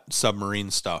of that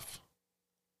submarine stuff.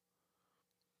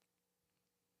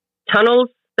 Tunnels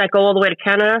that go all the way to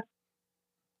Canada.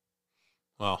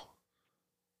 Wow.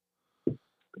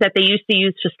 That they used to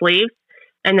use for slaves,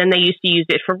 and then they used to use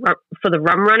it for the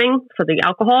rum running, for the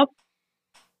alcohol.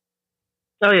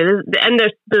 Oh yeah, and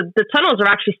the tunnels are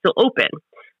actually still open.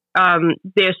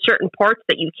 There's certain parts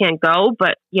that you can't go,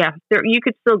 but yeah, you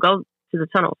could still go to the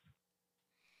tunnels.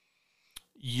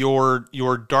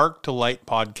 Your Dark to Light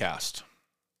podcast.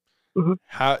 Mm-hmm.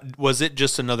 How was it?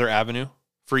 Just another avenue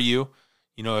for you?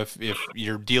 You know, if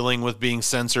you're dealing with being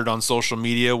censored on social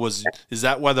media, is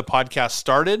that why the podcast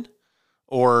started,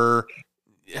 or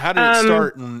how did it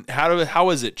start, and how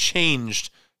has it changed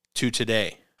to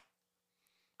today?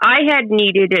 I had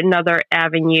needed another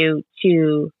avenue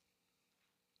to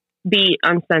be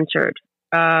uncensored,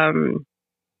 answer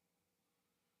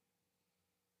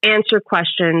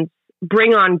questions,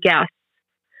 bring on guests,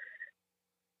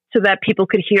 so that people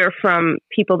could hear from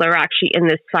people that are actually in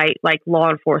this fight, like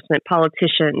law enforcement,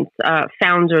 politicians,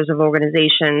 founders of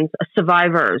organizations,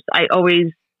 survivors. I always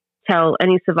tell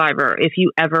any survivor, if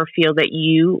you ever feel that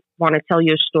you want to tell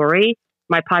your story,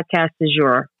 my podcast is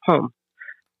your home.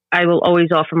 I will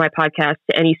always offer my podcast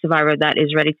to any survivor that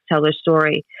is ready to tell their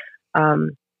story. The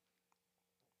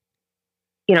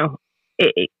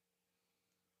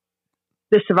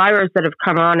survivors that have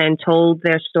come on and told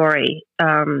their story,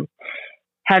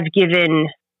 have given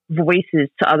voices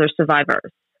to other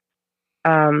survivors.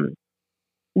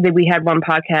 We had one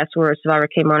podcast where a survivor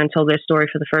came on and told their story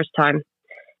for the first time.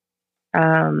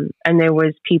 And there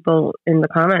was people in the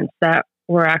comments that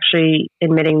were actually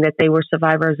admitting that they were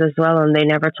survivors as well, and they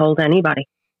never told anybody.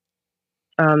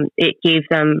 It gave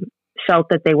them, felt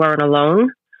that they weren't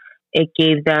alone. It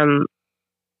gave them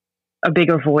a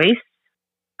bigger voice.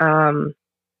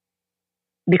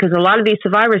 Because a lot of these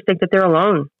survivors think that they're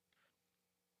alone.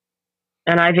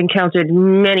 And I've encountered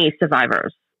many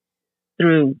survivors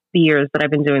through the years that I've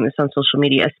been doing this on social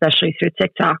media, especially through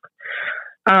TikTok.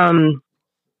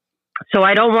 So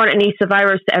I don't want any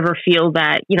survivors to ever feel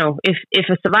that, if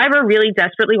a survivor really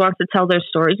desperately wants to tell their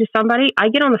story to somebody, I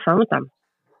get on the phone with them.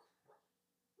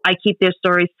 I keep their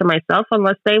stories to myself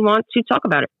unless they want to talk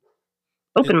about it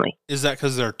openly. Is that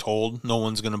because they're told no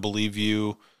one's going to believe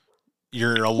you?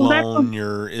 You're alone.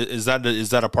 Is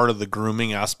that a part of the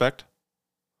grooming aspect?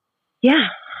 Yeah.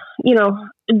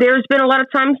 There's been a lot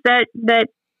of times that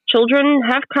children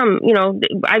have come,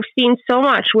 I've seen so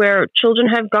much where children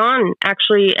have gone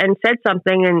actually and said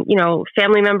something, and,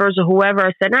 family members or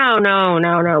whoever said, no,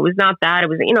 it was not that. It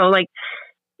was, like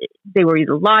they were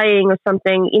either lying or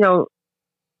something.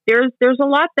 There's a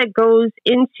lot that goes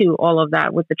into all of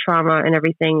that with the trauma and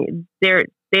everything.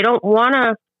 They don't want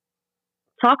to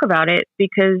talk about it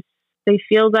because they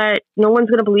feel that no one's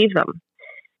going to believe them.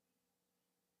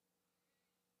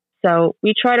 So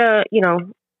we try to,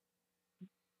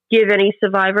 give any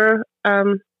survivor a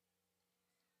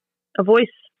voice.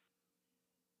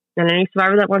 And any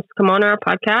survivor that wants to come on our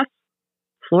podcast,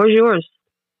 floor is yours.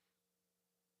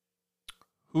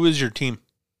 Who is your team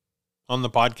on the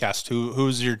podcast?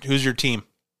 Who's your team?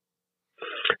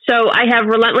 So I have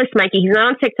Relentless Mikey. He's not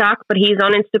on TikTok, but he's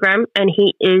on Instagram and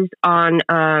he is on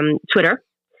Twitter.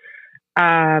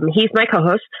 He's my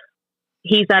co-host.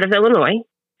 He's out of Illinois.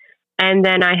 And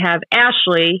then I have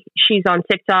Ashley. She's on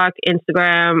TikTok,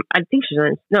 Instagram. I think she's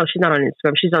not on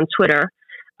Instagram. She's on Twitter.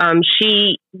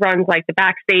 She runs like the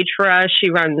backstage for us. She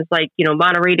runs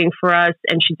moderating for us,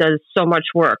 and she does so much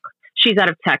work. She's out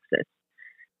of Texas.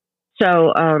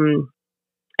 So,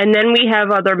 and then we have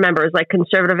other members like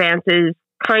Conservative Ants is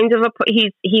kind of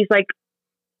he's like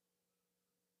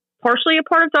partially a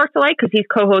part of Dark to Light because he's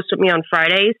co-host with me on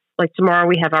Fridays. Like tomorrow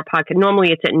we have our podcast.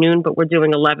 Normally it's at noon, but we're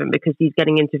doing 11 because he's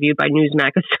getting interviewed by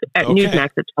Newsmax at Newsmax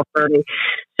at 12:30.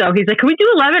 So he's like, "Can we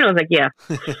do 11?" I was like, "Yeah."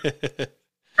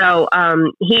 So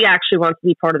he actually wants to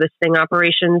be part of the sting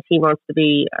operations. He wants to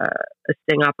be a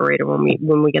sting operator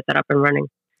when we get that up and running.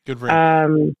 Good for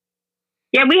him.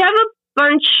 Yeah, we have a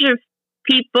bunch of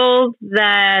people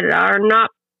that are not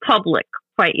public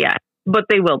quite yet, but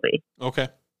they will be. Okay.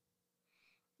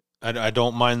 I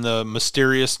don't mind the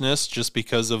mysteriousness just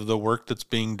because of the work that's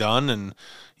being done, and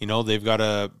they've got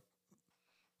to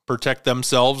protect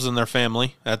themselves and their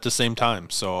family at the same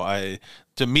time. So I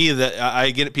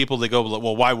get people that go,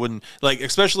 well, why wouldn't,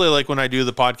 especially like when I do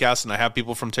the podcast and I have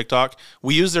people from TikTok,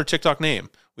 we use their TikTok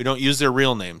name. We don't use their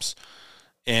real names.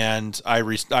 And I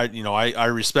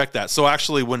respect that. So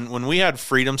actually when we had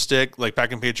Freedom Stick, like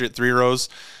back in Patriot 3 rows,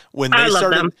 when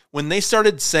they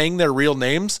started saying their real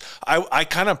names, I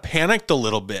kind of panicked a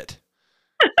little bit.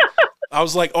 I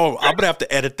was like, oh, I'm gonna have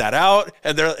to edit that out.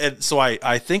 And so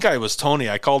I think I was Tony.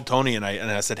 I called Tony and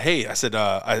I said, hey,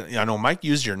 I know Mike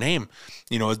used your name.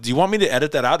 Do you want me to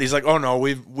edit that out? He's like, oh no,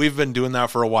 we've been doing that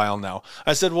for a while now.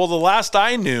 I said, well, the last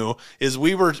I knew is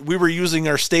we were using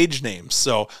our stage names.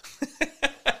 So,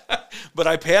 but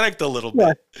I panicked a little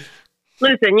bit.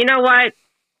 Listen, you know what?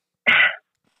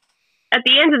 At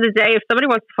the end of the day, if somebody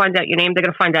wants to find out your name, they're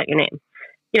going to find out your name.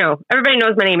 Everybody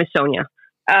knows my name is Sonia.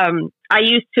 I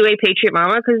used to a Patriot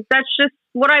Momma because that's just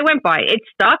what I went by. It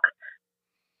stuck.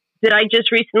 Did I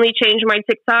just recently change my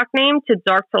TikTok name to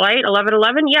Dark to Light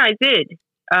 1111? Yeah, I did.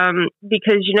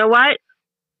 Because you know what?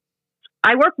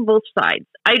 I work both sides.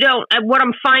 What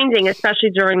I'm finding,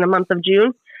 especially during the month of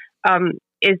June,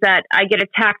 is that I get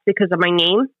attacked because of my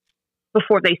name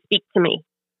before they speak to me.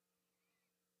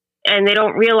 And they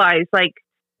don't realize, like,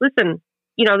 listen,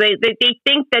 they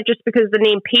think that just because the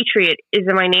name Patriot is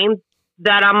in my name,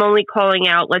 that I'm only calling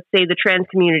out, let's say, the trans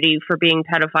community for being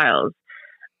pedophiles.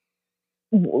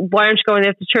 Why aren't you going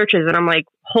after churches? And I'm like,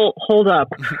 hold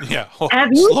up. Yeah.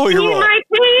 Have you seen my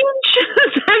page?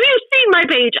 Have you seen my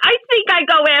page? I think I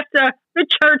go after the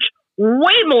church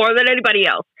way more than anybody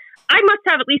else. I must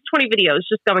have at least 20 videos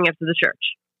just going after the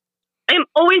church. I am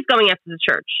always going after the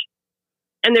church.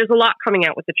 And there's a lot coming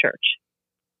out with the church.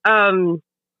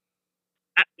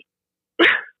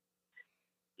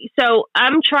 So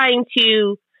I'm trying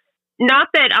to, not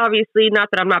that I'm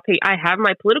not paid. I have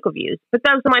my political views, but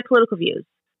those are my political views.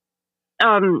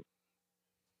 But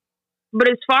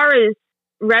as far as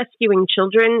rescuing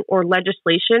children or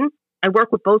legislation, I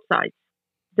work with both sides,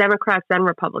 Democrats and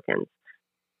Republicans.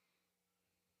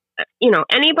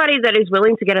 Anybody that is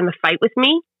willing to get in the fight with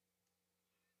me,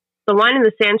 the line in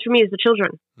the sand for me is the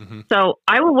children. Mm-hmm. So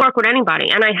I will work with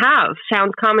anybody. And I have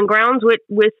found common grounds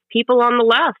with people on the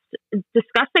left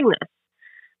discussing this.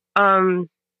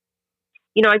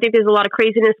 I think there's a lot of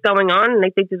craziness going on, and I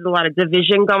think there's a lot of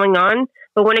division going on.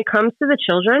 But when it comes to the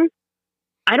children,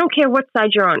 I don't care what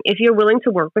side you're on. If you're willing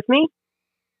to work with me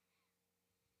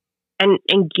and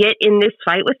get in this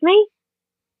fight with me,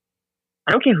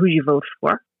 I don't care who you vote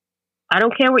for. I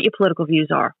don't care what your political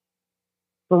views are.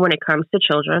 But when it comes to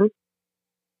children,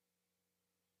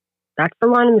 that's the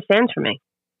line in the sand for me.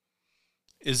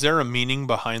 Is there a meaning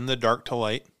behind the dark to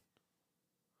light?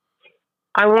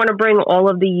 I want to bring all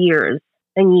of the years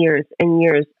and years and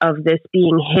years of this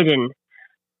being hidden,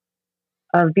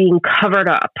 of being covered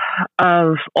up,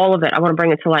 of all of it. I want to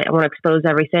bring it to light. I want to expose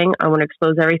everything. I want to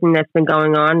expose everything that's been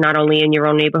going on, not only in your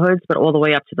own neighborhoods, but all the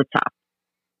way up to the top.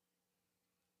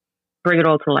 Bring it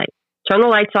all to light. Turn the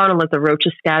lights on and let the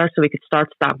roaches scatter so we could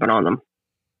start stomping on them.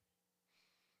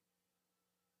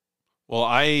 Well,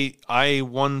 I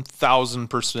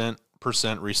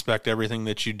 1000% respect everything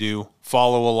that you do.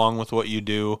 Follow along with what you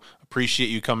do. Appreciate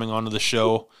you coming onto the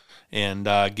show and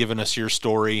giving us your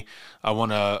story. I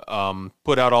want to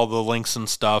put out all the links and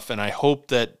stuff, and I hope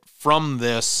that from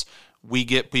this we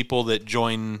get people that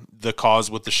join the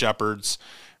cause with the shepherds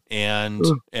and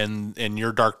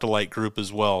your Dark to Light group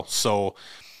as well. So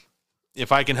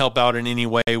if I can help out in any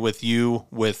way with you,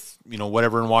 with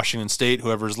whatever in Washington State,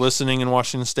 whoever's listening in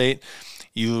Washington State,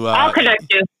 I'll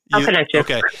connect you.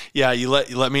 Okay, yeah, you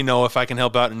let me know if I can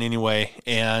help out in any way,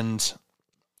 and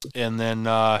then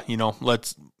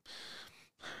let's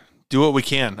do what we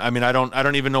can. I mean, I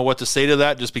don't even know what to say to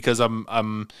that, just because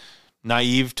I'm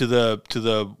naive to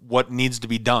the what needs to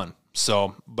be done.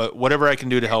 So, but whatever I can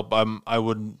do to help, I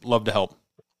would love to help.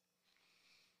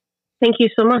 Thank you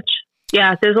so much.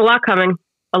 Yeah, there's a lot coming,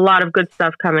 a lot of good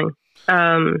stuff coming.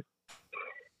 So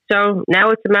now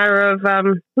it's a matter of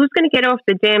who's going to get off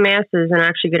the damn asses and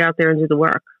actually get out there and do the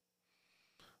work.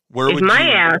 If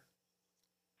my ass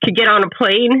could get on a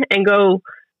plane and go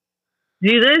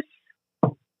do this,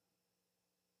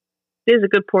 there's a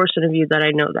good portion of you that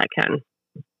I know that can.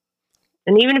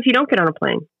 And even if you don't get on a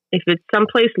plane, if it's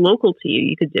someplace local to you,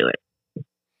 you could do it.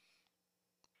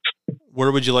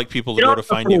 Where would you like people to go to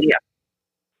find you?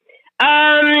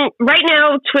 Right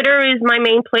now, Twitter is my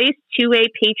main place, 2A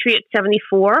Patriot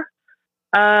 74.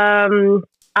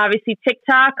 Obviously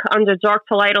TikTok under Dark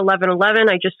to Light 1111.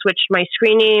 I just switched my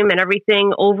screen name and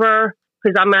everything over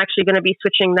because I'm actually going to be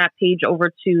switching that page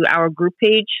over to our group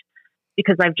page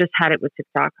because I've just had it with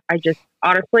TikTok.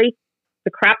 Honestly,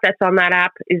 the crap that's on that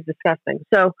app is disgusting.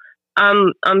 So,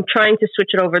 I'm trying to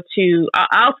switch it over to,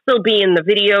 I'll still be in the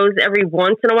videos every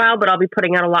once in a while, but I'll be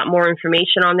putting out a lot more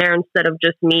information on there instead of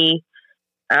just me.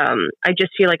 I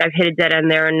just feel like I've hit a dead end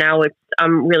there, and now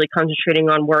I'm really concentrating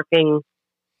on working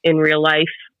in real life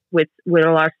with a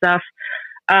lot of stuff.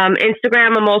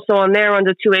 Instagram, I'm also on there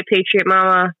under 2A Patriot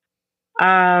Momma.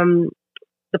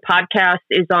 The podcast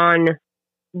is on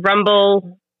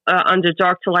Rumble under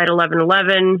Dark to Light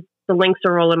 1111. The links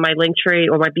are all in my link tree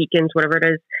or my beacons, whatever it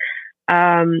is.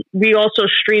 We also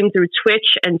stream through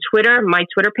Twitch and Twitter, my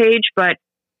Twitter page, but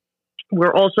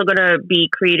we're also going to be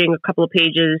creating a couple of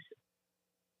pages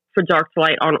for Dark to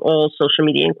Light on all social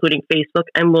media, including Facebook,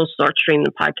 and we'll start streaming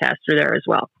the podcast through there as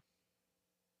well.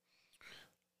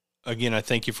 Again, I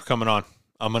thank you for coming on.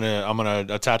 I'm gonna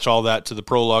attach all that to the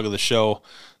prologue of the show.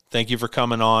 Thank you for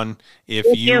coming on.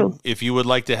 If you would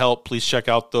like to help, please check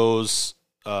out those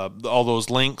all those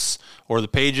links or the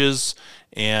pages,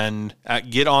 and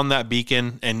get on that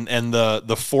beacon and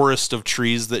the forest of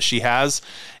trees that she has,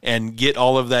 and get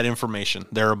all of that information.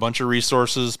 There are a bunch of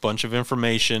resources, bunch of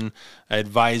information. I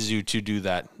advise you to do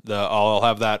that. I'll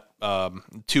have that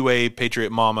 2A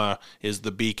Patriot Momma is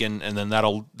the beacon, and then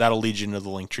that'll lead you into the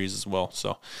link trees as well.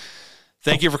 So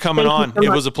thank you for coming on. It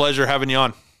was a pleasure having you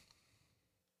on.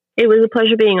 It was a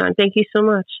pleasure being on. Thank you so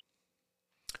much.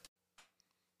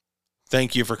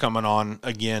 Thank you for coming on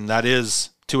again. That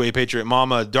is 2A Patriot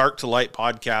Momma, Dark to Light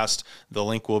podcast. The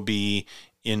link will be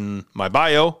in my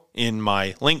bio, in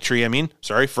my link tree,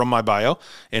 from my bio,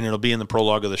 and it'll be in the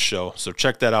prologue of the show. So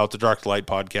check that out, the Dark to Light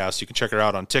podcast. You can check her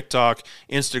out on TikTok,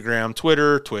 Instagram,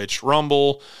 Twitter, Twitch,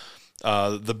 Rumble,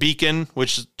 the Beacon,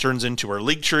 which turns into her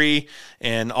link tree,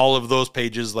 and all of those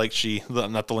pages,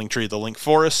 not the link tree, the link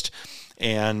forest,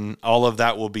 and all of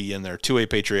that will be in there. 2A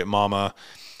Patriot Momma.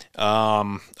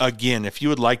 Again, if you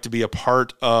would like to be a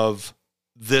part of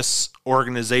this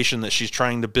organization that she's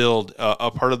trying to build, a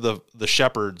part of the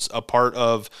Shepherds, a part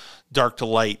of Dark to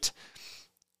Light,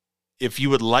 if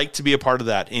you would like to be a part of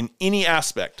that in any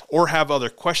aspect, or have other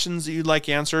questions that you'd like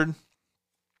answered,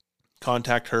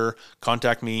 contact her,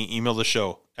 contact me, email the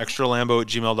show,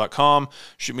 extralambo@gmail.com,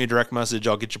 shoot me a direct message.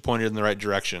 I'll get you pointed in the right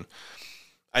direction.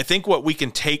 I think what we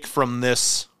can take from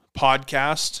this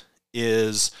podcast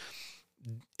is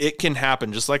it can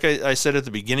happen. Just like I said at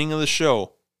the beginning of the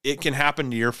show, it can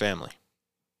happen to your family.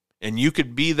 And you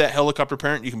could be that helicopter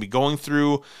parent. You can be going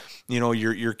through,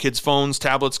 your kids' phones,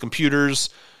 tablets, computers,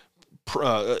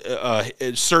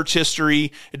 search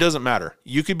history. It doesn't matter.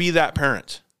 You could be that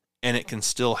parent, and it can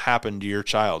still happen to your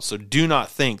child. So do not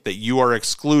think that you are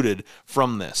excluded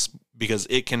from this, because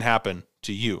it can happen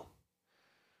to you.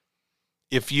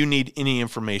 If you need any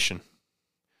information,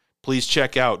 please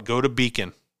go to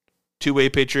Beacon,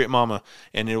 2A Patriot Momma,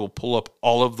 and it will pull up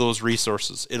all of those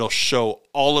resources. It'll show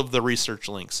all of the research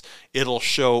links. It'll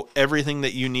show everything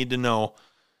that you need to know,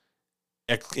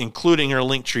 including her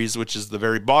link trees, which is the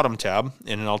very bottom tab,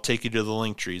 and I'll take you to the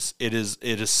link trees. It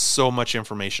is so much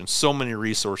information, so many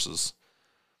resources.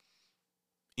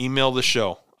 Email the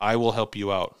show. I will help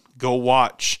you out. Go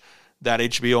watch that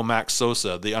HBO Max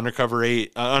Sosa, the undercover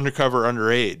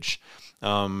underage.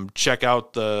 Check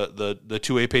out the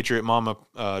 2A Patriot Momma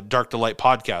Dark to Light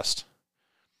podcast.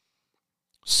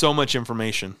 So much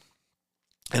information.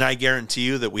 And I guarantee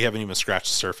you that we haven't even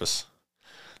scratched the surface.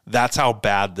 That's how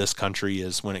bad this country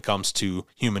is when it comes to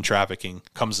human trafficking,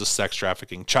 comes to sex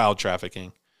trafficking, child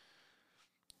trafficking.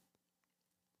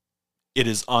 It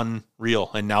is unreal.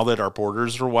 And now that our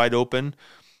borders are wide open,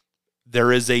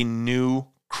 there is a new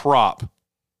crop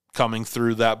coming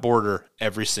through that border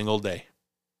every single day.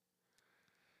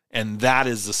 And that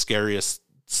is the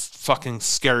fucking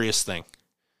scariest thing.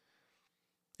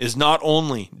 Is not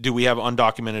only do we have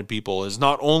undocumented people, is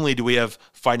not only do we have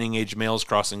fighting age males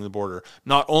crossing the border,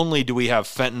 not only do we have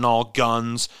fentanyl,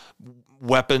 guns,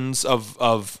 weapons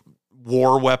of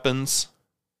war weapons,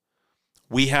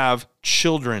 we have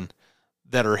children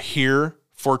that are here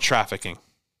for trafficking.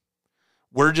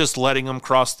 We're just letting them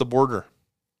cross the border.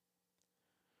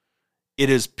 It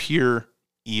is pure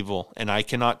evil, and I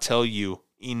cannot tell you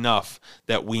enough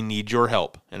that we need your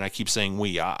help. And I keep saying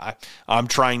we. I'm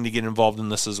trying to get involved in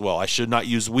this as well. I should not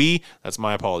use we. That's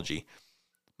my apology.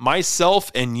 Myself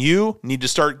and you need to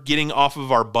start getting off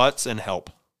of our butts and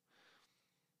help.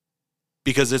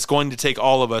 Because it's going to take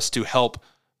all of us to help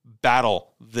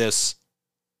battle this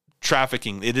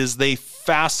trafficking. It is the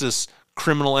fastest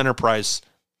criminal enterprise,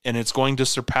 and it's going to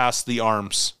surpass the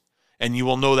arms. And you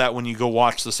will know that when you go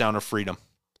watch The Sound of Freedom.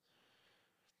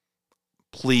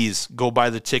 Please go buy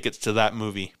the tickets to that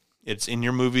movie. It's in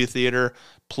your movie theater.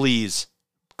 Please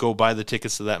go buy the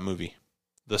tickets to that movie.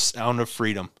 The Sound of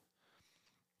Freedom.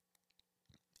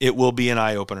 It will be an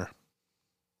eye-opener.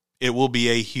 It will be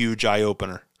a huge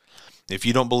eye-opener. If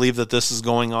you don't believe that this is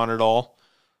going on at all,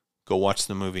 go watch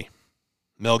the movie.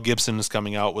 Mel Gibson is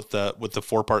coming out with the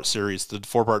 4-part series, the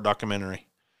 4-part documentary.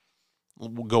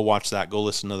 Go watch that. Go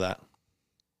listen to that.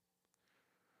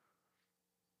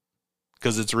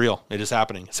 Because it's real. It is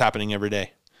happening. It's happening every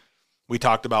day. We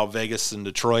talked about Vegas and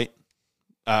Detroit.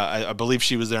 I believe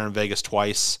she was there in Vegas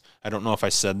twice. I don't know if I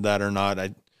said that or not.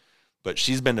 But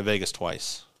she's been to Vegas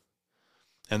twice.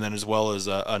 And then as well as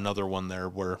another one there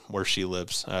where she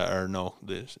lives.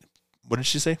 What did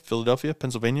she say? Philadelphia,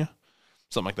 Pennsylvania?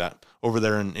 Something like that. Over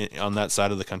there on that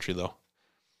side of the country, though.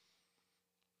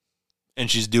 And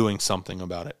she's doing something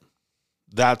about it.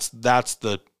 That's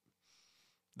the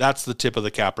tip of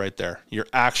the cap right there. You're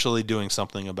actually doing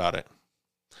something about it.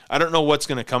 I don't know what's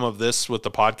going to come of this with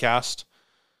the podcast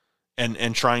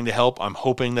and trying to help. I'm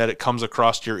hoping that it comes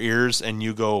across your ears and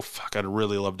you go, fuck, I'd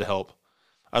really love to help.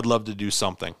 I'd love to do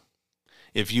something.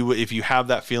 If you have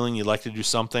that feeling you'd like to do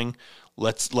something,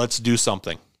 let's do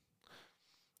something.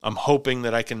 I'm hoping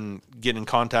that I can get in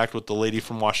contact with the lady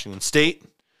from Washington State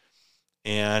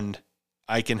and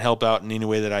I can help out in any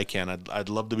way that I can. I'd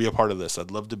love to be a part of this.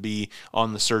 I'd love to be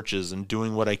on the searches and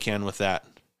doing what I can with that.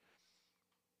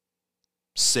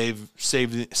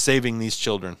 Saving these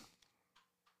children.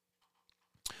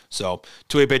 So,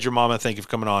 2A Patriot Momma, thank you for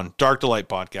coming on. Dark to Light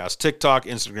Podcast, TikTok,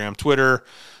 Instagram, Twitter,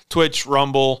 Twitch,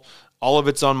 Rumble, all of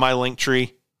it's on my link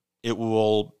tree.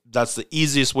 That's the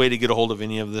easiest way to get a hold of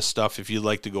any of this stuff. If you'd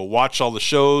like to go watch all the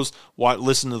shows,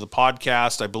 listen to the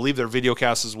podcast. I believe they're video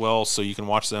casts as well, so you can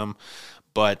watch them.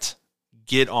 But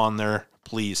get on there,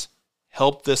 please.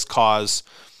 Help this cause.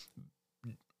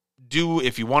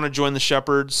 If you want to join the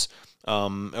Shepherds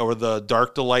or the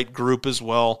Dark to Light group as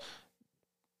well,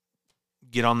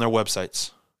 get on their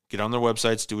websites. Get on their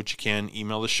websites, do what you can.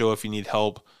 Email the show if you need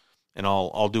help, and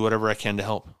I'll do whatever I can to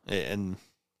help. And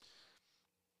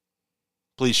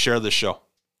please share this show.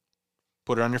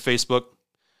 Put it on your Facebook.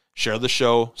 Share the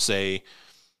show. Say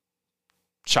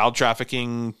child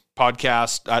trafficking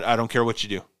podcast. I don't care what you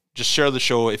do. Just share the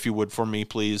show if you would for me,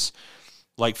 please.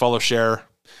 Like, follow, share.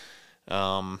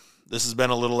 This has been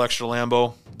a little extra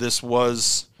Lambo. This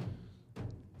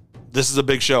is a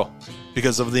big show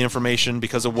because of the information,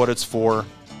 because of what it's for.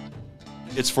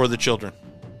 It's for the children.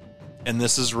 And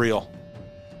this is real.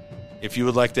 If you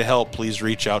would like to help, please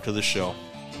reach out to the show.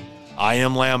 I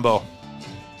am Lambo.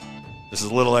 This is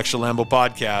Little Extra Lambo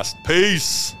Podcast.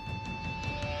 Peace.